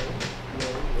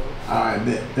 All right,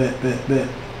 bet.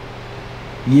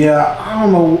 Yeah, I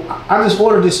don't know. I just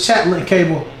ordered this chat link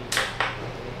cable.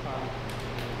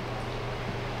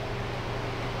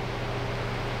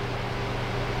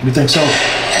 You think so?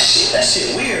 That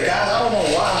shit weird, guys. I don't know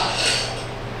why.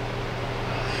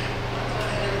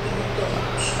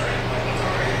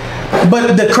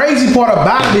 But the crazy part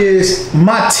about it is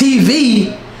my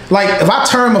TV, like if I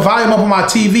turn my volume up on my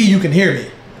TV, you can hear me.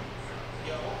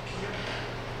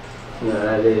 Yeah,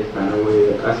 that is kind of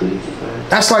weird. I see what you're saying.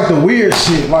 That's like the weird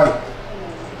shit, like.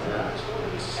 Yeah.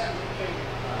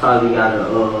 Probably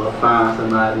gotta find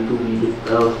somebody who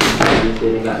else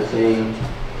that got the same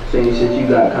shit you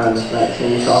got, kind of like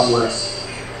same software.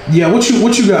 Yeah, what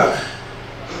you got?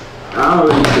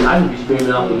 I can be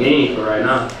streaming off the game for right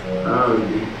now. I don't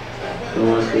really do. I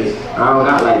don't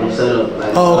got like no setup.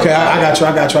 Like, Oh, okay. I got you.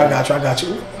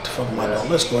 What the fuck am I doing?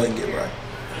 Let's go ahead and get right.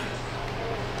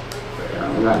 I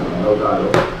don't got no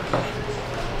dog.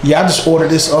 Yeah, I just ordered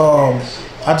this. I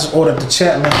just ordered the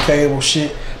chat link cable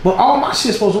shit, but all my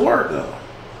shit's supposed to work though.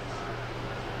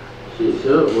 Shit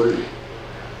should work.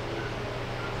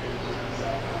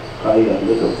 Oh, you gotta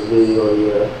look up the video.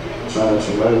 Yeah, find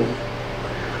somebody.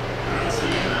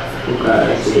 Okay,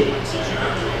 that's it.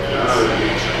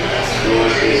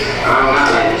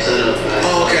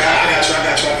 Oh, okay, I got you.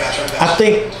 I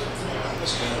think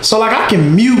so. Like I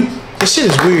can mute. This shit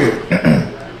is weird. Yeah,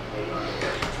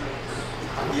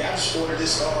 I just ordered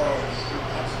this.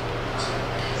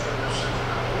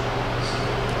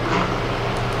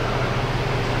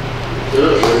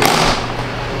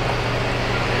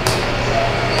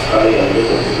 Oh yeah, look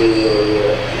at the video,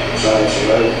 yeah. Trying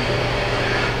somebody.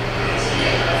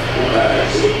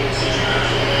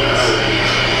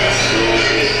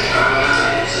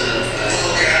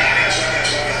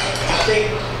 I think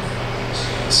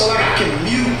so. Like I can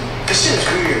mute. This shit is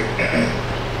weird. Yeah,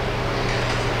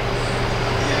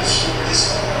 I just ordered this.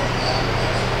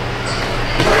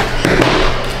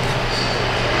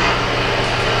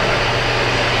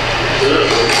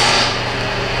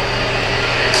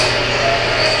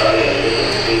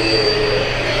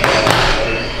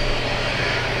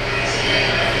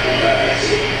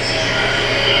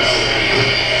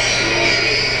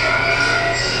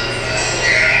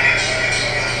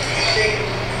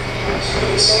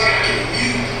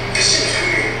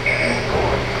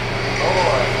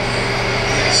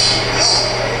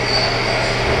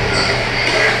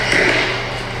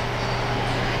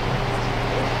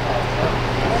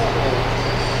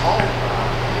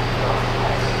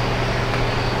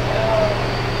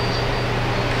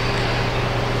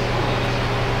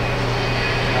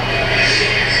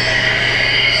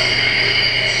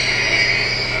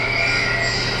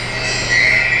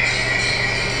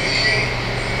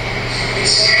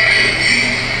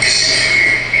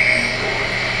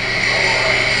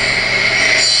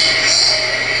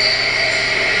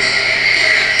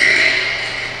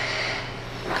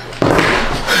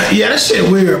 Yeah, this shit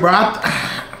weird, bro.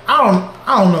 I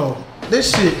don't know.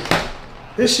 This shit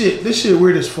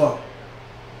weird as fuck.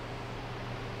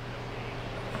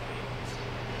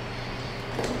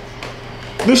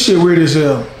 This shit weird as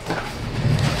hell.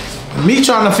 Me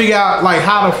trying to figure out like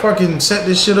how to fucking set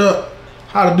this shit up,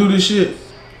 how to do this shit.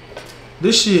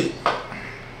 This shit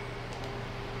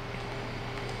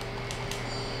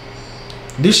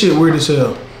weird as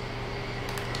hell.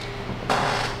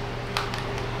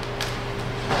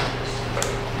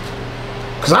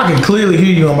 Cause I can clearly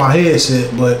hear you on my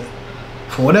headset, but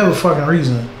for whatever fucking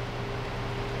reason,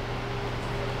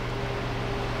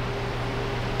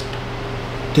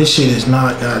 this shit is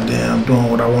not goddamn doing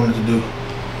what I wanted to do.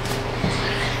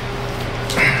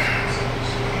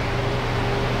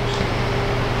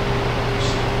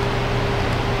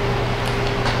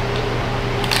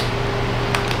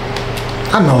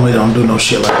 I normally don't do no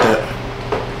shit like that.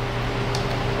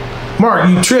 Mark,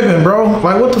 you tripping, bro?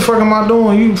 Like, what the fuck am I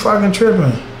doing? You fucking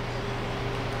tripping.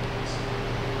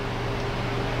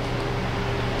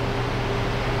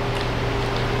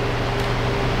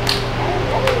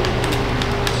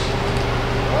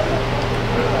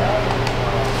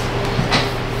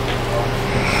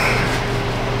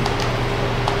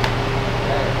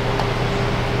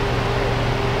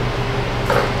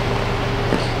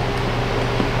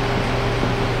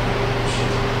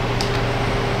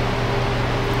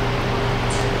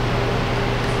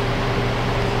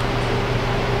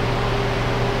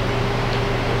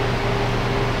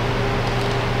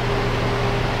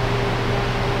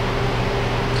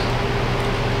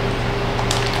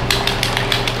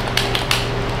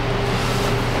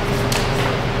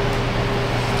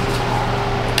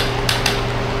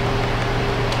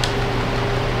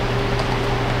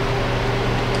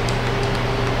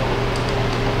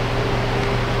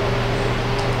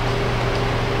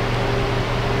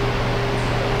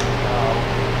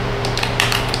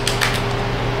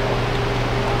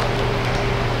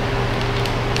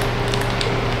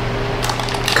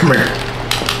 Come here.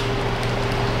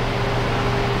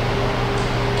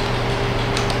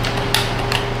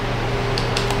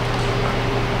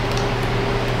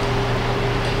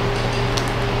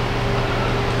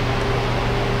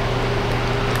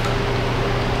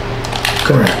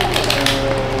 Come here.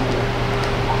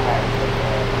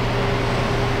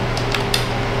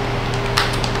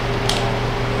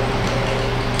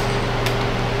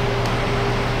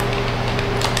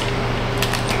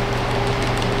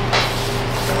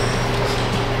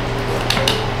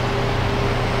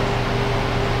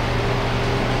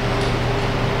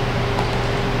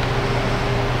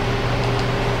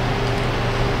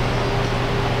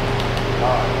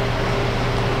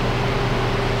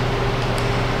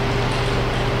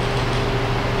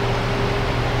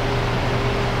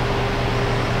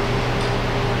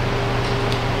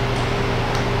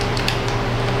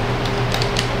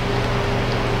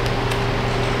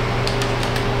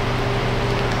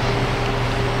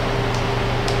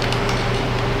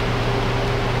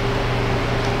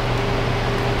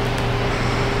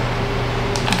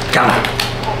 Got it.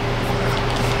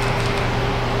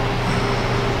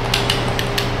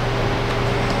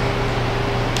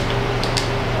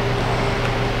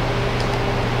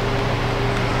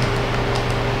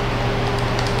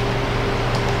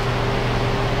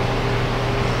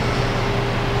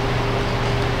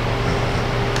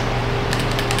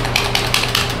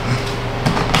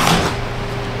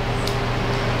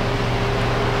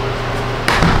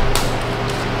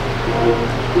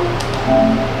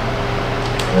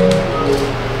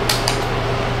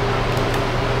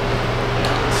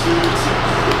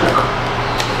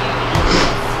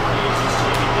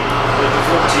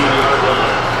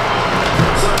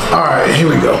 Alright, here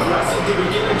we go.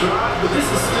 This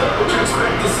is still what you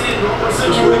expect to see in normal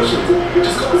situations.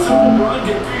 Just go a simple run,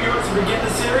 get 3 yards to begin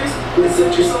the series, and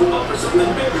set yourself up for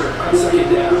something bigger on second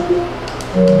down.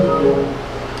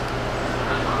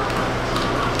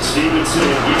 Stevenson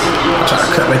gets it going. Try to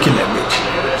cut back in that bitch.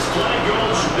 And this play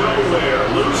goes nowhere.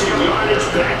 Losing yardage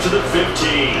back to the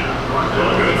 15.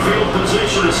 Well, good field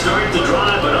position to start the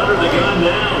drive, but under the gun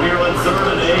now here on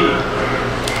 3rd and 8.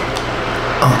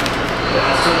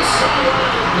 Pass to the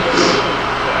sideline.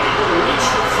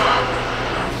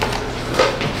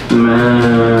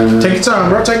 Man. Take your time,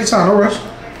 bro. Take your time. No rush.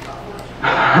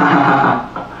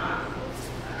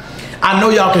 I know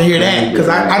y'all can hear that because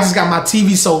I just got my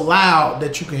TV so loud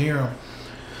that you can hear them.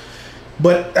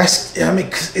 But that's, I mean,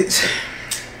 it's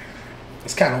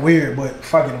kind of weird, but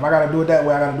fuck it. If I got to do it that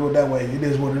way, I got to do it that way. It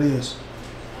is what it is.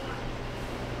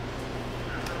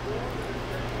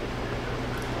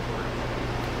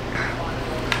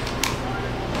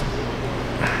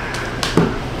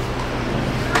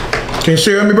 Can you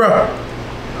still hear me, bro?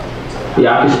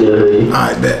 Yeah, I can still hear you.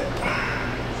 Alright, bet.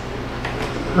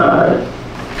 Alright.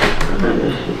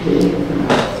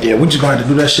 Yeah, we just gonna have to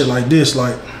do that shit like this,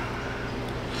 like.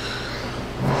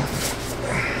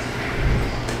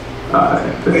 Alright.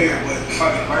 Yeah, but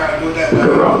fuck it, if I gotta do it that way.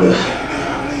 Look around this.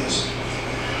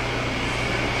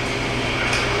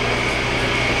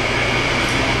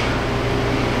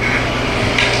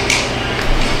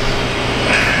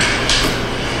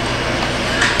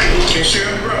 Can you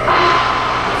hear me, bro?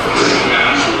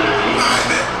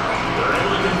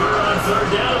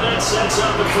 Sets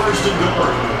up the 1st and goal.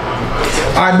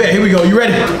 Alright, bet. Here we go. You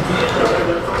ready? Yeah,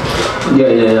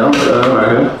 I'm good.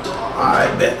 Alright.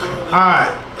 Alright, bet.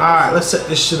 Alright. Let's set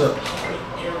this shit up.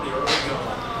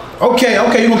 Okay.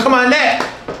 You gonna come on that?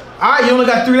 Alright, you only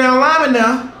got 3 down linemen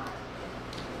now.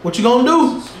 What you gonna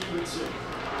do?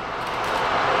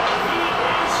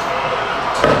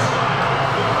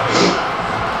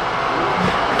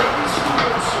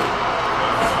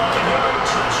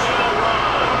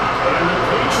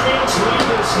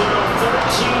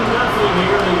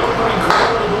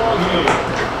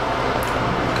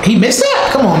 He missed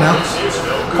that? Come on now.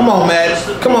 Come on, man.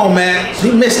 Come on, man.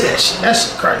 He missed that shit. That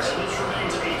shit crazy. This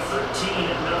remains a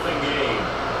 13-0 game.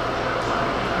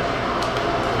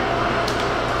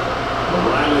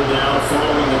 O'Reilly now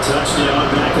following the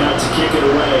touchdown, back out to kick it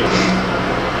away.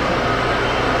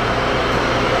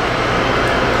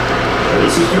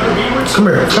 This is going to be Come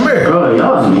here. Bro,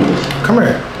 y'all need. Come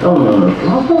here. No. He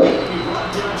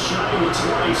brought down Shiny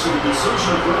twice, so the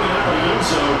decision to bring it out of the end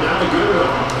zone, not a good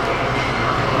one.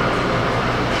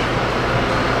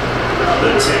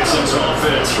 The Texans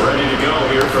offense ready to go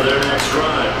here for their next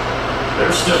drive. They're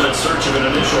still in search of an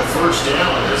initial 1st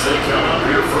down as they come up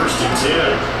here 1st and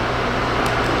 10.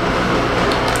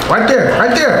 Right there.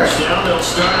 1st down, they'll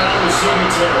start out with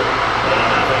Singletary. And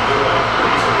nothing doing.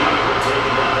 He's immediately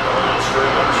taken down at the line of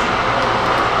scrimmage.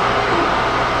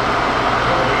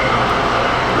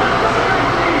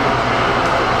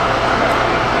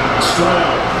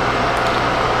 Stroud.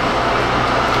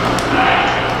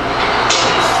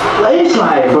 It's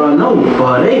like, bro,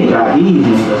 they got these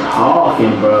niggas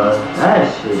hawking, bro.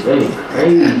 That shit, they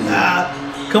crazy.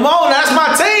 Come on, that's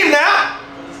my team now.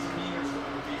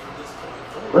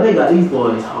 But they got these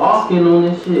boys hawking on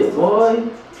this shit, boy.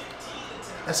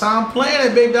 That's how I'm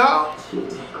playing it, big dog. Shit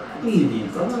is crazy,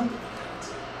 bro.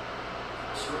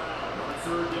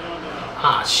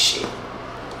 Ah, shit.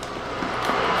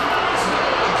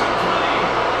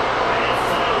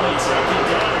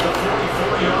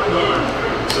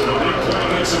 So the big play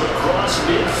gets him across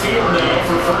midfield now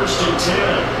for 1st and 10.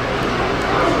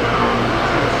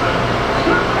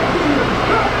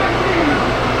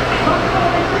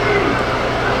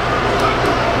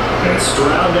 And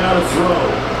Stroud now to throw.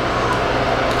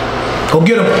 Go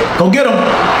get him.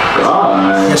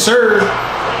 God. Yes, sir.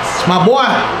 It's my boy.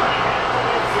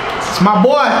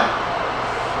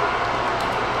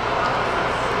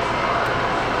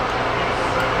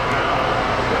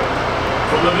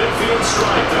 From the midfield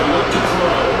stripe, they look to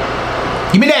throw.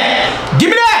 Give me that. Give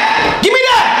me that. Give me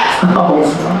that. Oh.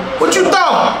 What you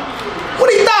thought? What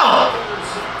he thought?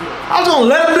 I was gonna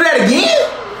let him do that again?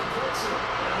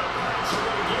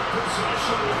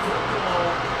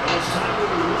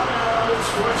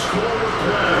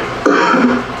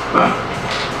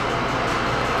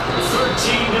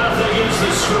 13-0 is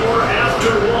the score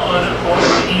after one on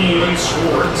EA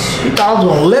Sports. He thought I was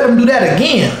gonna let him do that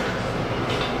again.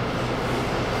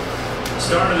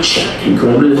 Start of the second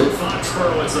quarter for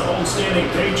Foxborough as the homestanding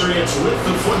Patriots lift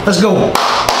the football. Let's go.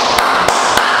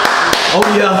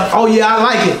 Oh yeah. Oh yeah, I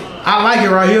like it. I like it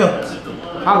right here.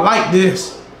 I like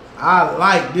this. I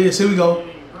like this. Here we go.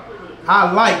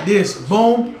 I like this.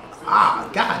 Boom. Ah,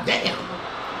 goddamn.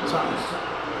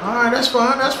 All right, that's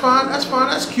fine. That's fine. That's fine.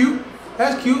 That's cute.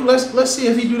 That's cute. Let's see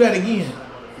if he do that again.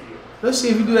 Let's see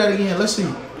if he do that again. Let's see.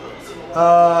 Okay. All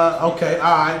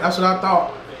right. That's what I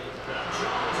thought.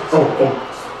 Oh.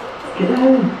 Get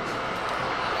out.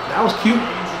 That was cute.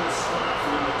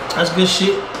 That's good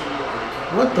shit.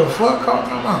 What the fuck caught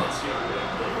my mouth?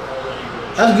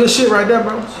 That's good shit right there,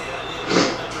 bro.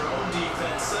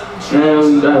 Man,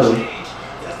 we got him.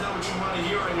 That's not what you want to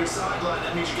hear on your sideline.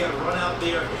 That means you got to run out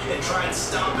there and try and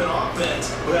stop an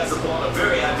offense who has the ball in a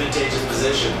very advantageous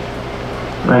position.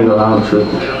 I ain't gonna lie, I'm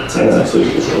tripping. I gotta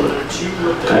switch this over. I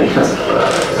ain't trying to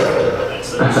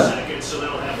That's their second, so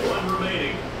they'll have one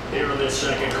remaining here in this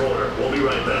second quarter. We'll be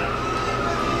right back.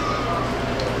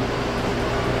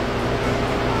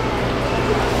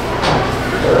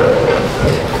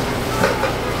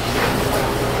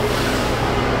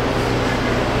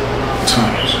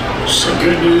 So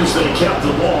good news, they kept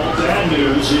the ball. Bad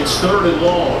news, it's 3rd and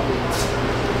long.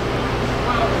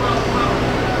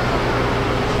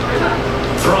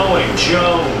 Throwing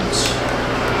Jones.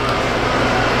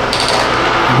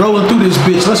 Rolling through this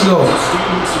bitch. Let's go.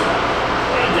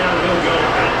 And down he'll go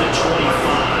at the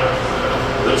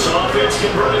 25. This offense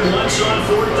converted once on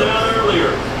 4th down earlier.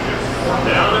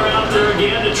 Now they're out there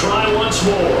again to try once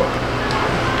more.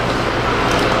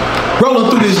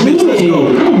 Rolling through this bitch. Let's go.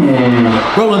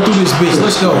 Rolling through this bitch.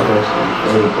 Let's go.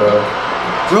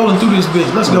 Rolling through this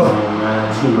bitch. Let's go. Oh,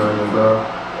 man. He running, bro.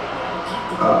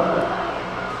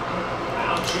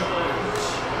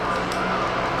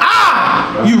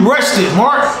 You rushed it,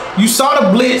 Mark. You saw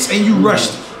the blitz and you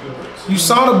rushed it. You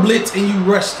saw the blitz and you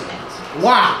rushed it.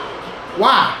 Why?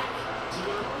 Why?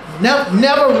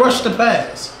 Never rush the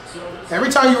pass. Every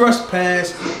time you rush the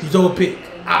pass, you throw a pick.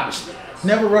 Obviously.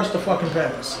 Never rush the fucking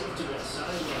pass.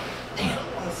 Damn.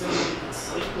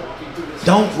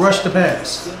 Don't rush the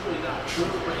pass. Let's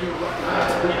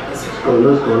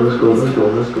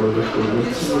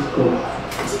go.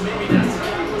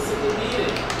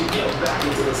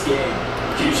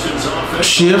 Houston's offense.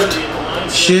 Shift.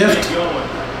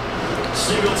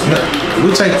 We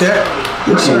take that.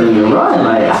 You can't even run,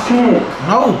 like, I can't.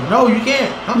 No, you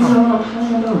can't.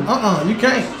 You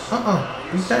can't.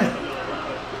 You can't.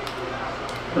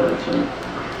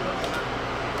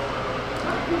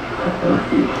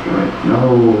 No.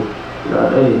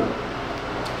 Hey.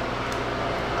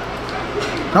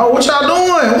 No, what y'all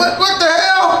doing? What the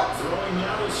hell? Throwing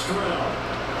now is Stroud.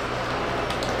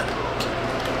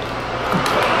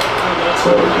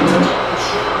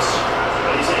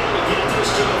 He's able to get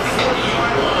this to the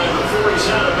 40-yard line before he's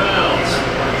out of bounds.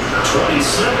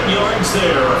 27 yards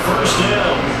there, a 1st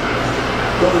down.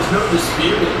 Well, there's no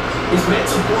disputing. He's made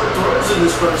some poor throws in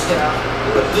this first half,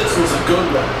 but this was a good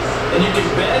one. And you can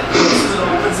bet this is an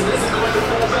offense that isn't going to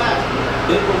fall back.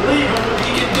 They believe in what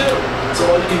he can do. So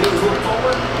all you can do is look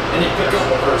forward and you pick up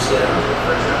a 1st down.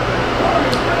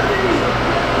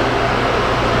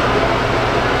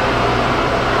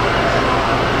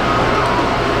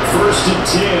 1st and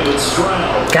 10, it's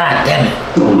Stroud. God damn it.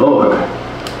 Oh, Lord.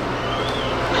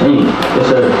 Hey, yes,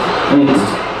 sir. Thank you.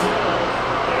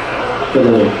 Good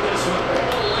day.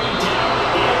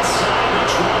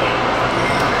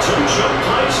 Two jump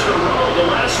plays in a row. The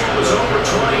last one was over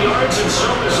 20 yards, and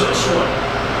so is this one.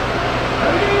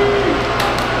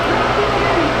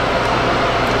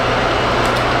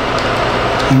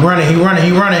 He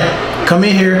running. Come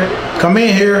in here.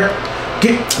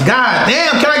 God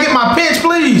damn, can I get my pinch,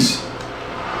 please?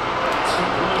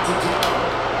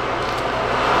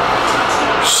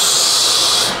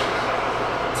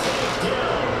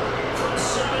 From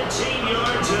 17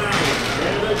 yards out,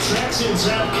 and the Texans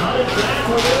have cut it back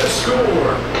with a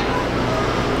score.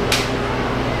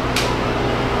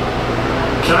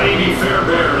 Kaimi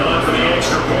Fairbairn on for the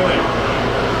extra point.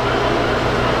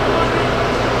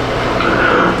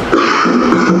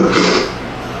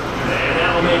 And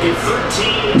that'll make it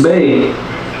 13. Babe.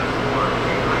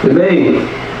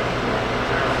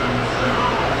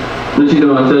 What you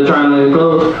doing? Still trying to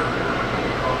close?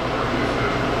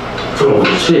 Oh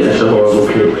shit, that's a horrible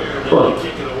kick. Fuck.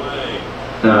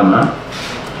 Nah, man.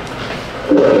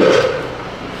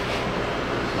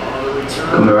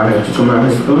 Come right here. Come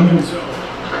right here. Come here.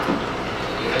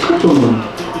 Come on.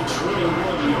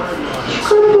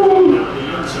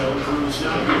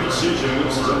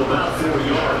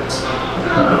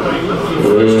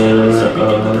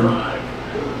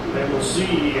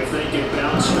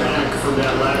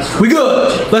 We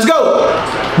good. Let's go.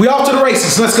 We off to the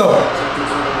races. Let's go.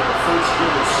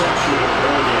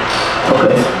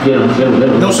 Okay, get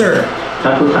him. No, sir.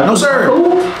 Tackle. No, sir.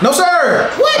 No, sir.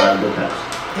 What?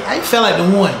 He fell at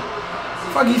the one.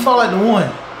 Fuck, he fall at the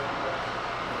one.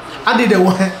 I did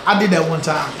that one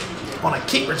time on a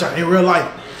kick return in real life.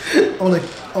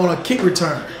 On a kick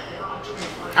return.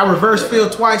 I reverse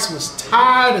field twice. Was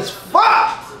tired as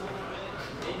fuck.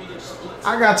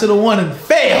 I got to the one and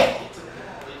failed.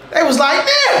 They was like,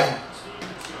 damn.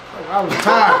 I was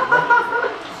tired, bro.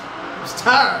 I was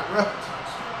tired, bro.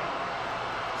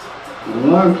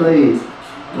 One play,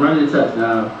 run the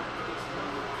touchdown.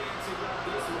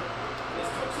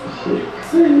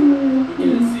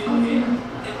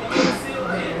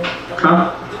 Huh?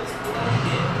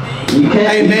 You can't.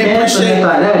 Hey man, appreciate it.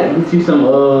 Like that. Get you some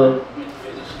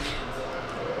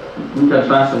you gotta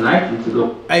find some Nike to go.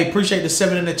 Hey, appreciate the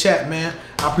 7 in the chat, man.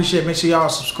 I appreciate it. Make sure y'all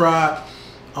subscribe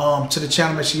to the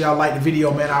channel. Make sure y'all like the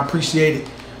video, man. I appreciate it.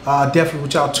 Definitely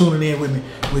with y'all tuning in with me.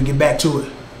 We'll get back to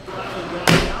it.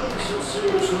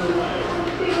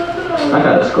 I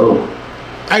gotta score.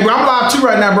 Hey, bro, I'm live too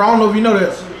right now, bro. I don't know if you know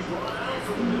that.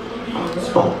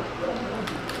 Oh.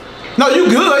 No, you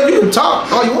good. You can talk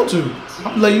all you want to. I'm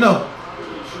gonna let you know.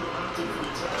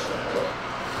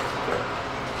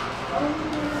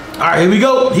 All right, here we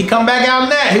go. He come back out in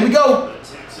that. Here we go.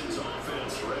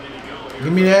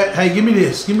 Give me that. Hey, give me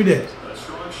this. Give me that.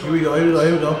 Here we go. Here we go.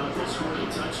 Here we go.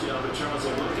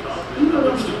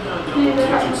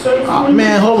 Oh,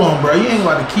 man, hold on, bro. You ain't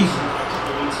about to keep it.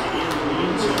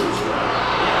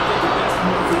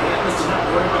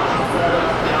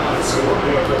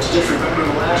 Just remember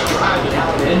the last drive and how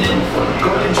it ended.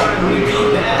 Go ahead and try and repeat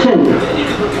that. Then you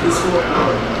can look at the score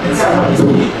and see how this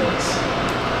game is.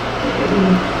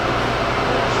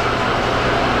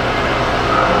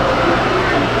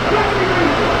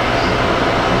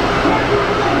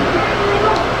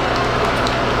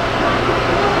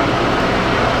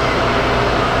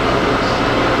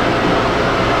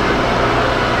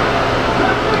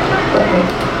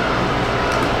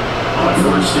 On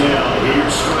first down,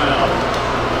 here's Stroud.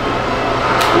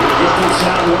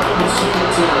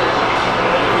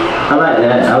 I like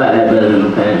that. I like that better than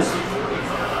the pants.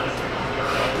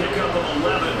 Pick up of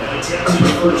 11 and a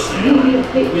Texas first down.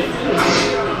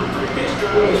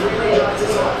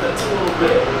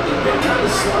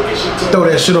 Throw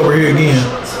that shit over here again.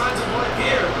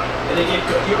 And they get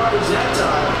good yardage that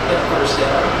time in a first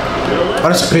down. Oh,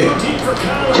 that's a pick.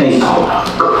 Change.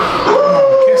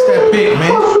 Catch that pick,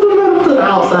 man. To the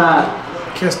outside.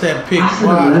 Catch that pick. I should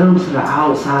have let him to the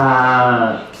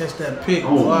outside. Catch that pick.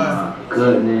 Oh my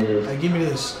goodness. Hey, give me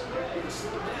this.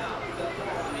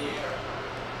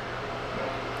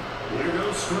 Here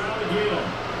goes Stroud again.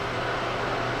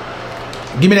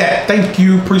 Give me that. Thank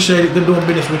you. Appreciate it. Good doing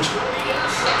business with you.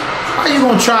 How you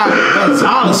gonna try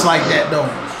Gonzalez like that though?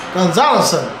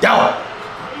 Gonzalez a dog.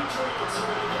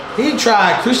 He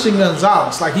tried Christian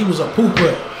Gonzalez like he was a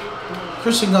pooper.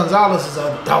 Christian Gonzalez is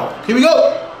a dog. Here we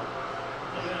go.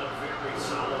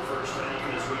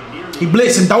 He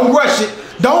blitzing. Don't rush it.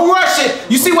 Don't rush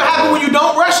it. You see what happened when you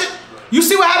don't rush it? You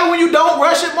see what happened when you don't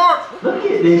rush it, Mark? Look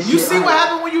at this. You see what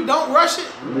happened when you don't rush it?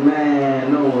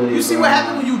 Man, no way. You see what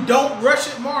happened when you don't rush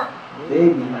it, Mark? They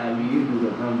be having you do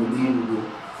it unbelievable.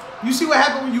 You see what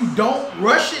happened when you don't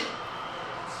rush it?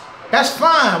 That's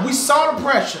fine. We saw the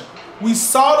pressure. We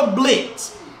saw the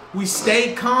blitz. We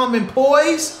stayed calm and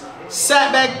poised,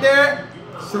 sat back there,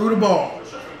 threw the ball.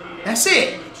 That's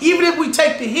it. Even if we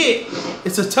take the hit,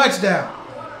 it's a touchdown.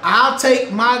 I'll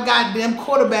take my goddamn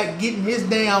quarterback getting his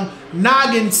damn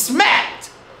noggin smacked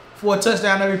for a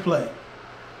touchdown every play.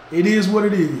 It is what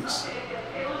it is.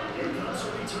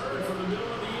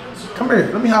 Come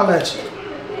here. Let me holler at you.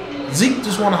 Zeke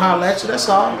just want to holler at you. That's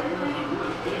all.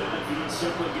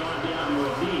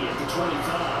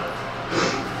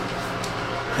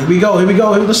 Here we go. Here we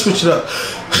go. Let's switch it up.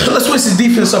 Let's switch the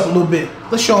defense up a little bit.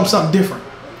 Let's show them something different.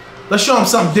 Let's show them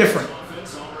something different.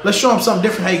 Let's show them something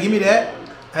different. Hey, give me that.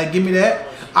 Hey, give me that.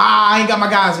 I ain't got my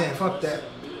guys in. Fuck that.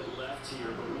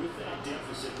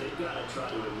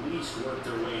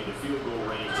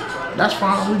 That's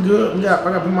fine. We good. I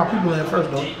got to put my people in first,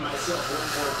 though.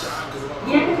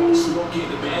 Smoky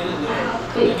and abandoned there.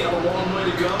 They got a long way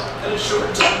to go and a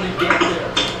short time to get there,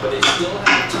 but they still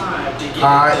have time to get.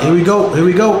 All right, here we go. Here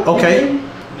we go. Okay,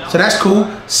 so that's cool.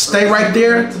 Stay right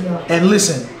there and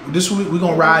listen. This week we're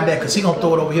gonna ride that because he gonna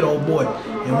throw it over here, old boy,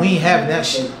 and we ain't having that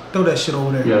shit. Throw that shit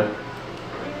over there. Yeah.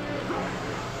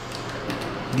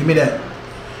 Give me that.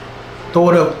 Throw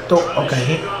it up. Throw.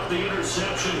 Okay.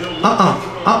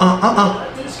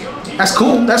 That's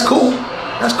cool. That's cool.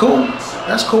 That's cool.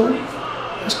 That's cool.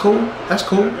 That's cool. That's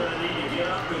cool.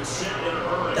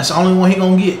 That's the only one he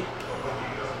gonna get.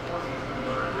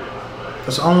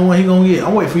 That's the only one he gonna get.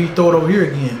 I'm waiting for you to throw it over here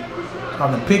again, so I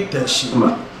can pick that shit.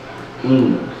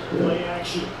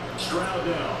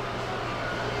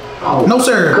 Oh, No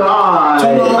sir. God. Too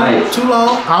long. Too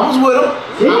long. I was with him.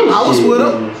 I was with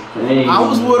him. I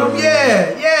was with him.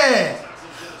 Yeah.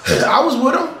 Yeah. I was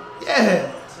with him. Yeah.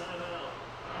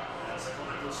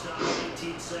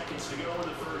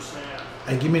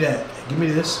 Hey, give me that. Give me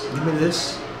this. Give me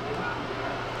this.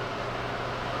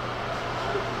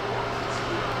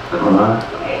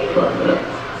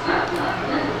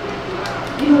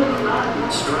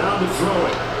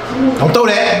 Don't throw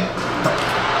that.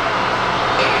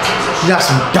 You got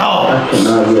some dog.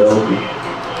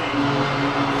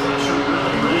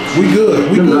 We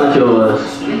good. We good.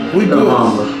 We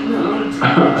good.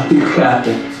 You got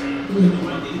it.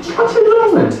 What's he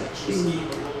doing?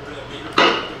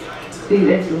 See,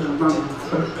 that's what I'm wrong.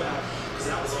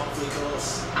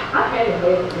 I had it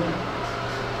better.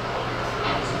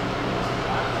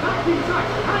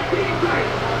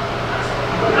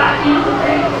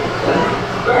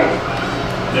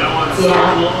 Now on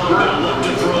third long, they'll look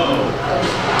to throw.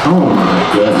 Oh my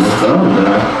goodness, oh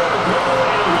God.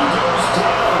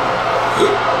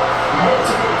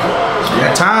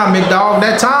 That time, big dog.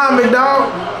 That time, big dog.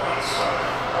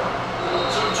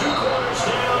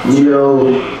 Yo.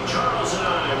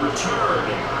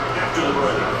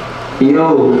 Yo.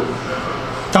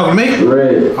 Talking to me?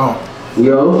 Red. Oh.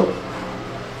 Yo.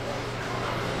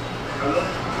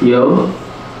 Yo.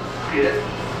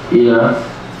 Yeah.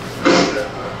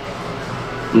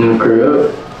 New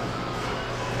crib.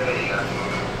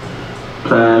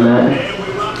 Time at. And we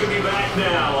welcome you back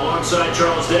now alongside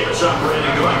Charles Davis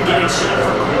operating going, getting set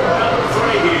for quarter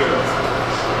three here.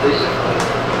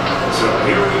 So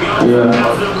here we go. Yeah.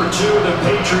 Half number 2, the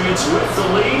Patriots with the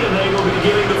lead, and they will be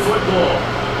getting the football.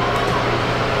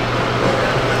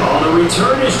 On the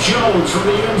return is Jones from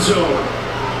the end zone.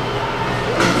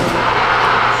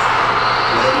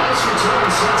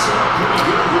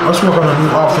 Let's work on a new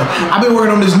offense. I've been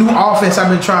working on this new offense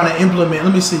I've been trying to implement.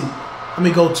 Let me see. Let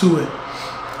me go to it.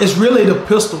 It's really the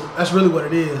pistol. That's really what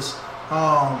it is.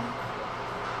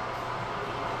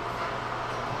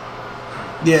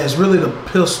 Yeah, it's really the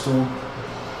pistol,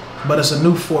 but it's a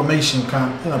new formation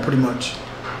kind of, pretty much.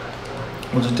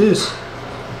 Was it this?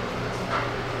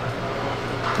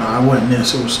 No, it wasn't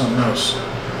this. It was something else.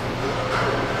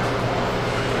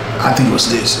 I think it was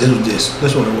this. It was this.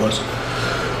 That's what it was.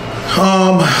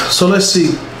 So let's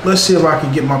see. Let's see if I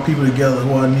can get my people together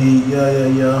who I need.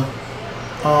 Yeah.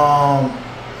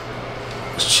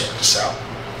 Let's check this out.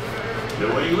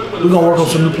 We're gonna work on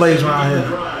some new plays around here.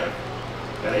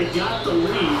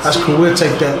 That's cool. We'll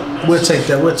take that. We'll take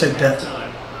that. We'll take that.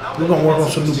 We're gonna work on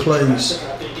some new plays.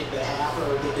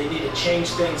 They need to change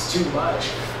things too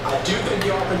much. I do think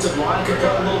the offensive line could play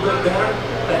a little bit better.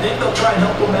 I think they'll try and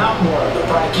help them out more. They'll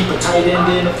probably keep a tight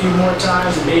end in a few more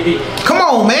times and maybe. Come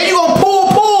on, man. You gonna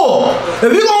pull.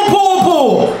 If you gonna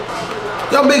pull.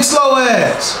 Your big slow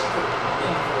ass.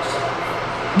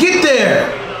 Get there.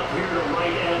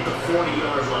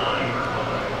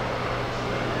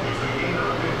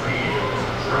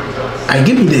 Hey,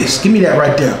 give me this. Give me that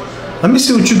right there. Let me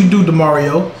see what you can do,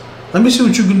 DeMario. Let me see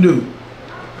what you can do.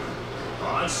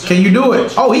 Can you do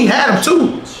it? Oh, he had him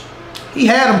too. He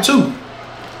had him too.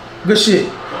 Good shit.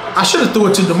 I should have threw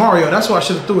it to DeMario. That's what I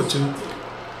should have threw it to.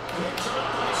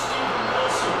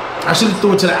 I should have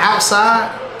threw it to the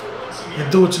outside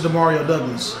and threw it to DeMario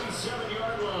Douglas.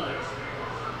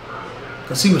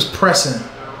 Because he was pressing.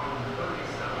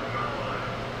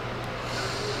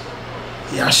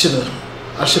 Yeah, I should have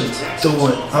threw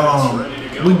it.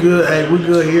 We good. Hey, we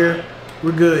good here.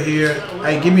 We're good here.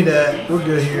 Hey, give me that. We're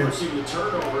good here.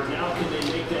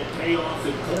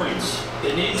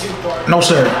 No,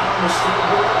 sir.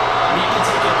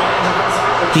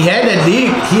 He had that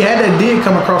dig. He had that dig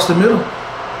come across the middle.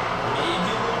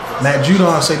 Matt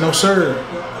Judon said no, sir.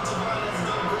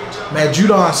 Matt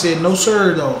Judon said no,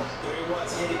 sir, though.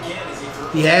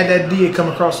 He had that dig come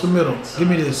across the middle. Give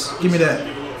me this. Give me that.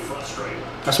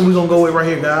 That's what we're going to go with right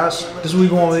here, guys. This is what we're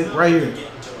going with right here.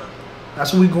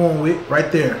 That's what we going with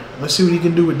right there. Let's see what he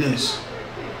can do with this.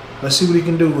 Let's see what he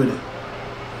can do with it.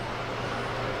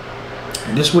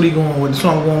 And this is what he going with. This is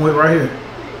what I'm going with right here.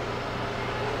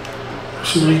 Let's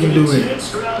see what he can do with it.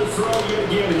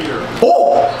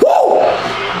 Oh!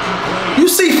 Whoa! You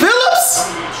see Phillips?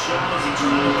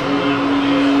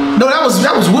 No, that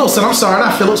was Wilson. I'm sorry,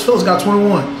 not Phillips. Phillips got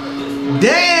 21.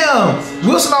 Damn!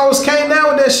 Wilson always came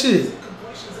down with that shit.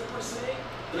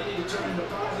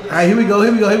 All right, here we go.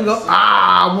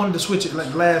 Ah, I wanted to switch it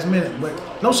like the last minute, but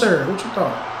no, sir. What you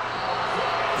thought?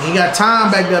 You ain't got time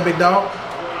back there, big dog.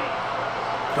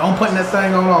 Don't punt that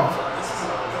thing on off.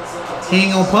 He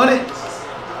ain't gonna punt it.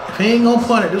 If he ain't gonna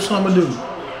punt it, this is what I'm gonna do.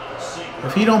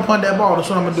 If he don't punt that ball, this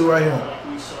is what I'm gonna do right here.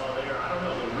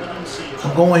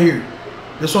 I'm going here.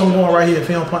 This is what I'm going right here if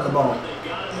he don't punt the ball.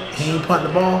 He ain't punt the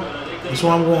ball. This is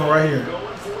what I'm going right here.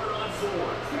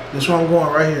 This is what I'm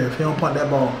going right here if he don't punt that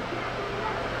ball.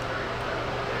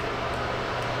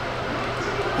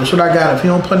 That's what I got. If he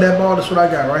don't punt that ball, that's what I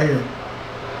got right here.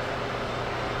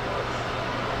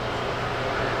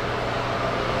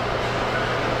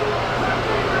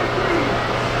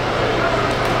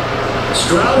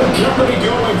 Stroud and company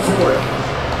going for it.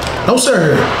 No,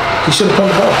 sir. He should have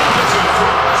pumped the ball.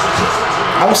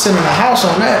 I was sitting in the house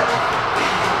on that.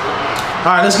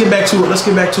 All right, let's get back to it. Let's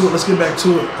get back to it. Let's get back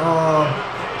to it.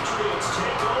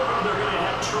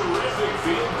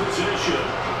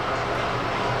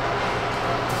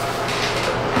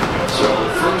 So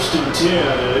 1st and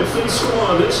 10. If they score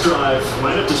on this drive,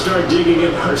 might have to start digging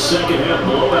in our second half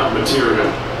blowout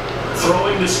material.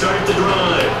 Throwing to start the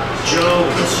drive.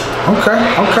 Jones. Okay.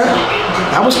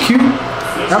 That was cute.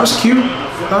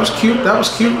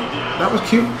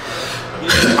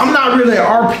 I'm not really an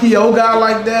RPO guy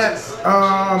like that.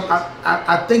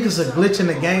 I think it's a glitch in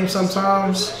the game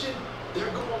sometimes.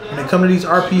 When it comes to these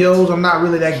RPOs, I'm not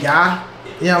really that guy.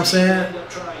 You know what I'm saying?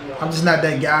 I'm just not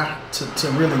that guy to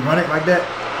really run it like that.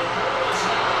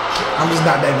 I'm just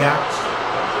not that guy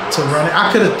to run it.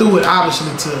 I could have threw it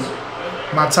obviously to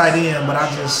my tight end, but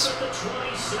I'm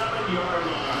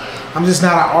just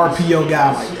not an RPO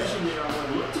guy like that.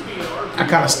 I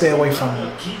kind of stay away from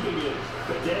it.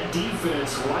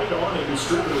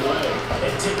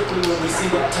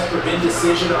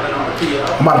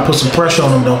 I'm about to put some pressure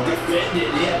on him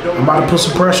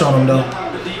though.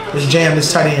 Let's jam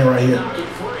this tight end right here.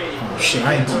 Oh shit,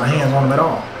 I ain't put my hands on him at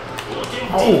all.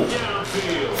 Oh,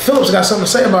 Phillips got something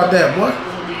to say about that, boy.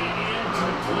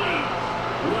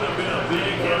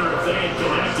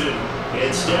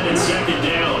 Instead, it's second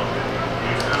down.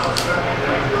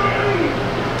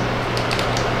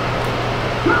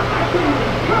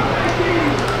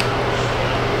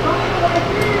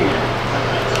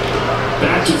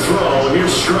 Back to throw.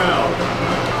 Here's Stroud.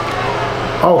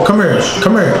 Oh, come here.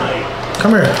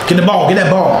 Get the ball. Get that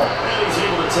ball. And he's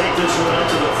able to take this one out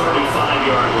to the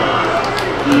 35-yard line.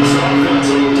 This offense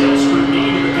in desperate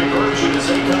need of a conversion as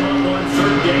they come up on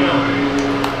 3rd down.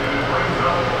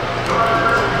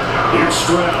 Here's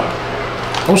Stroud.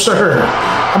 Oh, sir.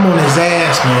 I'm on his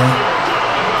ass,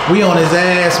 man. We on his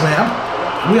ass, man.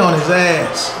 We on his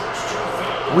ass.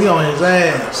 We on his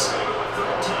ass.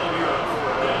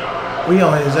 We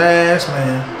on his ass,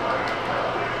 man.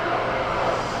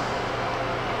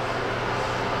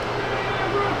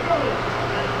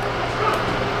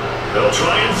 They'll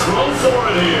try and throw for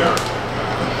it here.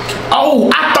 Oh,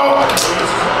 I thought.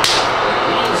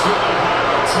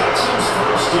 Texans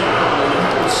first down, and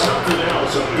that was something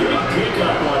else. A big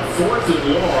pickup on 4th and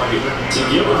long to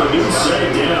give them a new set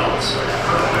of downs.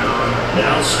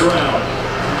 Now Stroud.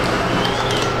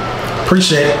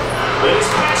 Appreciate it. His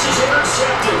pass is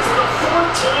intercepted for the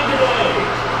 4th time today.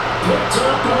 Picked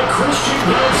up by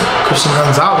Christian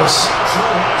Gonzalez.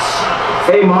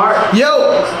 Hey, Mark. Yo.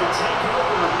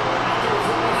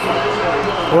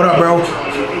 What up, bro?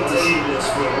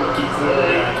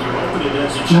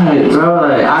 Right, bro,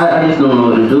 like, I just don't know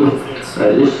what to do.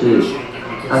 Like, this shit,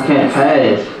 I can't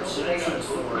pass.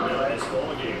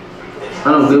 I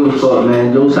don't give a fuck,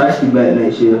 man. Joe Sykes be back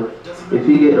next year. If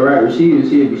he get the right receivers,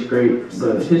 he'll be straight.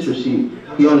 But his receipt,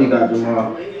 he only got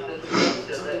Jamal.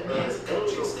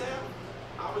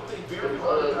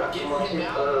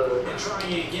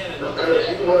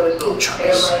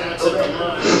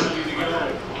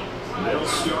 They'll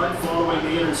start following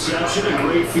the interception in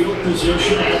great field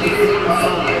position at the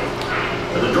 45.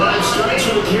 And the drive starts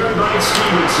with a carry by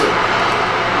Stevenson.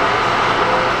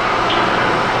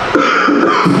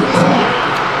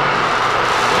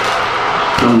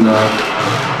 I'm not.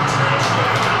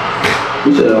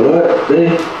 You said what? They?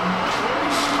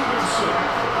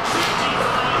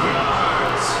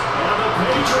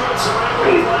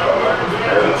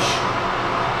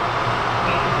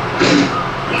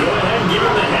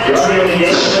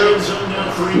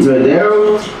 You got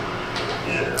Daryl?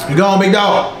 You going, big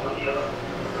dog?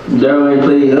 Daryl ain't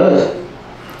played us.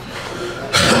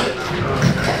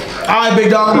 All right, big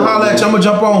dog. I'm gonna holler at you. I'm gonna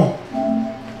jump on.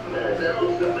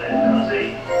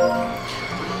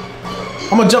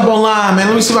 I'm gonna jump online, man.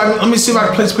 Let me see if I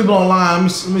can place people online.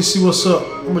 Let me see what's up.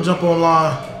 I'm gonna jump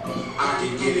online.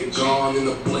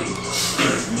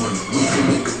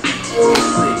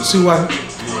 See what?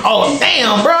 Oh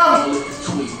damn, bro.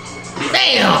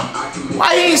 Damn.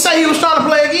 Why he didn't say he was trying to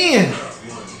play again?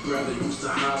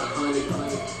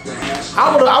 I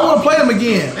would've played him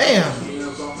again. Damn.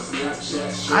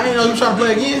 I didn't know you were trying to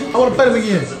play again. I would've played him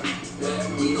again.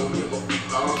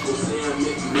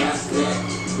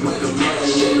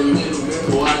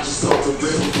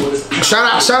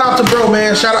 Shout out to bro,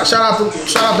 man. Shout out to bro.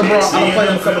 I've played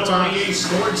him a couple times.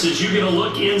 Sports as you get a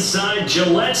look inside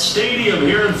Gillette Stadium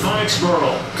here in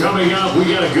Foxborough. Coming up, we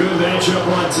got a good matchup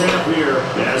on tap here.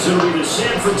 As it'll be the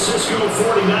San Francisco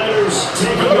 49ers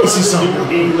taking on the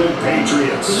New England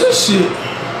Patriots. This shit.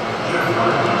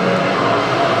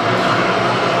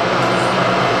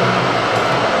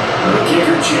 The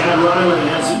kicker Chad Ryland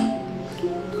has it.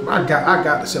 I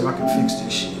got to see if I can fix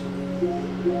this shit.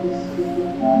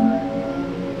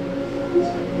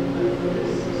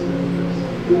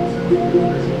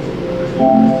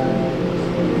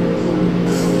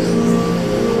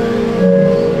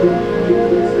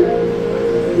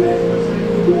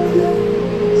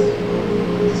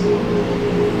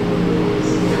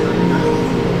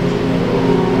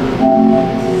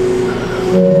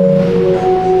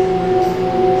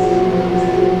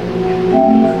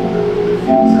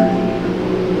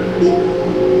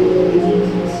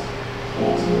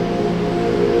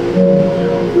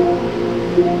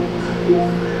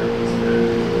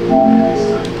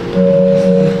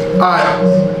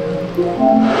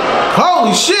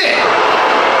 Holy shit!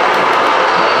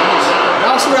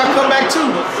 Y'all see what I come back to?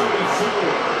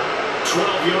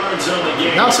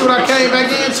 Y'all see what I came back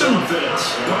into?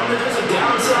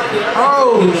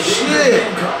 Oh shit!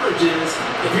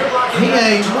 He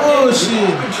ain't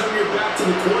bullshit.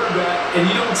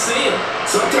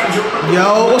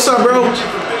 Yo, what's up, bro?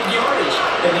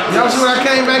 Y'all see what I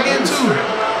came back into?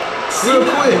 Real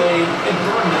quick.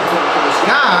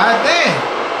 God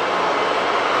damn.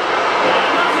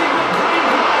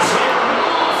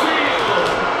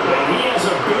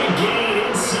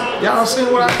 Y'all seen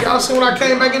what I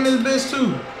came back in this bitch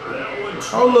too.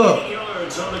 Hold up.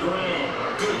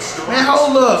 Man,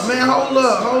 hold up.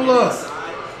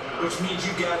 Which means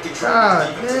you got control.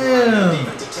 God damn.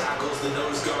 Defensive tackles, the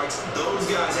nose guards, those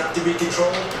guys have to be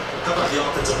controlled. How about the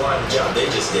offensive line job they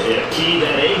just did? Yeah, key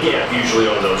that A gap usually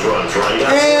on those runs, right?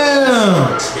 Damn.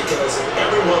 Because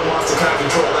everyone wants to kind of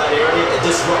control that area. It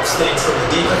disrupts things from the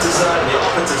defensive side and the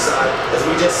offensive side. As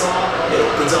we just saw, it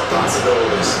opens up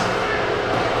possibilities.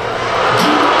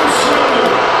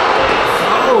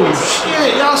 Oh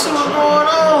shit, y'all see what's going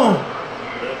on?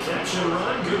 The catch and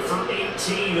run, good for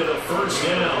 18 in the first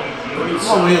down. I'm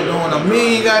over here doing a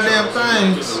million goddamn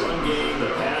things. The run game, the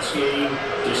pass game,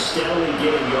 just steadily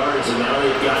getting yards, and now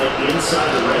they've got it inside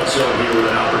the red zone here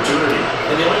with an opportunity.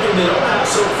 And the only thing they don't have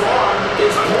so far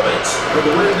is points. But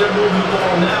the way they're moving the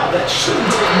ball now, that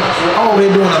shouldn't take much. Oh, they're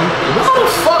doing a. What the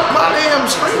fuck my damn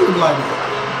screen look like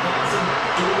that?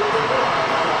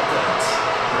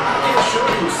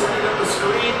 Setting up the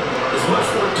screen is much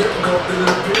more difficult than it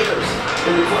appears.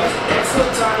 It requires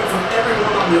excellent timing from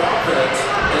everyone on the offense,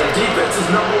 and the defense's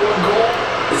number one goal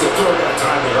is to throw that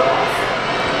timing off.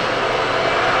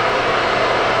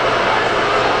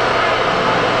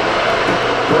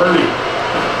 Birdie.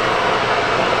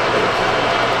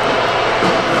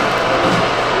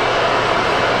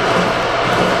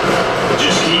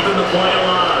 Just keeping the play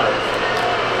alive.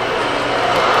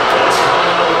 That's caught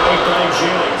out right by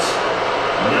Jennings.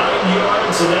 9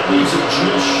 yards, and that leaves it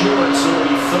just short, so it'll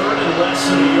be third and less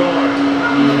than a yard.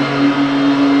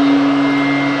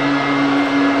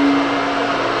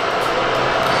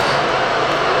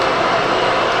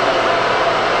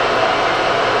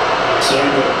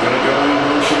 Sample gonna go in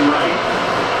motion right.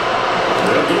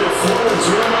 They'll get it forward,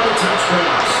 zero on the touch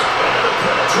pass. And the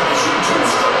penetration too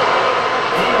strong.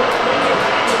 He won't make it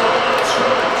back to the line of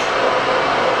scrimmage.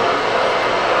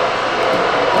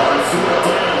 On fourth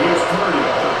down, here's Purdy.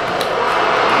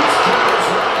 He's kicked his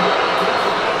right back into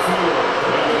the backfield.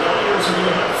 And the Niners are going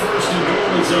to have first and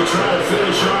goal as they try to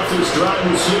finish off this drive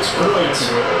with 6 points.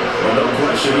 Well, no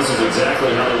question, this is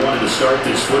exactly how they wanted to start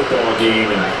this football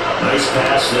game. And nice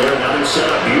pass there. Now they're set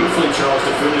up beautifully, Charles,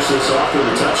 to finish this off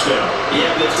with a touchdown.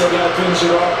 Yeah, but they've still got to finish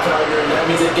it off, Tiger, and that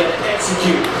means they've got to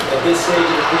execute at this stage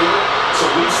of the field. So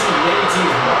we've seen many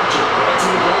teams marching right to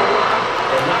the goal.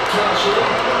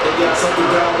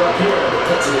 dialed up here, but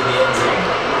puts it in the end zone.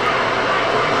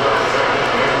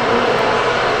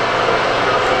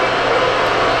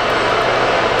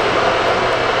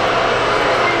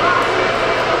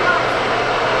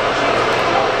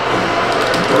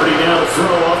 Birdie now to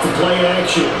throw off the play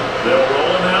action. They'll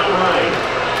roll him out right.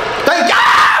 Thank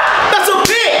God! That's a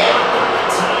pick!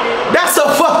 That's a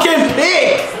fucking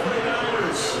pick!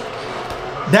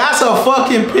 That's a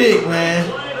fucking pick, man.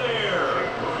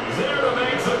 There to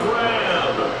make the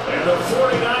grab. And the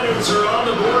 49ers are on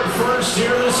the board first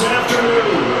here this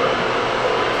afternoon.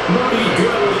 Moody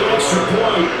good with the extra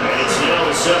point. And it's now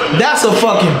a 7. That's a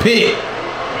fucking pick.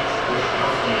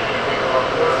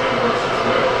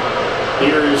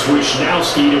 Here is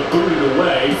Wisnowski to boot it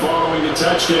away following the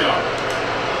touchdown.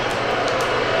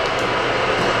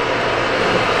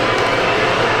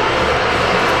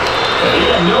 And he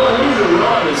had no room to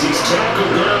run as he's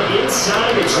tackled down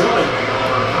inside the 20.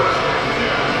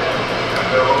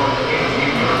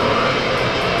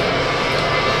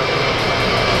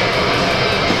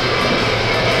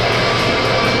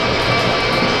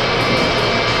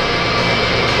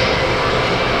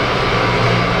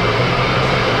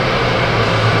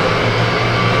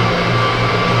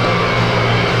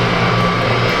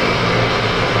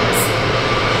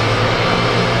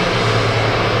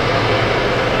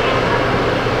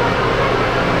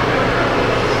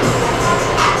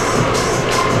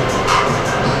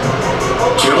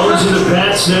 To the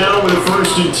Pats now with a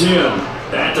 1st and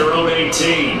 10 at their own 18.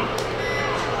 They'll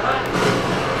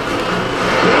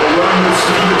run with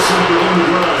Stevenson to win the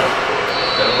drive.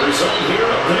 The result here,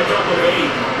 a pickup of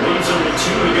 8. Leaves them with 2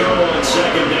 to go on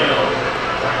 2nd down.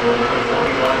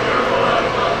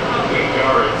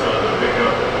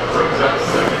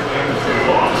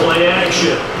 Off play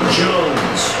action.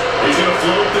 Jones. He's going to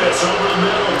float this over the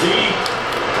middle deep.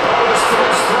 Oh, his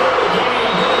first throw of the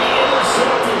game will be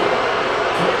intercepted.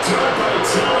 Picked up by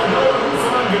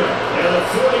Funday. And the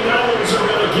 49ers are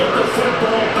going to get the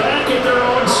football back at their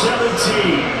own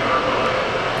 17.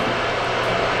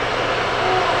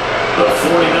 The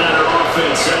 49er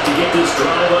offense set to get this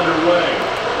drive underway.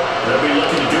 They'll be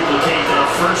looking to duplicate that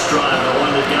first drive, the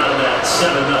one that got them that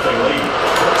 7-0 lead.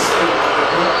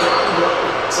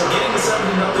 So getting the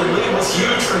 7-0 lead was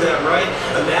huge for them, right?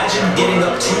 Imagine getting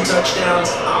up 2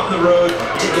 touchdowns on the road,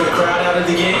 taking the crowd out of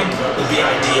the game would be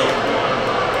ideal.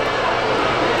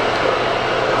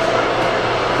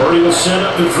 Purdy will set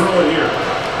up to throw it here.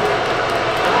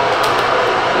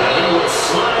 And he will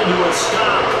slide to a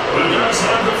stop. He does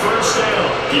have the first down.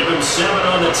 Give him 7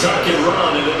 on the tuck and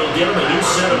run, and it'll give him a new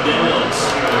set of downs.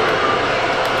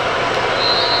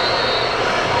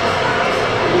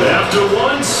 After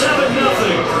 1,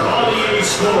 7-0 on EA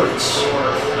Sports.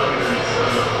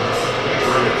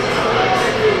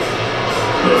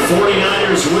 The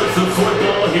 49ers with the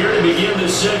football here to begin the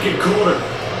 2nd quarter.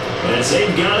 As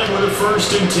they've got it with a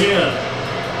 1st and 10.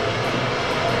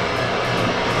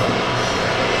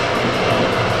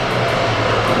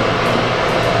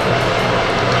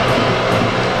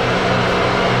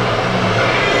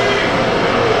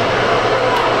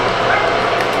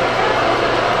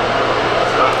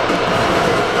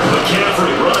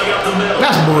 McCaffrey running up the middle.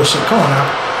 That's bullshit. Come on now.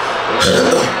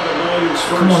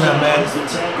 Come on now, man. The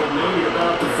tackle made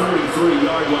about the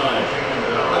 43-yard line.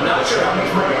 I'm not sure how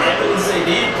much more evidence they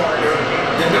need, partner,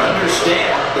 than to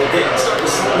understand that they can start to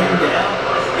slow him down.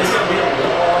 It's going to be a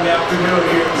long afternoon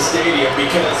here at the stadium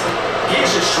because he's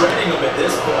just shredding them at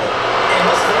this point. And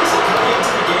let's face it, coming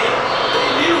into the game, they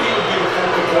knew he would be the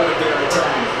focal point of their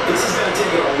attack. This is going to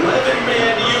take an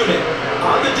 11-man unit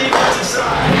on the defensive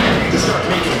side to start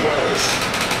making plays.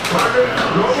 Partner,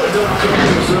 normally don't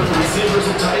reserve the receivers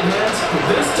and tight ends, but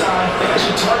this time they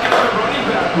actually targeted the running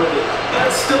back with it. That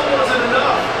still wasn't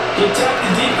enough. He attacked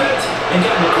the defense and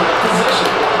got in a great position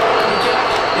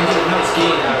and get a nice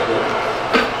gain out of it.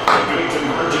 A good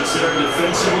convergence there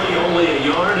defensively, only a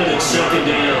yard and it's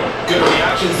 2nd down. Good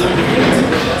reactions there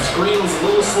defensively. That screen was a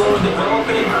little slow in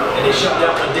developing, and they shut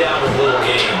that one down with a little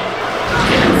gain.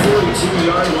 At the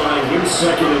 42-yard line, here's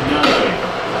 2nd and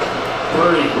 9.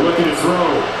 Purdy looking to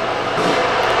throw.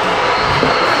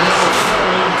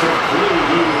 Incomplete.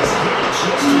 He was hit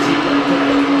just as he went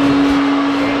back.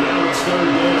 And now it's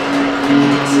 3rd down. You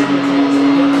can see the calls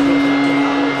on the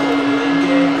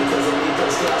game because they need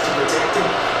those guys to protect him.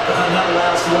 But not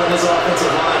last one, his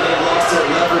offensive line, they lost their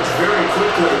leverage very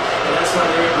quickly. And that's why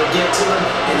they're able to get to him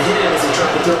and hit him as he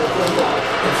tried to throw the football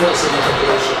and force an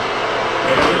incompletion.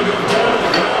 And he'll go down to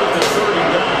the ground at the 39.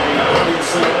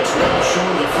 Obviously, that's well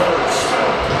short of the first.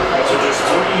 So just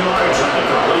 3 yards on the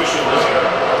completion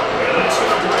there. And that's going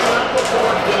to bring up a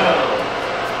 4th down.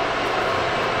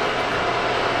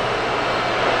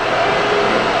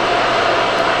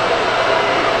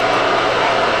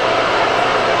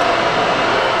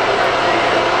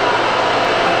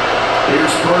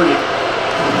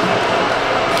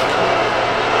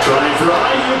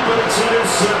 Trying, but it's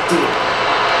intercepted.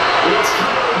 It's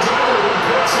coming down and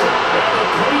picks it. And the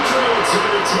Patriots are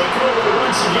going to take over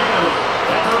once again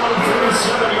at their own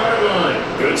 37-yard line.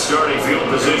 Good starting field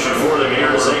position for them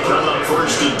here as they come up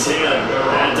 1st and 10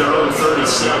 at their own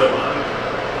 37.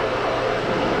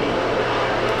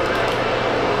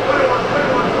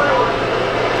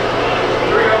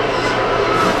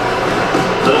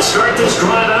 Let's start this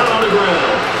drive out on the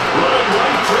ground. Running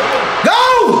right through.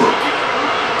 Go!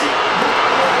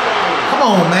 Come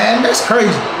on, man. That's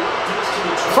crazy.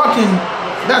 Fucking,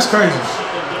 that's crazy.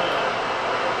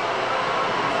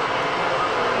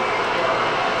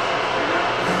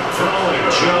 Throwing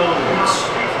Jones.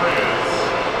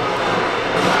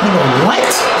 Nigga,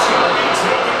 what?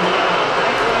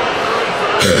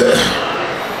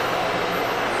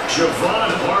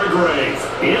 Javon Hargrave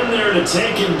in there to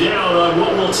take him down on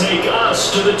what will take us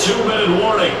to the 2-minute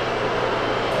warning.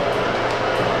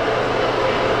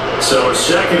 So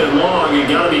 2nd and long, you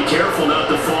got to be careful not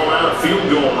to fall out of field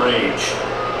goal range.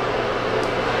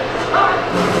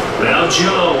 Now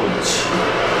Jones.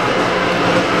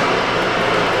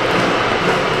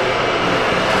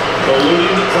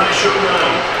 Eluding the pressure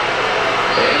right.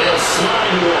 And he'll slide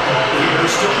to a halt here.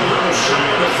 Still a little shy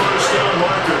of the 1st down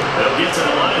marker. They'll get to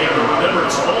the line here, but remember,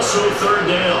 it's also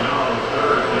 3rd down.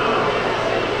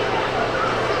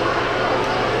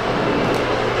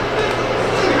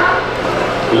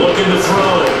 Looking to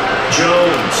throw it.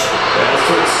 Jones. That's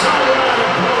to the sideline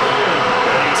and pull in.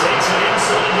 And he takes it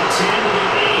inside the 10 to the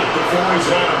 8 before he's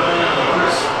out of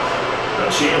bounds. A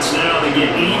chance now to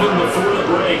get even before the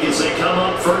break as they come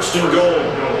up 1st and goal.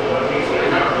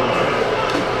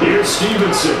 Here's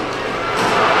Stevenson.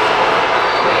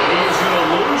 And he's going to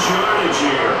lose yardage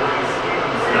here.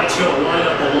 That's going to wind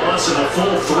up a loss of a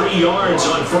full 3 yards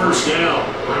on 1st down.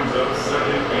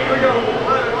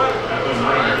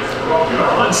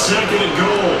 On 2nd and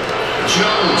goal,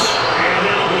 Jones. And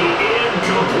it'll be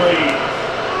incomplete.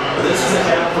 This is a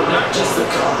half where not just the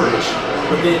coverage,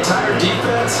 but the entire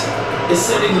defense is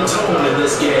setting the tone in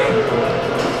this game.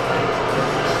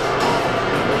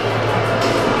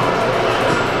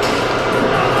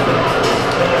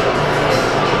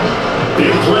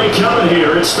 Big play coming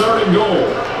here. It's 3rd and goal.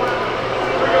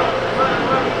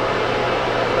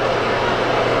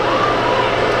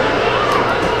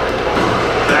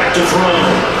 Back to throw.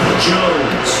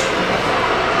 Jones.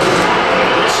 And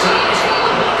this time he's got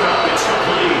the hook up. It's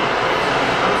complete.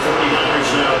 The 49ers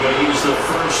now going to use the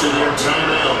first of their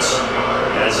timeouts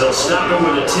as they'll stop him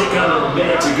with a tick under a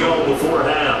minute to go before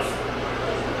half.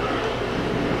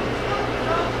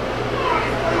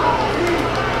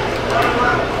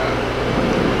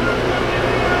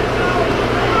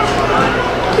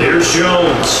 Here's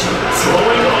Jones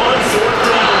throwing on 4th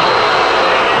down.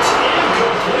 And it's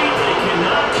incomplete. They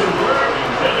cannot convert,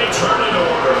 and they turn it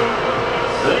over.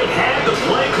 They had the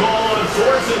play call on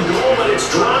 4th and goal, but it's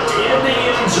dropped in the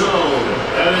end zone.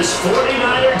 And this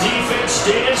 49er defense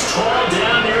stands tall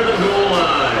down near the goal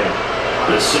line.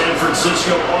 The San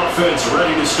Francisco offense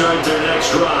ready to start their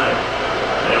next drive.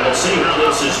 And we'll see how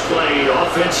this is played.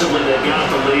 Offensively, they've got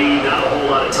the lead. Not a whole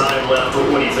lot of time left. But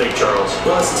what do you think, Charles?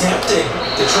 Well, it's tempting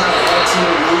to try to add to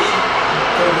your lead,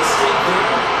 but a mistake there,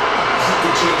 you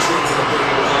can change things in a big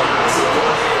way. I said, go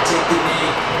ahead, take the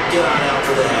knee, get on out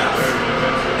for the half.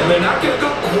 And they're not going to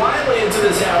go quietly into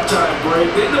this halftime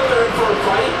break. They know they're in for a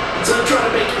fight, so they're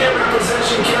trying to make every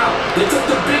possession count. They took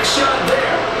the big shot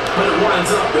there, but it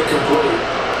winds up incomplete.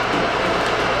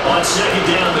 On 2nd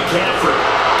down, McCaffrey.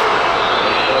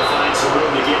 Some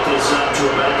room to get this up to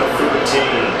about a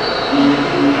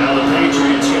 14. Now the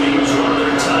Patriots going to use one of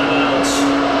their timeouts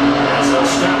as they'll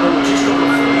stop it with just over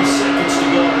 40 seconds to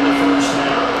go in the 1st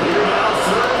half. They're now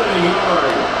 3rd and a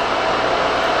yard.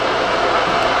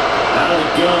 Out of the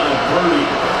gun, Purdy.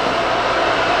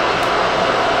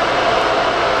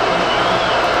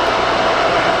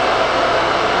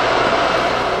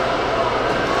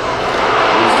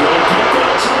 He's going to kick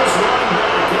that to his running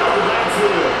back out of the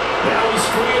backfield. Now he's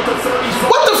free at the 35.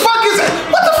 What the fuck is that?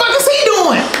 What the fuck is he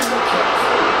doing?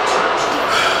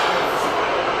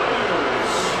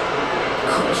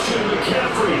 Christian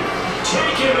McCaffrey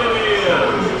taking it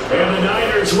in. And the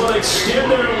Niners will extend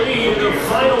their lead in the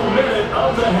final minute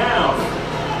of the half.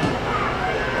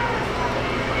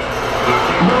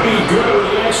 Moody good with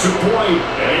the extra point.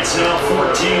 And it's now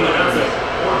 14-0.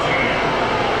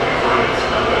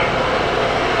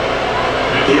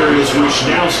 Here is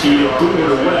Wisnowski to boot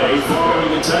it away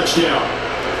following the touchdown.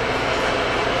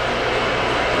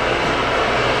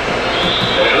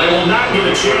 And they will not get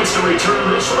a chance to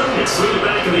return this one. It's through the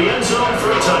back of the end zone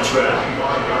for a touchback.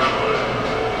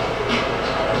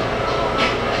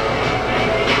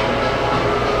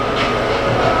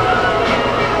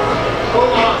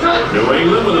 New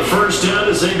England with a first down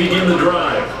as they begin the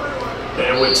drive.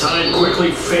 And with time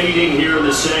quickly fading here in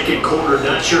the second quarter,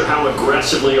 not sure how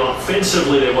aggressively,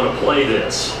 offensively they want to play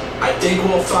this. I think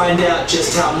we'll find out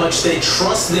just how much they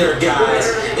trust their guys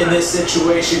in this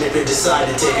situation if they decide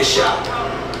to take a shot.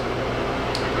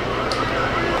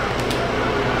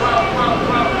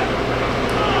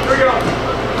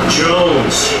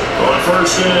 Jones on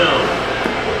first down.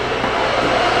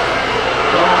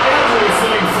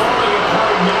 Everything falling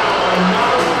apart now.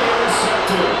 Another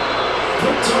intercepted.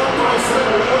 Picked off by Fred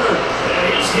Warner. And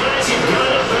these guys have got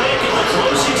it back in the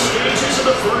closing stages of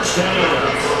the first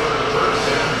half.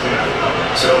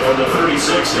 So from the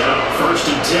 36 now, 1st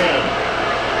and 10.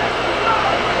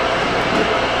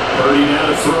 Purdy now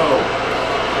to throw.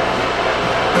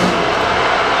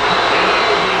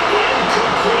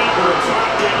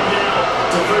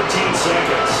 To 13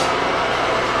 seconds.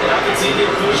 And I can see the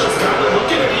officials kind of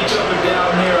looking at each other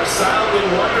down there, silently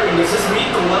wondering, does this meet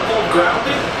the level of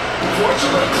grounding?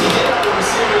 Fortunately, he did have a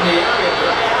receiver in the area,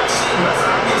 but I have seen less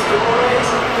obvious throwaways.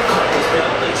 The call is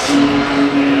penalties.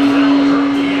 And that'll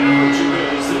hurt the average a bit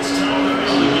as this time they're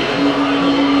able to get in behind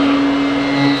the line.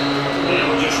 And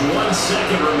with just 1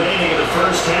 second remaining in the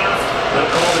first half,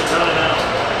 they'll call the timeout.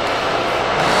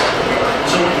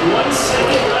 So with 1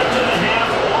 second left in the half,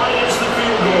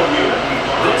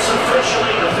 this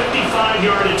officially a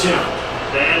 55-yard attempt.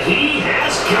 And he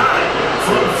has got it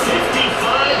from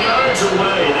 55 yards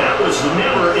away. That was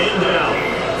never in doubt.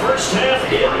 First half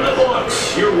in the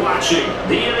books. You're watching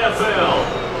the NFL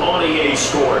on EA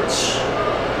Sports.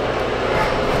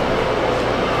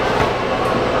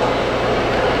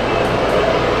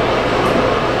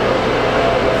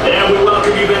 And we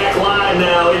welcome you back live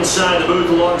now inside the booth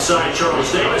alongside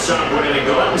Charles Davis. I'm Brandon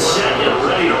Gordon, set and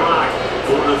ready to rock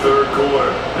for the third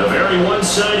quarter. A very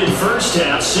one-sided first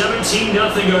half,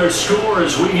 17-0 our score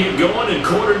as we get going in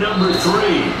quarter number 3.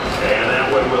 And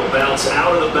that one will bounce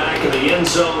out of the back of the end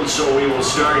zone, so we will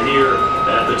start here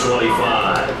at the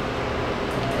 25.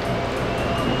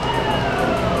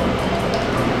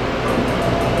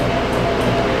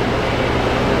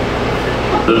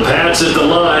 The Pats at the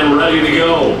line, ready to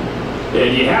go.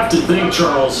 And you have to think,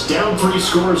 Charles, down 3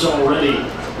 scores already.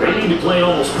 They need to play an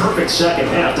almost perfect second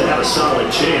half to have a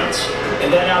solid chance. And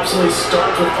that absolutely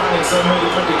starts with finding some way to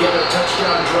put together a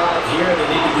touchdown drive here. They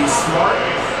need to be smart,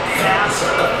 fast,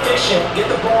 efficient, get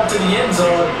the ball to the end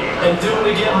zone, and do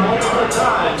it again multiple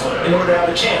times in order to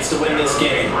have a chance to win this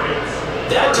game.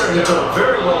 That turned into a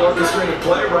very well-orchestrated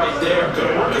play right there.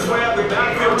 Could work his way out the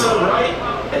backfield to the right,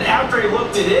 and after he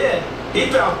looked it in, he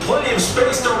found plenty of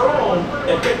space to roam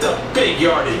and picked up big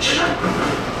yardage.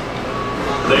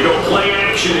 They go play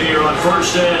action here on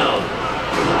first down.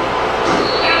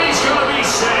 And he's going to be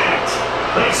sacked.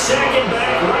 They sack him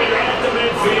back right at the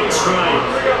midfield stripe.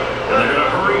 And they're going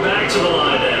to hurry back to the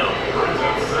line now.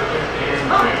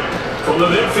 From the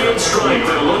midfield stripe,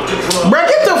 they look to throw. Bro,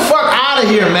 get the fuck out of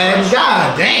here, man.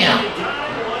 God damn.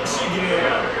 Once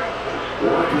again.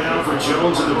 Work now for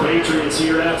Jones and the Patriots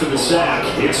here after the sack.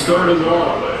 It's 3rd and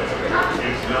long.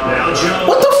 Now Jones.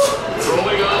 What the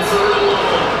throwing on 3rd and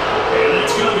long. And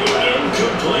it's going to be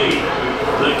incomplete.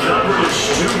 The coverage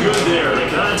too good there. The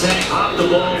contact popped the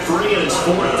ball free, and it's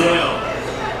 4th down.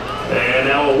 And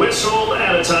now a whistle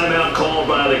and a timeout called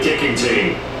by the kicking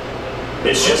team.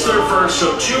 It's just their first,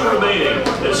 so 2 remaining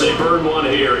as they burn one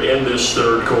here in this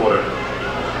 3rd quarter.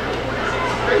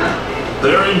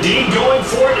 They're indeed going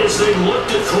for it as they look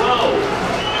to throw.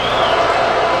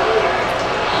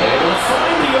 And they'll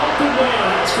find the open man.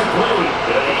 That's complete.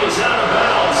 And he is out of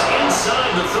bounds inside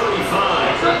the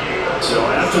 35. So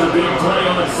after the big play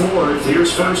on 4th, here's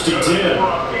 1st and 10.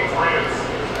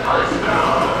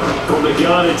 From the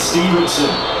gun, it's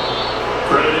Stevenson.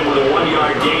 Credited with a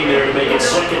 1-yard gain there to make it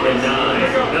 2nd and 9.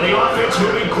 And the offense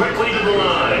moving quickly to the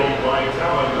line.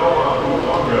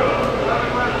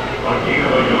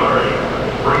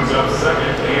 Brings up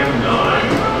 2nd and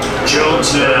 9. Jones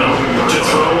now to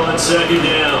throw on 2nd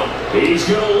down. He's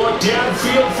going to look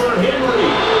downfield for Henry.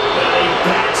 And he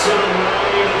backs it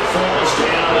away and it falls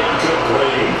down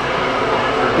incomplete.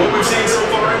 What we've seen so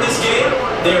far in this game,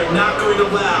 they're not going to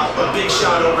allow a big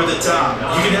shot over the top.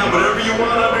 You can have whatever you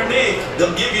want underneath.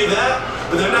 They'll give you that,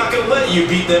 but they're not going to let you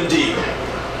beat them deep.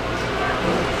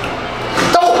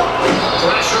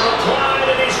 Pressure applied,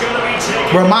 and he's going to be taken.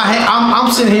 Bro, my hand,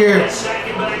 I'm sitting here.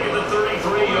 Second back at the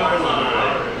 33-yard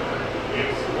line.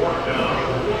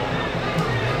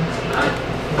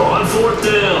 On 4th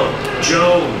down,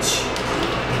 Jones.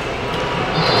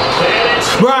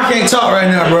 Bro, I can't talk right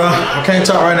now, bro. I can't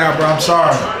talk right now, bro. I'm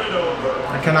sorry.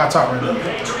 I cannot talk right now. The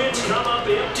Patriots come up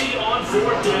empty on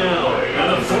 4th down,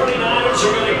 and the 49ers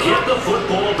are going to get the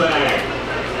football back.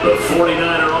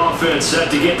 49er offense set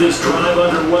to get this drive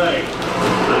underway.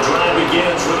 The drive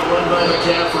begins with a run by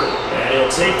McCaffrey. And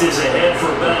he'll take this ahead for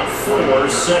about 4.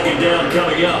 Second down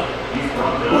coming up.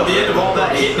 Well, at the end of all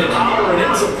that hitting and hollering,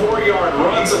 it's a 4-yard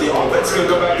run, so the offense is going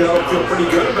to go back down and feel pretty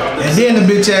good about this. And then the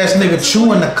bitch ass nigga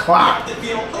chewing the clock. You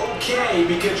feel okay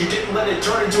because you didn't let it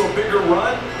turn into a bigger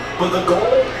run, but the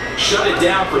goal, shut it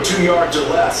down for 2 yards or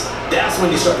less. That's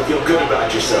when you start to feel good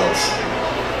about yourselves.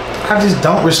 I just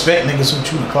don't respect niggas who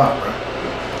chew the clock, bro.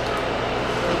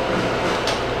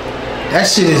 That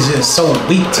shit is just so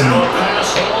weak to me.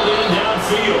 Pass hauled in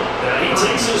downfield. Now he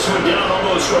takes this one down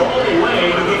almost all the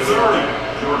way to the 30.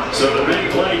 So the big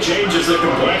play changes the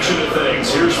complexion of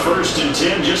things. Here's 1st and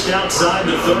 10 just outside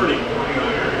the 30.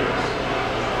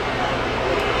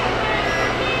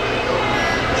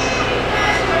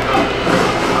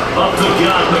 Up the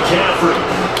gut, McCaffrey.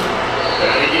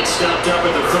 And he gets stopped up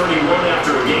at the 31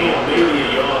 after a gain of maybe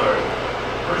a yard.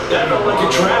 That felt like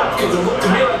a trap because it looked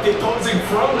to me like the opposing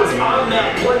front was on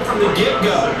that play from the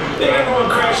get-go. They had one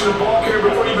crashing the ball carrier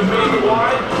before he even made the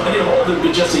line, and they hold it to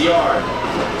just a yard.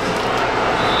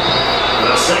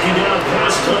 A second down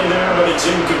pass play there, but it's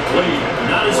incomplete.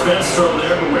 Not his best throw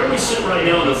there, but where we sit right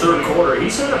now in the 3rd quarter,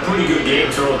 he's had a pretty good game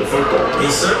throwing the football.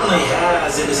 He certainly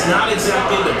has, and it's not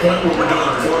exactly the point where we're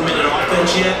doing 4-minute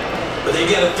offense yet, but they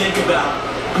got to think about,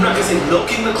 I'm not going to say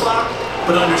milking the clock,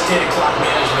 but understanding clock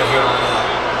management here on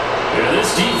out. Yeah,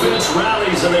 this defense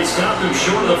rallies, and they stop him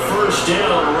short of the 1st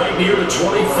down right near the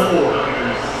 24.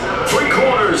 3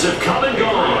 quarters have come and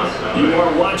gone. You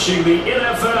are watching the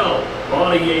NFL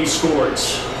on EA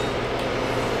Sports.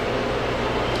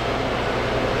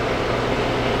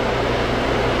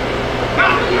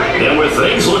 And with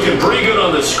things looking pretty good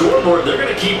on the scoreboard, they're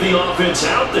going to keep the offense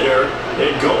out there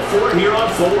and go for it here on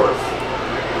 4th.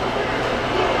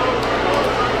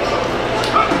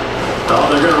 Oh,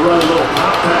 they're going to run a little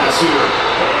pop pass here.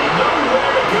 And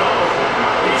nowhere to go.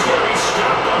 He's going to be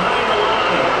stopped behind the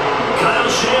line.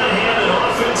 Kyle Shanahan, an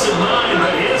offensive line,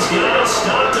 but his guy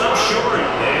stopped up short.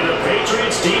 And the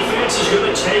Patriots defense is going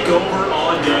to take over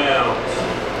on down.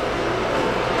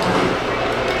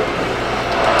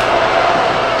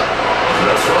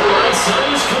 The throw right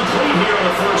side is complete here on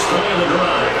the first play of the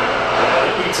drive.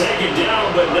 They'll be taken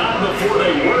down, but not before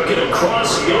they work it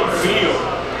across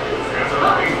midfield.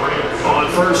 On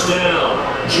 1st down,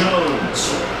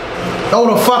 Jones.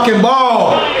 Throw the fucking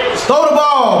ball. Throw the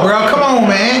ball, bro. Come on,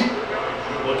 man.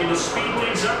 Looking to speed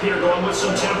things up here, going with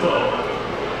some tempo.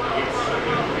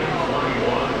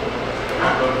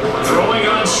 Throwing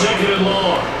on 2nd and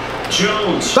long.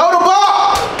 Jones. Throw the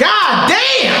ball. God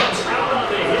damn. Out on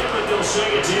the hit, but they'll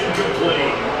say it's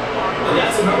incomplete. And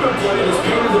that's another play that's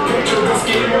painted the picture of this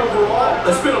game overall.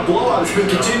 It's been a blowout. It's been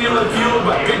continually fueled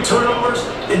by big turnovers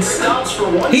and stops for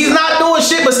one. He's not doing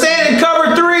shit but standing in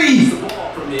cover 3.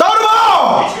 Throw the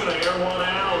ball. He's going to air one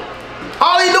out.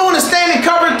 All he doing is standing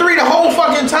cover 3 the whole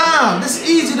fucking time. This is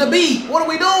easy to beat. What are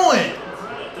we doing?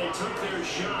 They took their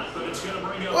shot, but it's going to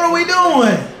bring up. What are we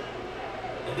doing?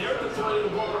 And they're at the point of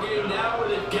the ball game now where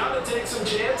they've got to take some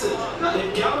chances.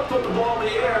 They've got to put the ball in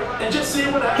the air and just see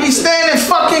what happens. He's standing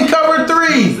fucking cover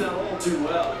 3 That all too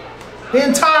well. the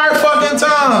entire fucking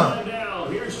time. Now,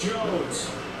 here's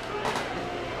Jones.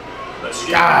 Let's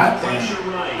get God the pressure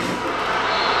right.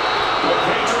 The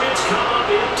Patriots come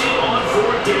up empty on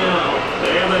 4th down.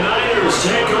 And the Niners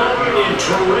take over in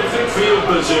terrific field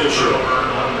position.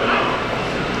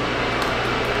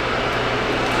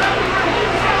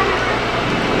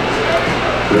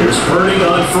 There's Purdy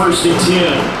on 1st and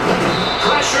 10.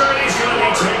 Pressure, and he's going to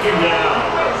be taken down.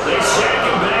 They sack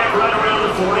him back right around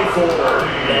the 44.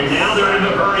 And now they're in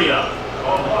the hurry up.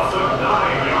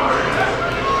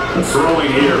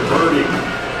 Throwing here, Purdy.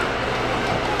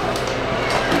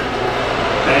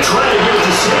 And trying to get it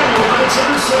to Samuel, but it's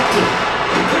intercepted.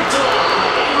 Picked off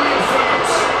by Adrian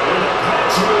Phillips. And the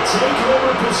Pats will take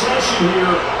over possession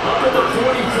here up at the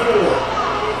 44.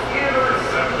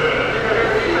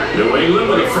 New England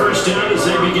with a 1st down as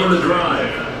they begin the drive.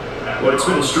 Well, it's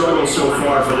been a struggle so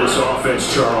far for this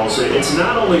offense, Charles. It's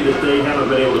not only that they haven't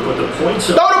been able to put the points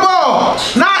up. Throw the ball.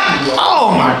 Not.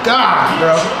 Oh my God,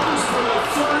 bro. Jones for the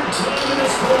 3rd time in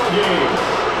this ball game.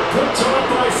 Picked off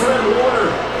by Fred Warner.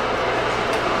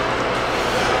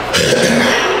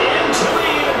 And into the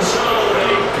end zone.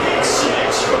 A pick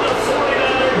 6 from the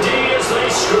 49er D as they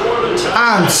score the touchdown.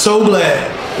 I'm so glad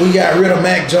we got rid of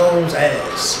Mac Jones'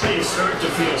 ass. You start to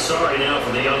feel sorry now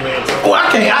for the young man. Oh,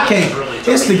 I can't.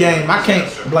 It's the game. I can't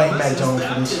blame Mac Jones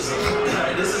for this.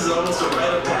 This is almost a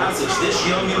rite of passage. This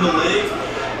young in the league,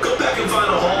 go back and find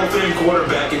a Hall of Fame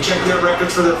quarterback and check their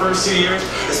records for their first 2 years.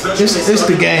 Especially It's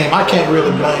the game. I can't really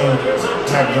blame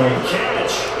Mac Jones.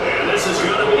 Catch. And And this is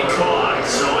going to be caught.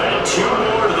 So add 2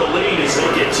 more to the lead as they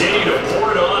continue to pour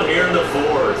it on here in the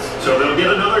 4th. So they'll get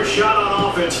another shot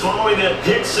on offense following that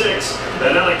pick 6.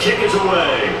 And now the kick is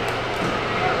away.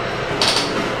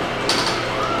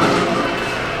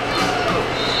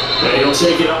 And he'll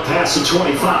take it up past the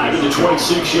 25 to the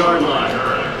 26-yard line.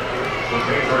 The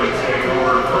Patriots take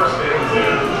over first and 10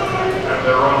 at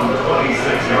their own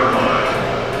 26-yard line.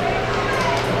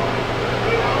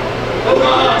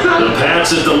 The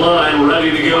Pats at the line,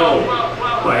 ready to go.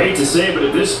 Well, I hate to say it, but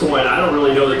at this point, I don't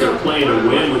really know that they're playing to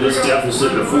win with this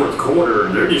deficit in the 4th quarter.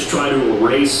 They're just trying to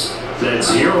erase that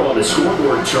 0 on the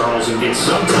scoreboard, Charles, and get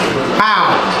some type of...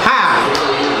 How?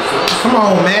 Come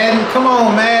on, man. Come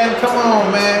on, man. Come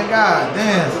on, man. God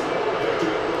damn.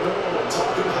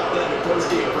 Talking about that in the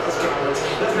post-game press conference.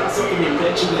 That's not something you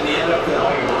mention in the NFL.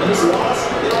 And this loss,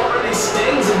 it already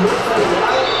stings and will for a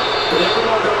while. But everyone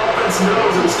on the offense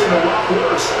knows it will sting a lot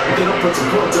worse if they don't put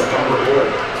some points up on the board.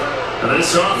 And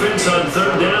this offense on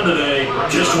 3rd down today,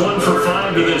 just 1 for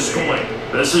 5 to this point.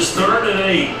 This is 3rd and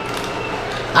 8.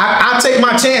 I'll take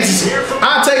my chances.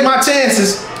 I'll take my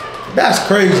chances. That's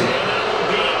crazy.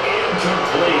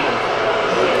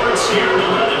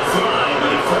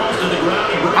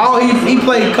 Oh, he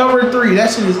played cover 3.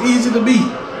 That shit is easy to beat.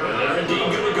 They're indeed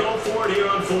going to go for it here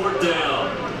on 4th down.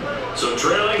 So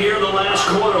trailing here in the last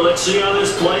quarter. Let's see how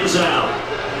this plays out.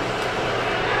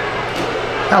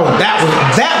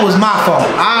 That was my fault.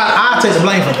 I'll take the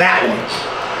blame for that one.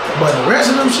 But the rest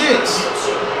of them shits.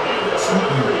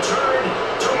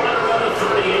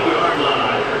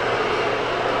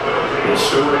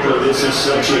 Historically, this is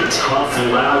such a tough,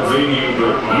 loud venue,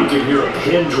 but you can hear a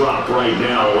pin drop right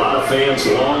now. A lot of fans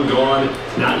long gone,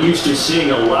 not used to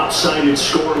seeing a lopsided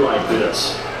score like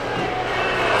this.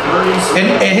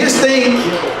 And his thing,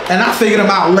 and I figured him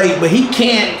out late, but he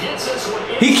can't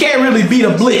really beat a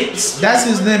blitz. That's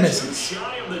his nemesis.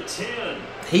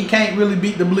 He can't really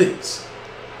beat the blitz.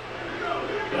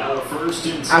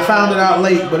 I found it out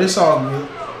late, but it's all good.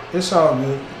 It's all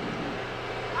good.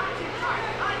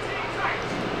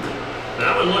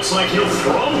 That one looks like he'll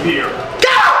throw here.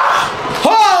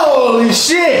 Holy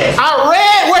shit! I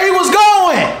read where he was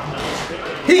going.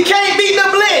 He can't beat the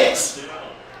blitz.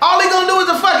 All he gonna do is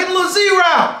a fucking little Z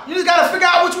route. You just gotta figure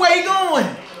out which way he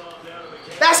going.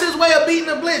 That's his way of beating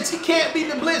the blitz. He can't beat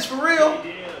the blitz for real.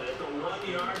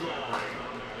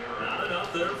 Not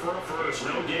enough there for a first.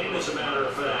 No gain, as a matter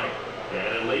of fact.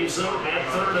 And it leaves them at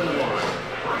 3rd and 1.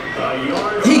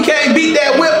 He can't beat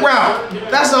that whip route.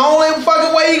 That's the only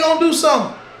fucking way he gonna do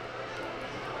something.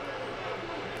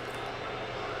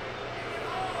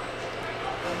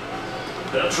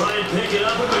 They'll try and pick it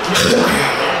up with the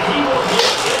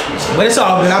But it's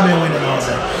all good. I've been winning all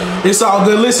day. It's all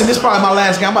good. Listen, this is probably my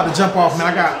last game. I'm about to jump off,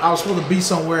 man. I was supposed to be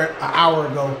somewhere an hour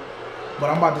ago, but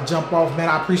I'm about to jump off, man.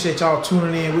 I appreciate y'all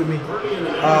tuning in with me.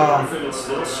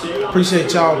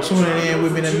 Appreciate y'all tuning in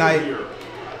with me tonight.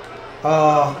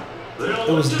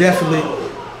 It was definitely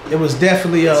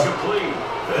a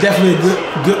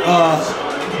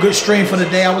good stream for the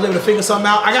day. I was able to figure something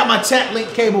out. I got my chat link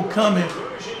cable coming.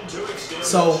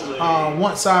 So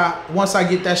once I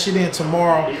get that shit in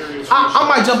tomorrow, I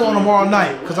might jump on tomorrow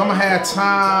night because I'm gonna have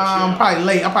time. Probably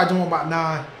late. I'll probably jump on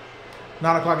about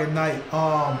 9 o'clock at night.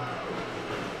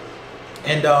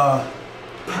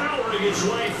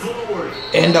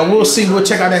 And we'll see. We'll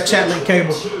check out that chat link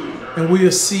cable, and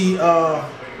we'll see.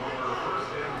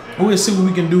 We'll see what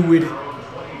we can do with it.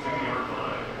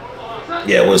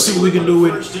 Yeah, we'll see what we can do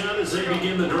with it.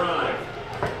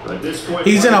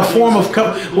 He's in a form of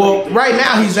cover. Well, right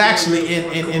now he's actually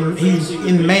he's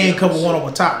in man cover 1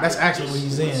 over top. That's actually what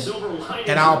he's in.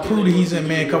 And I'll prove that he's in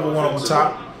man cover 1 over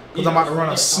top because I'm about to run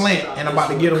a slant and I'm about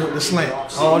to get him with the slant.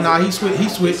 Oh no, he switched. He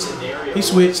switched it.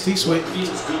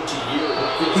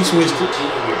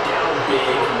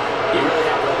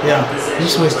 Yeah, he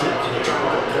switched it.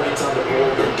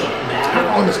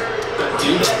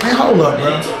 Man, hold up,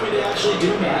 bro. Actually do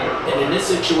matter. And in this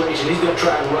situation, he's going to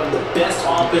try and run the best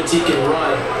offense he can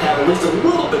run, have at least a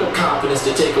little bit of confidence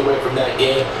to take away from that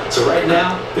game. So right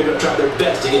now, they're going to try their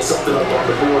best to get something up on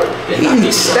the board.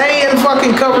 He stay in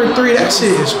fucking cover 3. That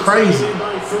shit is crazy.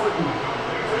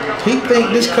 He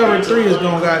think this cover 3 is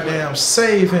going to goddamn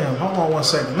save him. Hold on 1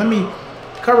 second.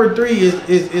 Cover 3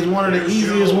 is one of the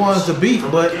easiest ones to beat,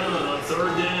 but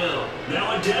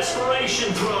now a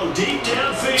desperation throw deep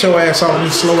downfield. Get your ass off me,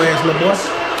 slow ass little boy.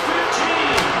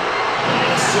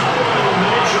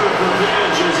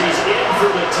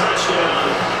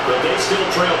 But they still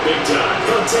trail big time.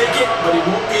 He'll take it, but he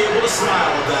won't be able to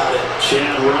smile about it.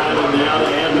 Chad Ryland now to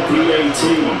add the PAT.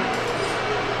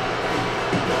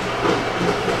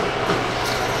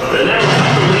 And that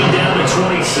cut the lead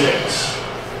 26.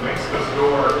 Makes the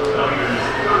score Tigers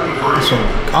 33. So,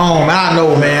 oh man, I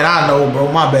know, man. I know, bro.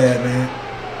 My bad, man.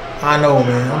 I know,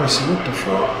 man. Let me see what the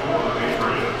fuck.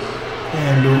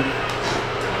 Damn, dude.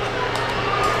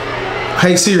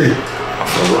 Hey Siri.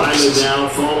 Riley down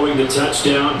following the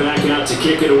touchdown, back out to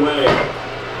kick it away.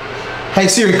 Hey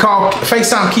Siri, call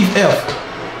FaceTime Keith F.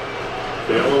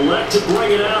 They'll elect to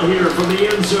bring it out here from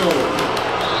the end zone.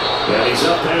 And he's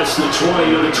up past the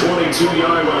 20 to the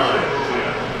 22-yard line.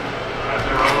 At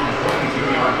their own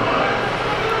 22-yard line.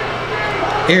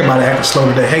 Everybody acting slow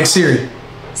today. Hey Siri.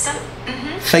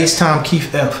 FaceTime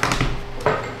Keith F.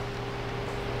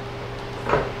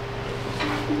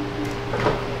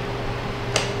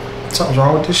 Something's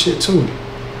wrong with this shit too.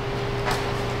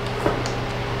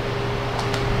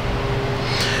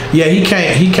 Yeah, he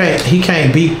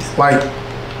can't beat like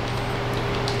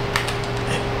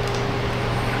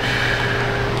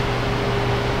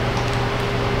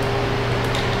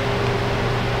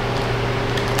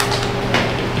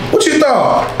what you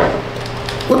thought?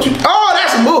 Oh,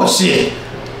 that's some bullshit.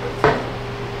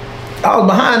 I was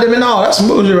behind him and all. That's some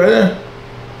bullshit right there.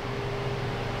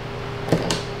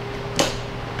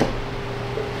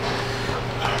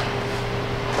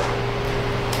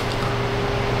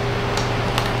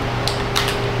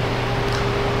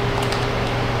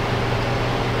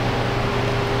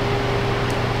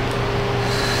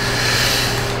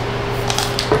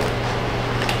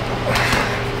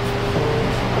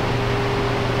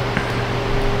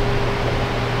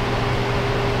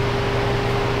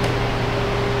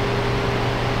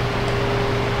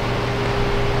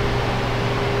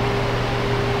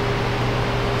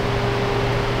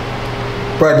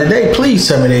 Bro, did they please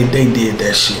tell me they did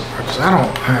that shit, bro? Because I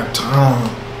don't have time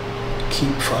to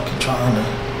keep fucking trying to.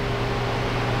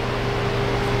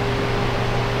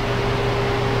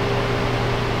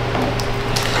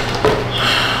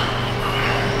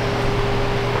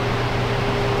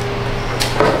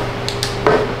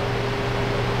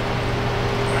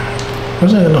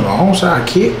 Was that an onside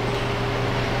kick?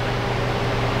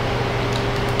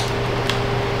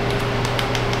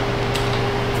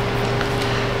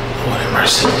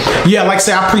 Yeah, like I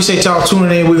said, I appreciate y'all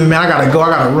tuning in with me, man. I gotta go, I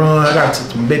gotta run, I got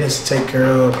some business to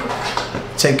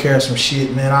take care of some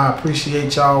shit, man. I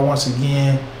appreciate y'all once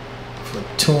again for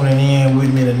tuning in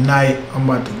with me tonight. I'm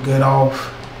about to get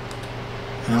off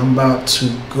and I'm about to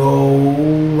go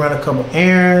run a couple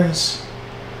errands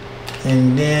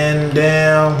and then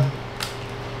damn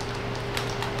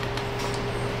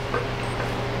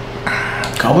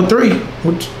cover three. This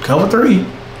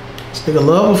nigga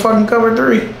love a fucking cover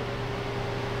three.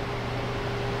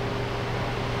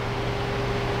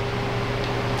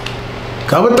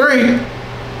 Cover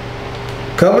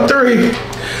three.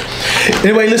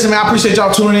 Anyway, listen, man, I appreciate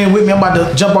y'all tuning in with me. I'm about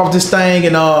to jump off this thing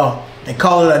and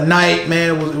call it a night,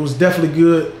 man. It was definitely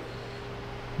good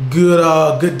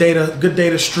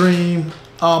data stream.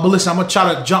 But listen, I'm gonna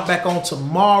try to jump back on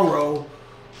tomorrow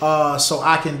so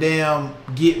I can damn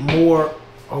get more.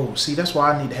 Oh, see, that's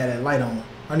why I need to have that light on.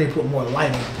 I need to put more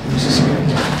light on.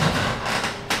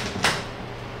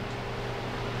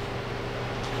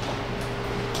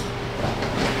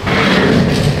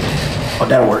 Oh,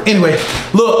 that'll work. Anyway,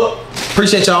 look,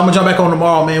 appreciate y'all. I'm gonna jump back on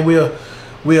tomorrow, man.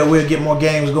 We'll get more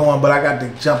games going, but I got to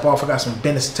jump off. I got some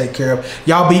business to take care of.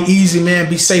 Y'all be easy, man.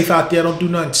 Be safe out there. Don't do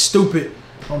nothing stupid.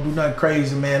 Don't do nothing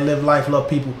crazy, man. Live life,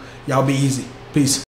 love people. Y'all be easy. Peace.